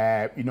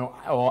 you know,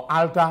 or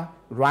alter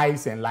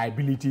rights and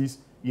liabilities,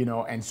 you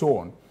know, and so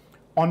on,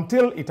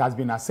 until it has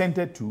been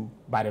assented to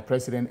by the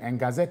president and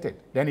gazetted.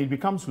 Then it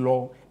becomes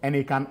law, and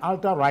it can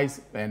alter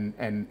rights and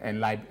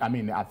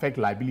affect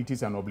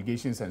liabilities and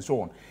obligations and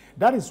so on.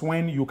 That is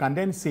when you can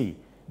then say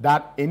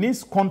that in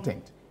its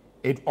content,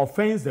 it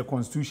offends the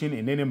Constitution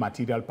in any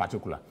material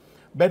particular.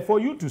 But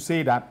for you to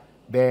say that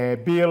the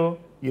bill,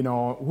 you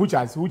know, which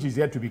is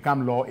yet to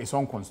become law is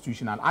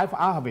unconstitutional, I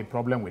have a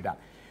problem with that.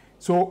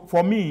 So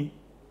for me,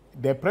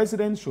 the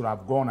president should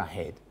have gone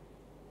ahead,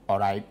 all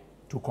right,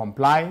 to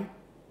comply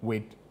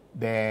with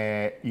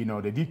the, you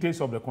know, the dictates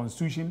of the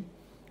Constitution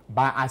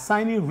by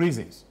assigning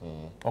reasons,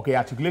 okay,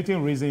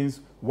 articulating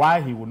reasons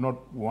why he would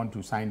not want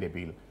to sign the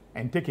bill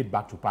and take it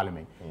back to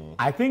Parliament.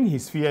 I think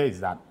his fear is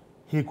that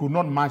he could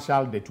not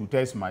marshal the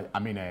two-thirds,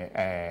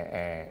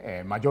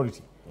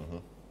 majority.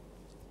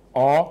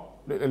 Or,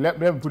 let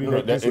me put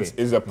it this way.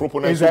 It's the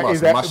proponents who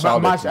must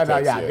marshal the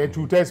two-thirds. Yeah, the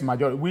two-thirds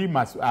majority. We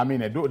must, I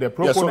mean, the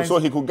proponents... Yeah, so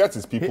he could get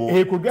his people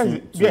he could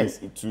get yes.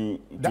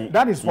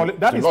 That is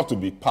not to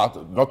be part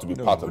of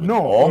it.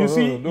 No, or, you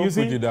see... Don't put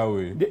it that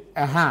way.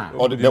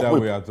 Or the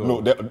whip.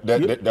 No,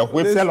 the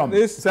whip.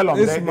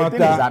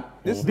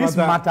 This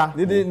matter...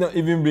 They did not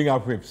even bring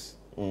up whips.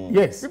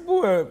 Yes.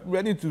 People were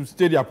ready to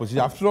stay their position.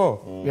 After all,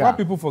 what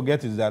people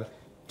forget is that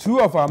 2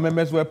 of our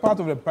members were part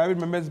of the private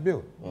members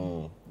bill.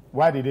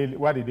 Why did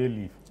they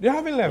leave? They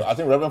haven't left. I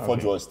think Reverend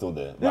Forjo is still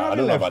there. I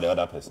don't know about the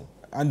other person.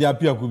 And their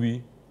peer could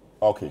be.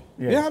 Okay.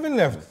 Yes. They haven't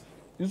left.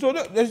 So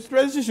the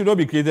strategy should not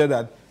be created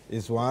that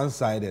it's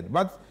one-sided.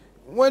 But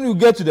when you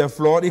get to the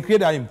floor, they create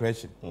that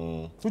impression.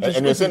 And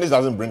you're saying this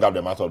doesn't bring up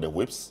the matter of the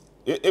whips?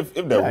 If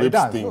the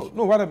whips thing...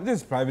 No,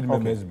 this is private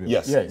members bill.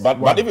 Yes.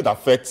 But if it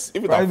affects...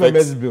 If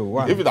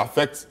it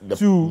affects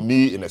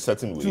me in a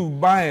certain way...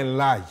 By and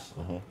large,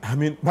 I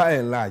mean, by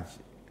and large,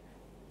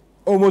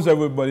 almost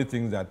everybody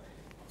thinks that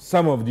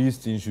some of these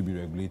things should be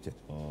regulated.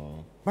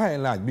 By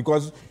and large,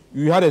 because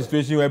you had a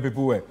situation where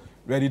people were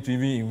ready to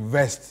even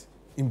invest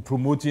in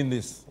promoting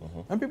this.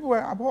 And people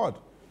were abhorred.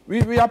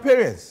 We are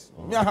parents.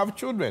 I have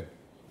children.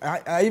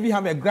 I even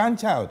have a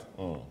grandchild.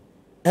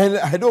 And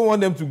I don't want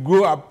them to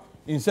grow up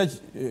in such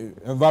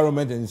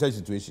environment and in such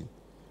situation.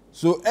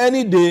 So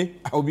any day,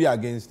 I'll be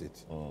against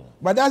it.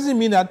 But doesn't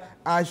mean that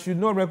I should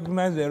not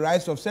recognize the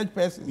rights of such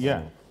persons.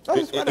 Yeah.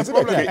 Is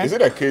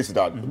it a case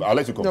that... I'll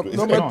let you conclude.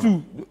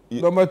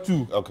 Number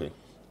two. Okay.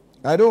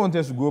 I don't want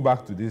us to go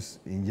back to this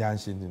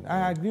injunction thing.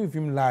 I agree with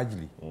him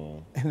largely.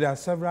 And there are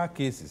several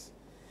cases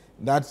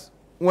that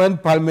when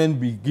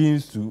Parliament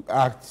begins to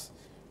act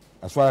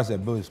as far as a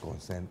bill is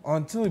concerned,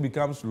 until it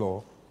becomes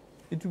law,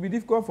 it will be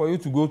difficult for you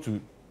to go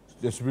to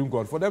the Supreme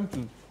Court for them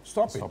to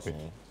stop it.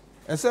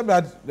 Except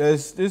that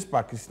there's this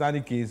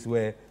Pakistani case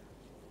where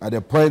at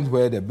the point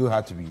where the bill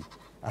had to be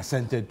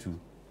assented to,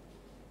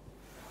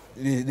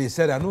 they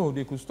said that no,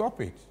 they could stop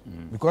it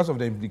because of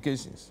the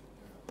implications.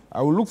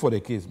 I will look for the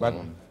case, but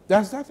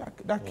that's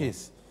that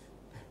case.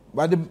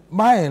 But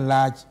by and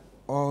large,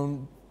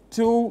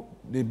 until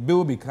the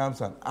bill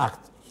becomes an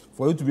act,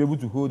 for you to be able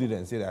to hold it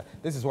and say that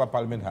this is what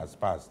Parliament has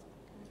passed,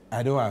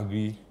 I don't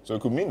agree. So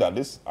it could mean that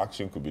this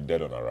action could be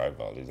dead on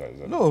arrival. Is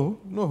that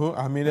no.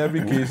 I mean,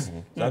 every case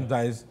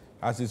sometimes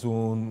has its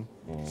own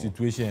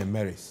situation and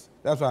merits.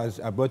 That's why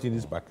I brought in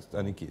this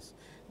Pakistani case.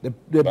 But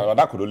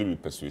that could only be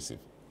persuasive.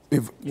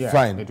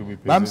 Fine.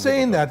 But I'm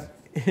saying that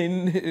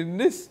in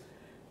this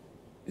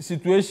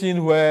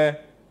situation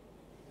where,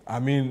 I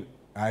mean,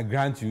 I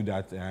grant you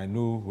that I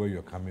know where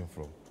you're coming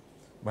from,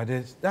 but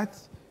there's that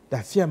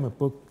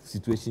Fiamepok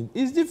situation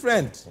is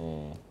different.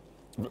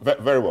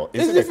 Very well.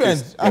 It's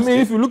different. I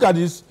mean, if you look at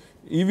this,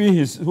 even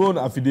his own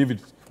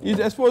affidavit, it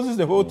exposes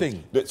the whole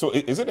thing. So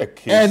is it a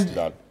case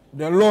that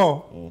the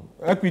law,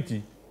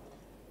 equity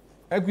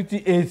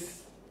aids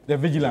the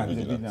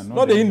vigilant,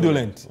 not the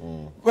indolent.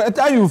 By the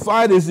time you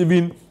file this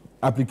even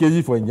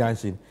application for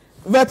injunction,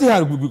 vetting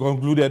has been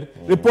concluded,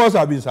 reports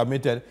have been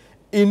submitted.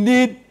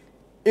 Indeed,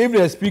 if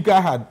the speaker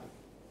had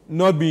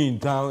not been in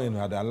town and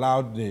had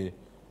allowed the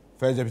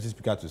first deputy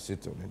speaker to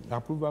sit on it, the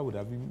approval would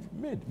have been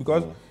made.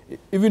 Because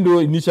even though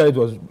initially it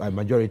was by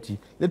majority,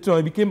 later on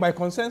it became by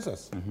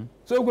consensus.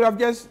 So we could have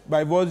just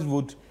by voice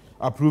vote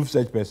approved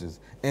such persons.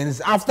 And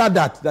it's after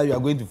that you are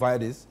going to file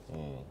this.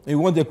 And you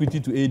want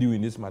equity to aid you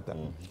in this matter.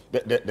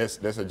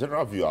 There's a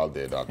general view out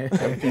there that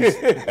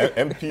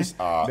MPs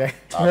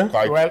are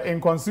quite... Well,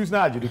 in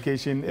constitutional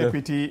adjudication,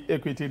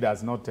 equity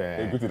does not...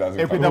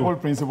 equitable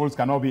principles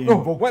cannot be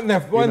invoked when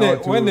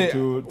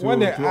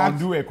the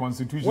undo a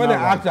constitutional... When the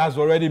act has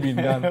already been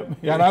done,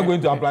 you are not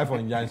going to apply for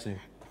injunction.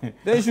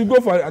 Then you should go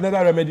for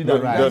another remedy.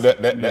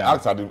 The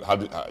act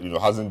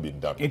hasn't been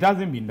done. It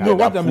hasn't been done. No,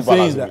 what I'm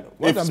saying is that...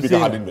 If the speaker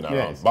hadn't been around.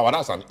 Yes. But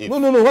that's an if.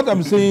 No. What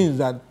I'm saying is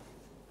that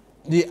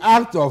the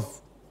act of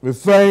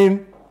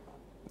referring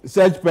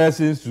such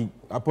persons to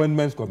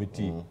appointments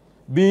committee,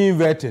 being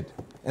vetted,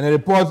 and a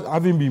report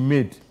having been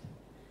made,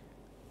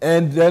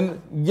 and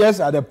then just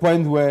at the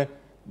point where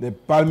the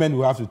Parliament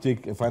will have to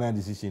take a final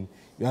decision,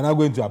 you are now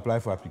going to apply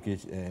for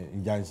application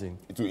injunction.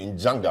 To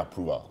injunct the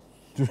approval.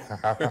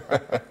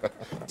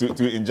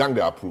 to injunct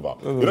the approval.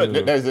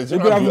 There's a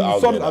general view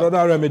out there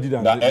another remedy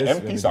than that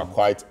MPs are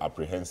quite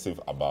apprehensive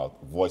about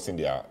voicing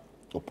their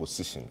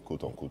opposition,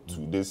 quote unquote, to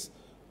this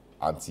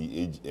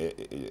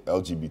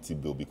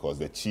anti-LGBT bill because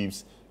the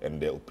chiefs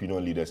and the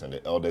opinion leaders and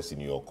the elders in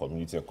your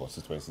community and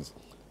constituencies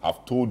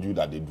have told you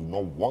that they do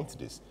not want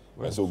this.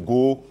 Right. And so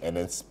go and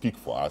then speak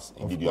for us.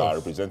 Indeed, you are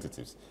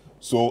representatives.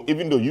 So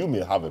even though you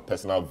may have a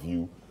personal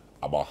view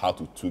about how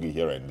to tweak it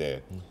here and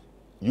there,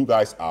 you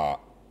guys are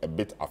a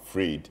bit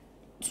afraid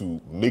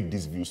to make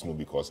these views known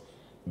because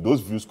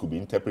those views could be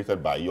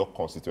interpreted by your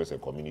constituents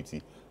and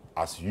community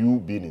as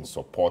you being in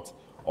support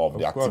of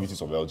the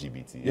activities of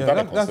LGBT.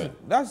 Yeah,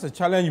 that's the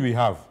challenge we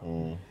have.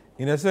 In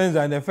the sense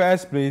that in the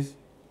first place,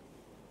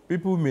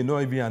 people may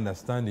not even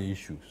understand the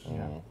issues.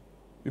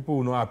 People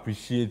will not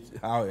appreciate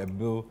how a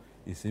bill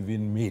is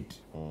even made.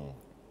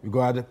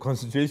 Because at the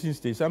constitution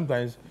stage,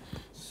 sometimes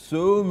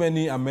so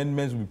many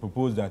amendments will be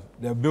proposed that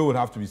the bill would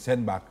have to be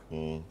sent back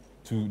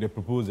to the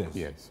proposers.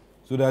 Yes.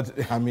 So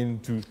that, I mean,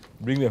 to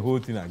bring the whole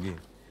thing again.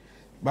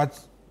 But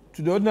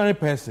to the ordinary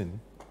person,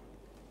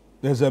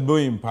 there's a bill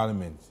in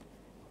Parliament.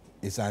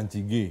 It's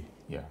anti-gay.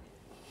 Yeah.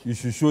 You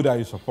should show that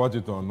you support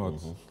it or not.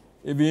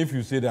 Even if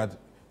you say that,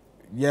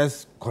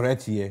 yes,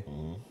 correct here,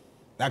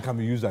 that can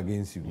be used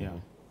against you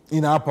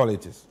in our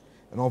politics.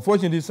 And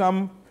unfortunately,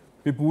 some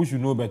people who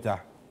should know better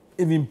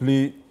even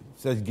play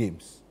such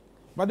games.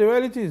 But the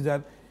reality is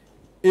that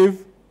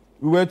if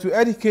we were to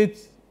educate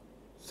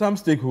some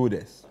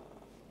stakeholders,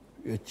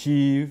 a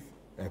chief,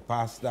 a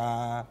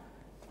pastor,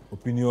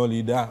 opinion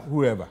leader,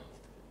 whoever,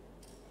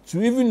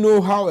 to even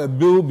know how a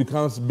bill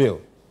becomes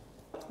bill,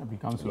 it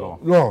becomes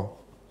law.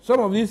 Some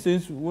of these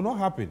things will not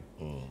happen.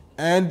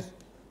 And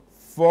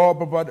for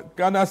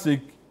propaganda's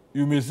sake,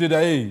 you may say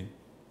that, hey,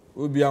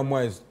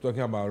 Obiamwa is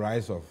talking about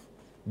rise of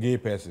gay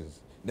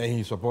persons. Then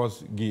he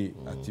supports gay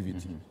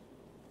activity.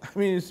 I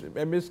mean, it's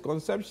a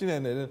misconception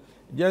and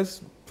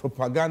just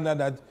propaganda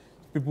that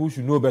people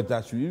should know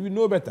better, should even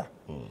know better.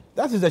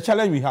 That is the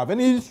challenge we have. And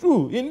it's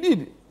true,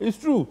 indeed, it's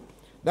true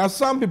that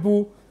some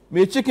people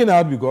may chicken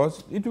out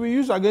because it will be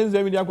used against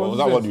them in their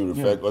constituency. Was that what you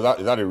referred?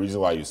 Is that the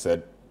reason why you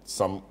said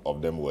some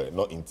of them were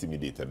not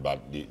intimidated,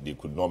 but they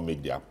could not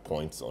make their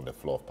points on the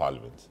floor of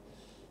Parliament?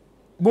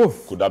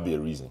 Both. Could that be a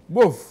reason?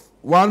 Both.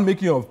 One,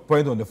 making a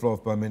point on the floor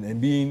of Parliament and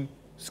being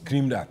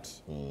screamed at,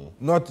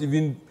 not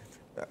even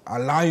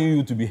allowing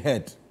you to be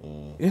heard.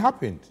 It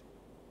happened.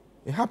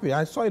 It happened.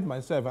 I saw it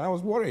myself, and I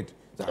was worried.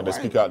 And the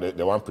speaker,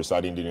 the one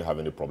presiding, didn't have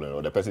any problem,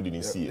 or the person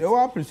didn't see it? The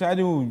one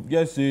presiding would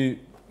just say,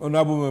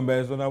 honorable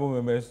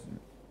members,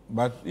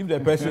 But if the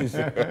person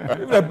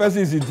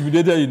is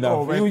intimidated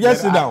enough, he will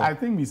just sit down. I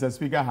think Mr.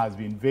 Speaker has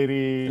been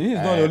very. He is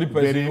not the only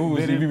person who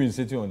has even been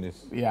sitting on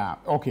this. Yeah.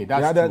 Okay.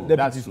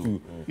 That's true.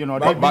 Too. You know,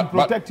 they've been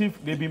protective.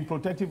 They've been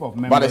protective of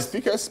members. But the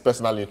Speaker's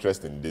personal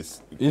interest in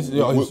this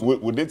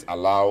would it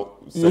allow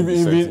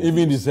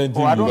even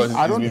dissenting? I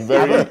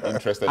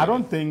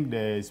don't think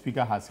the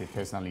Speaker has a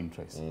personal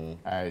interest.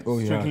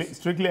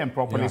 Strictly and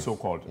properly so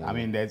called. I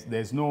mean,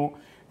 there's no,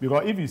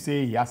 because if you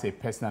say he has a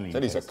personal interest,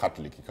 then he's a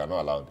Catholic. He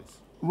cannot allow this.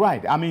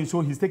 Right. I mean,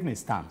 so he's taking a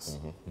stance.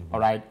 All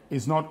right.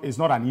 It's not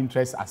an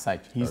interest as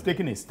such. He's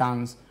taking a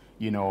stance,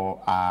 you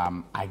know,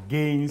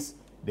 against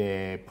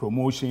the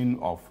promotion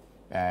of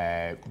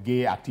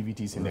gay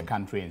activities in the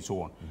country and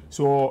so on.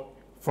 So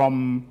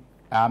from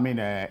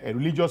a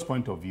religious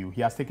point of view,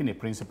 he has taken a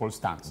principled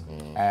stance,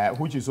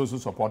 which is also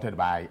supported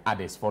by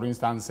others. For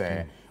instance,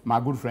 my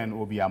good friend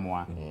Obi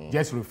Amwa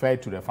just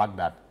referred to the fact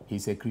that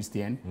he's a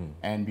Christian,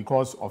 and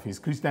because of his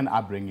Christian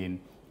upbringing,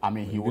 I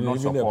mean, he would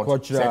not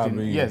support certain.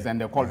 Yes, and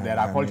there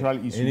are cultural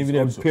issues. And even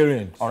also.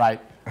 Parents. All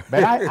right,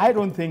 but I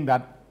don't think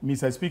that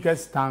Mr.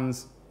 Speaker's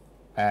stance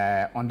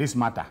on this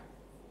matter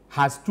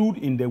has stood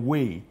in the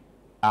way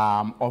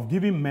of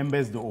giving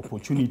members the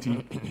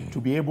opportunity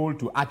to be able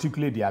to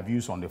articulate their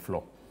views on the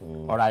floor.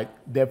 All right,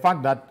 the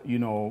fact that, you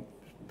know,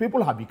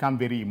 people have become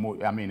very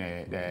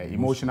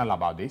emotional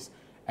about this,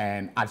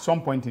 and at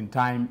some point in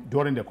time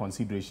during the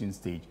consideration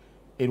stage,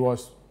 it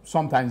was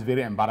sometimes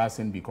very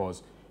embarrassing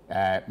because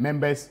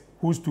members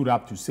who stood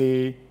up to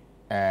say,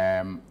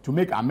 to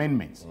make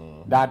amendments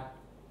that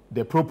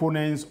the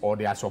proponents or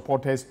their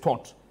supporters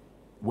thought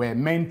were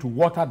meant to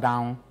water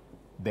down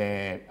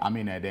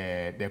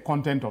the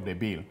content of the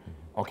bill,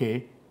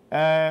 okay,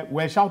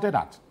 were shouted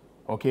at,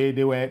 okay.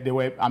 They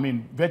were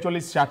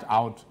virtually shut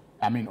out,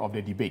 of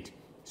the debate.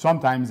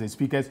 Sometimes the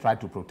speakers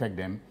tried to protect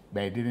them,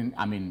 but it didn't.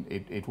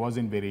 It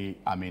wasn't very,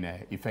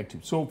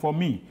 effective. So for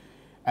me,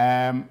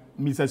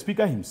 Mr.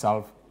 Speaker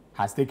himself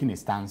has taken a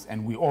stance,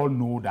 and we all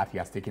know that he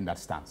has taken that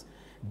stance.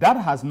 That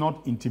has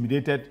not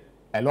intimidated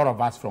a lot of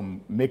us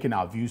from making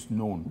our views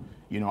known,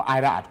 you know,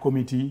 either at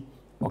committee,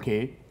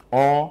 okay,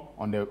 or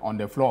on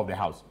the floor of the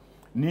House.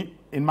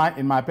 In my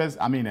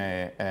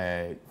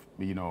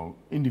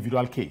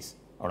individual case,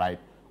 all right.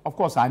 Of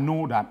course, I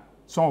know that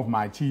some of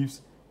my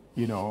chiefs,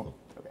 you know,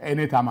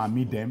 anytime I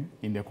meet them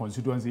in the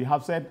constituency,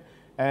 have said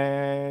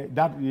don't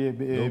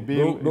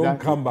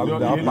come back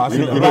without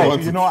passing the bill.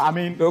 You know, I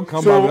mean, don't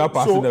come back without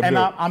passing the bill. And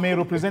I'm a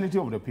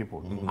representative of the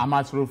people. I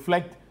must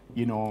reflect,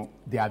 you know,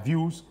 their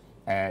views,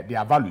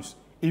 their values.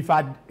 If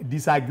I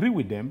disagree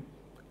with them,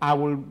 I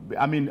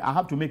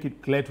have to make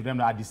it clear to them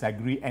that I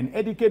disagree and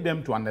educate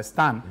them to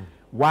understand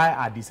why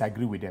I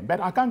disagree with them.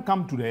 But I can't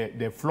come to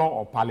the floor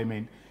of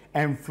Parliament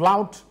and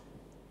flout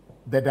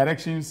the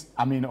directions,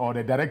 or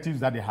the directives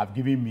that they have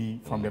given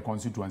me from the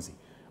constituency.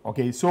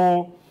 Okay,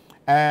 so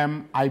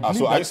I believe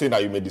so are you saying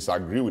that you may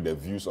disagree with the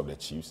views of the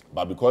chiefs,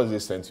 but because they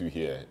sent you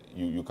here,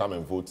 you come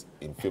and vote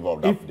in favor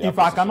of that? If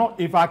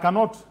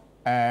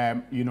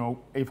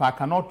I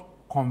cannot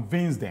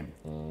convince them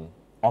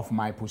of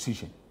my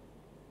position,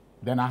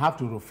 then I have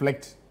to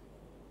reflect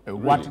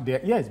what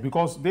they, yes,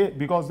 because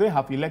they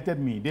have elected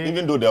me.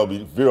 Even though there will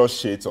be various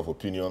shades of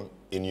opinion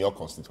in your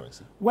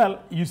constituency.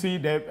 Well, you see,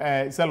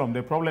 Selom,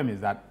 the problem is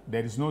that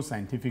there is no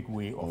scientific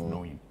way of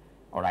knowing.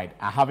 All right,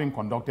 I haven't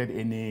conducted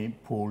any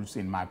polls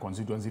in my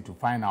constituency to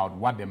find out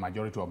what the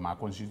majority of my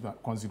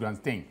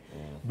constituents think.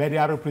 But they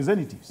are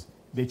representatives,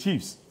 the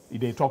chiefs,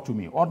 they talk to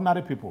me.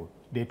 Ordinary people,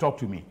 they talk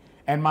to me.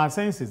 And my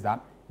sense is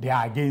that they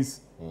are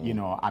against,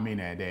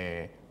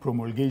 the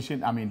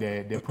promulgation,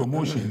 the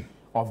promotion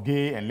of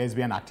gay and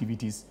lesbian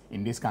activities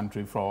in this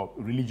country for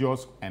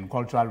religious and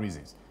cultural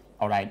reasons.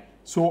 All right.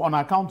 So on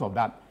account of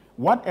that,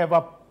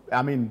 whatever,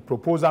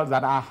 proposals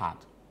that I had,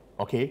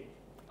 okay,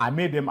 I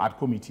made them at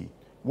committee.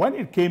 When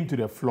it came to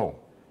the floor,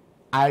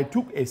 I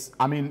got a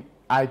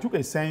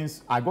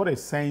sense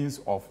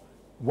of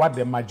what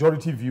the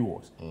majority view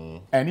was.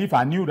 And if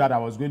I knew that I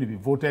was going to be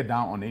voted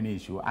down on any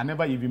issue, I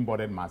never even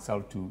bothered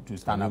myself to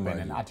stand up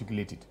and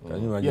articulate it.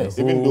 Yes.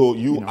 Even though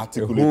you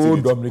articulated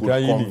it, could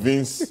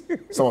convince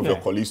some of your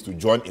colleagues to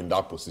join in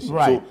that position.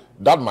 Right. So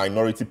that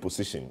minority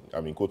position,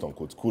 quote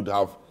unquote, could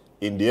have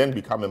in the end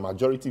become a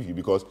majority view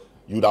because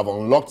you'd have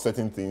unlocked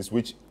certain things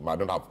which might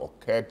not have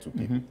occurred to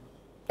people.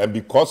 And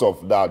because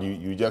of that,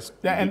 you just...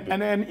 Yeah,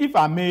 and if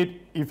I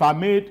made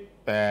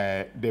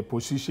the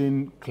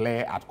position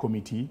clear at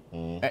committee,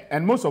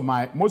 and most of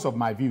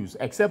my views,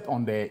 except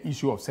on the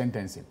issue of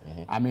sentencing,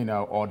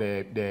 or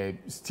the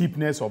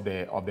steepness of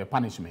the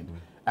punishment,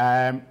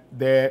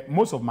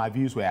 most of my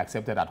views were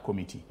accepted at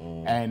committee,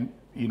 and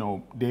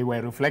they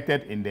were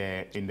reflected in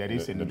the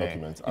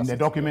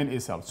document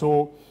itself.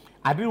 So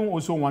I didn't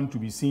also want to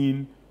be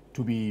seen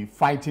to be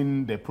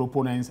fighting the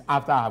proponents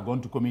after I have gone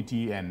to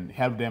committee and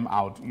helped them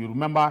out. You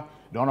remember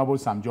the Honorable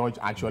Sam George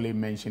actually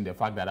mentioned the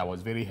fact that I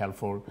was very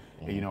helpful,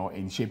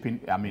 in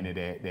shaping,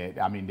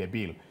 the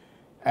bill.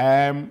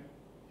 And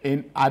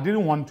I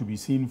didn't want to be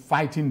seen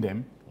fighting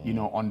them,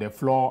 on the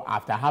floor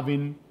after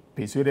having,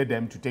 persuaded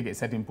them to take a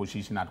certain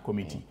position at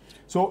committee.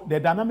 So the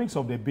dynamics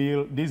of the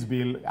bill, this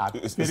bill, are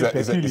it's very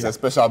peculiar. It's a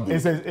special bill.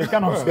 It's a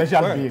kind of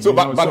special bill. So,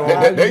 but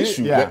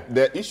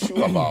the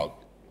issue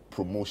about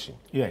promotion.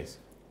 Yes.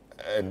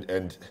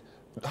 And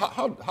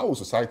how will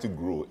society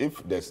grow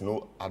if there's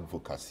no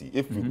advocacy?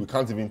 If we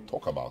can't even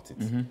talk about it,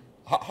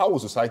 how will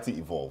society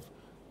evolve?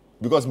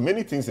 Because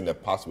many things in the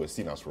past were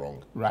seen as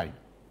wrong. Right.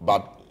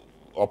 But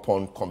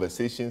upon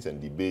conversations and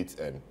debates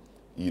and,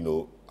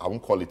 I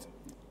won't call it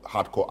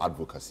hardcore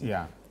advocacy,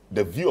 yeah,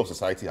 the view of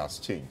society has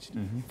changed.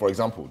 For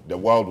example, the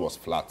world was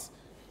flat.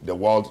 The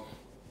world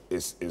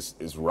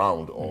is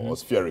round or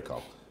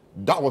spherical.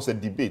 That was a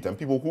debate, and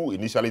people who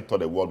initially thought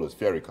the world was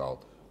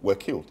spherical were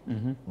killed.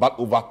 But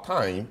over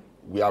time,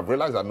 we have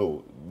realized that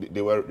no,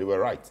 they were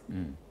right.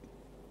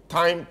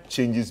 Time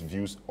changes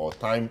views, or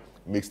time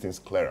makes things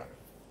clearer.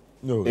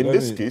 No, in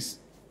this case,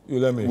 we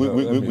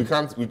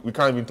can't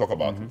even talk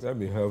about it. Let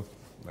me help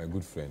my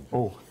good friend.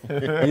 Oh,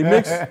 he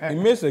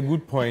makes a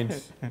good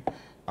point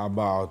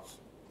about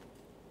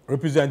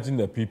representing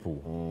the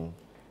people,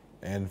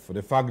 and for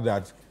the fact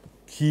that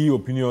key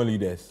opinion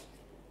leaders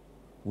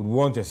would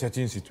want a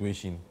certain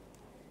situation,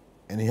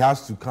 and he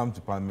has to come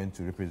to Parliament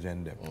to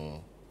represent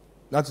them.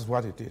 That is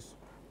what it is.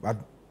 But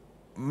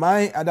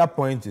my other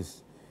point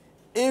is,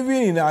 even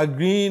in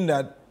agreeing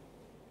that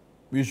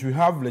we should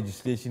have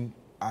legislation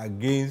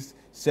against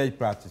such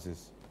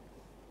practices,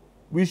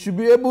 we should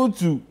be able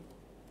to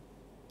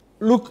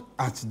look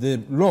at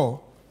the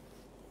law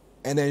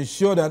and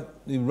ensure that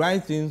the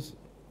right things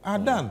are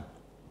done.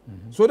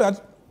 So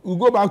that we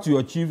go back to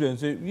your chief and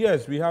say,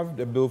 yes, we have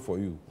the bill for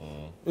you.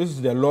 This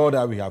is the law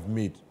that we have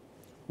made,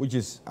 which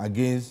is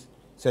against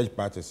such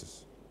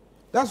practices.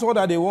 That's all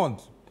that they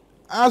want.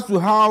 As to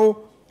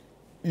how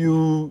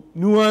you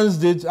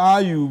nuanced it, how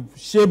you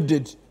shaped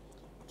it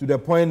to the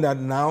point that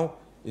now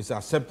it's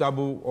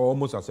acceptable or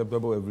almost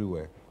acceptable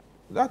everywhere,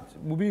 that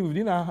will be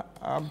within our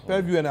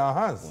purview and our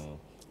hands.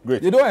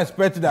 Great. They don't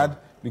expect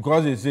that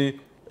because they say,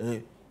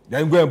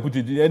 then go and put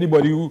it,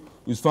 anybody who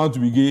is found to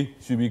be gay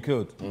should be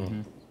killed.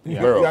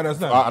 Yeah. You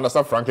understand? I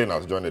understand Franklin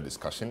has joined the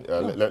discussion.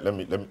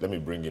 Let me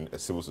bring in a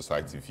civil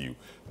society view.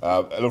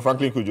 Hello,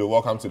 Franklin Kujo,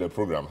 welcome to the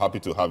program. Happy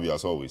to have you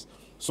as always.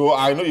 So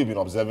I know you've been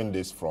observing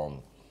this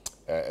from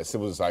a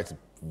civil society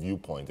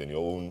viewpoint and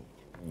your own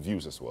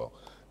views as well.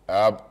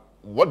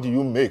 What do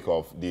you make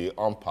of the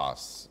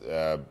impasse,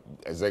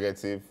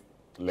 executive,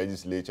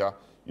 legislature?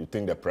 You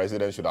think the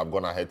president should have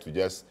gone ahead to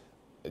just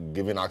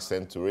giving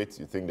accent to it?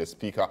 You think the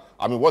speaker?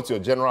 I mean, what's your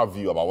general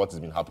view about what has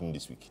been happening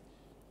this week?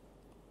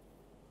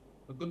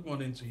 Well, good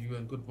morning to you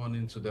and good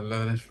morning to the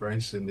learned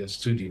friends in the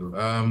studio.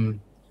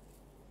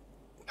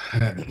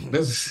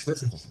 This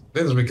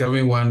is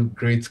becoming one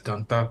great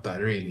cantata,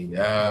 really,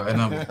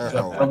 and I'm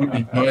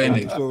probably enjoying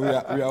it. So we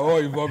are all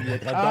involved in the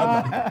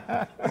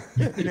cantata.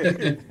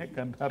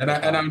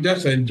 and I'm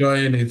just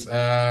enjoying it.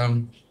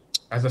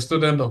 As a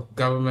student of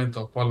government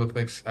or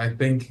politics, I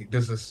think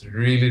this is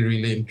really,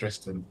 really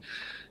interesting.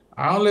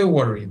 I only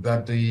worry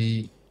that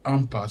the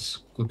impasse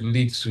could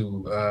lead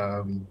to,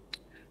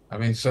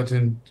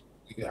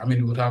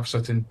 it would have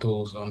certain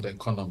tolls on the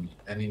economy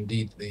and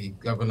indeed the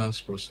governance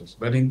process.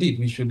 But indeed,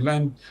 we should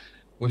learn.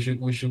 We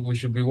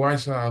should be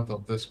wiser out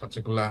of this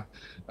particular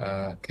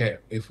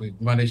care if we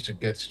manage to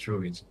get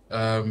through it.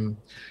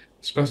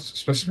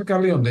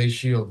 Specifically on the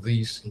issue of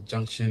these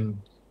injunction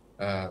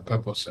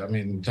purpose. I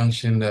mean,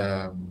 injunction.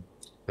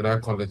 Did I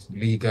call it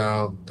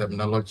legal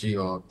terminology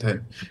or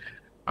term?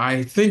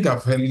 I think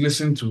I've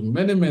listened to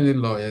many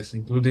lawyers,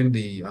 including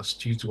the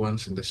astute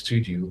ones in the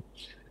studio.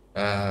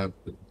 And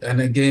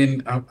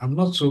again, I'm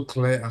not so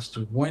clear as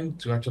to when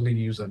to actually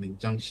use an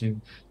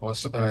injunction or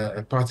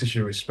a party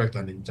should respect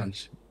an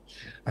injunction.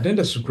 I think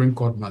the Supreme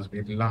Court must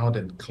be loud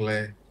and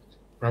clear,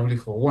 probably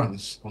for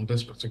once, on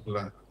this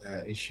particular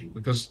issue,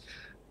 because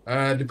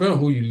depending on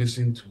who you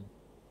listen to,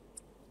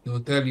 they'll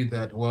tell you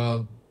that,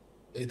 well,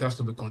 it has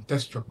to be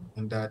contextual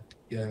and that,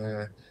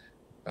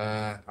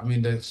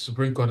 the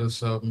Supreme Court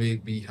itself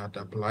maybe had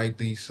applied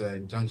these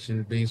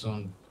injunctions based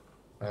on,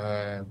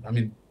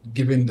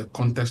 given the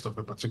context of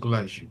a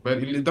particular issue,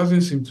 but it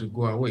doesn't seem to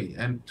go away.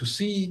 And to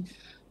see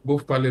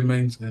both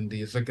Parliament and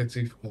the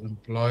executive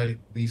employ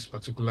these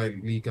particular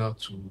legal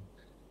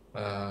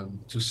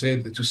to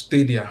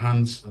stay their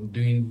hands on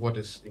doing what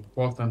is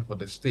important for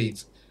the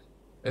state,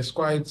 it's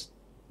quite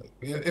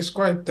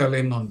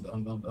telling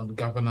on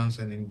governance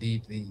and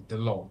indeed the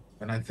law.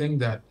 And I think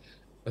that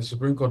the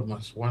Supreme Court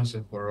must once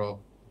and for all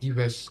give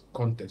us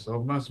context,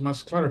 or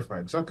must clarify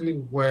exactly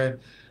where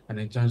an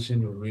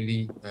injunction will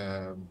really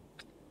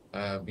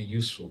be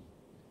useful.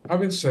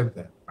 Having said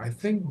that, I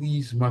think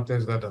these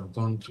matters that have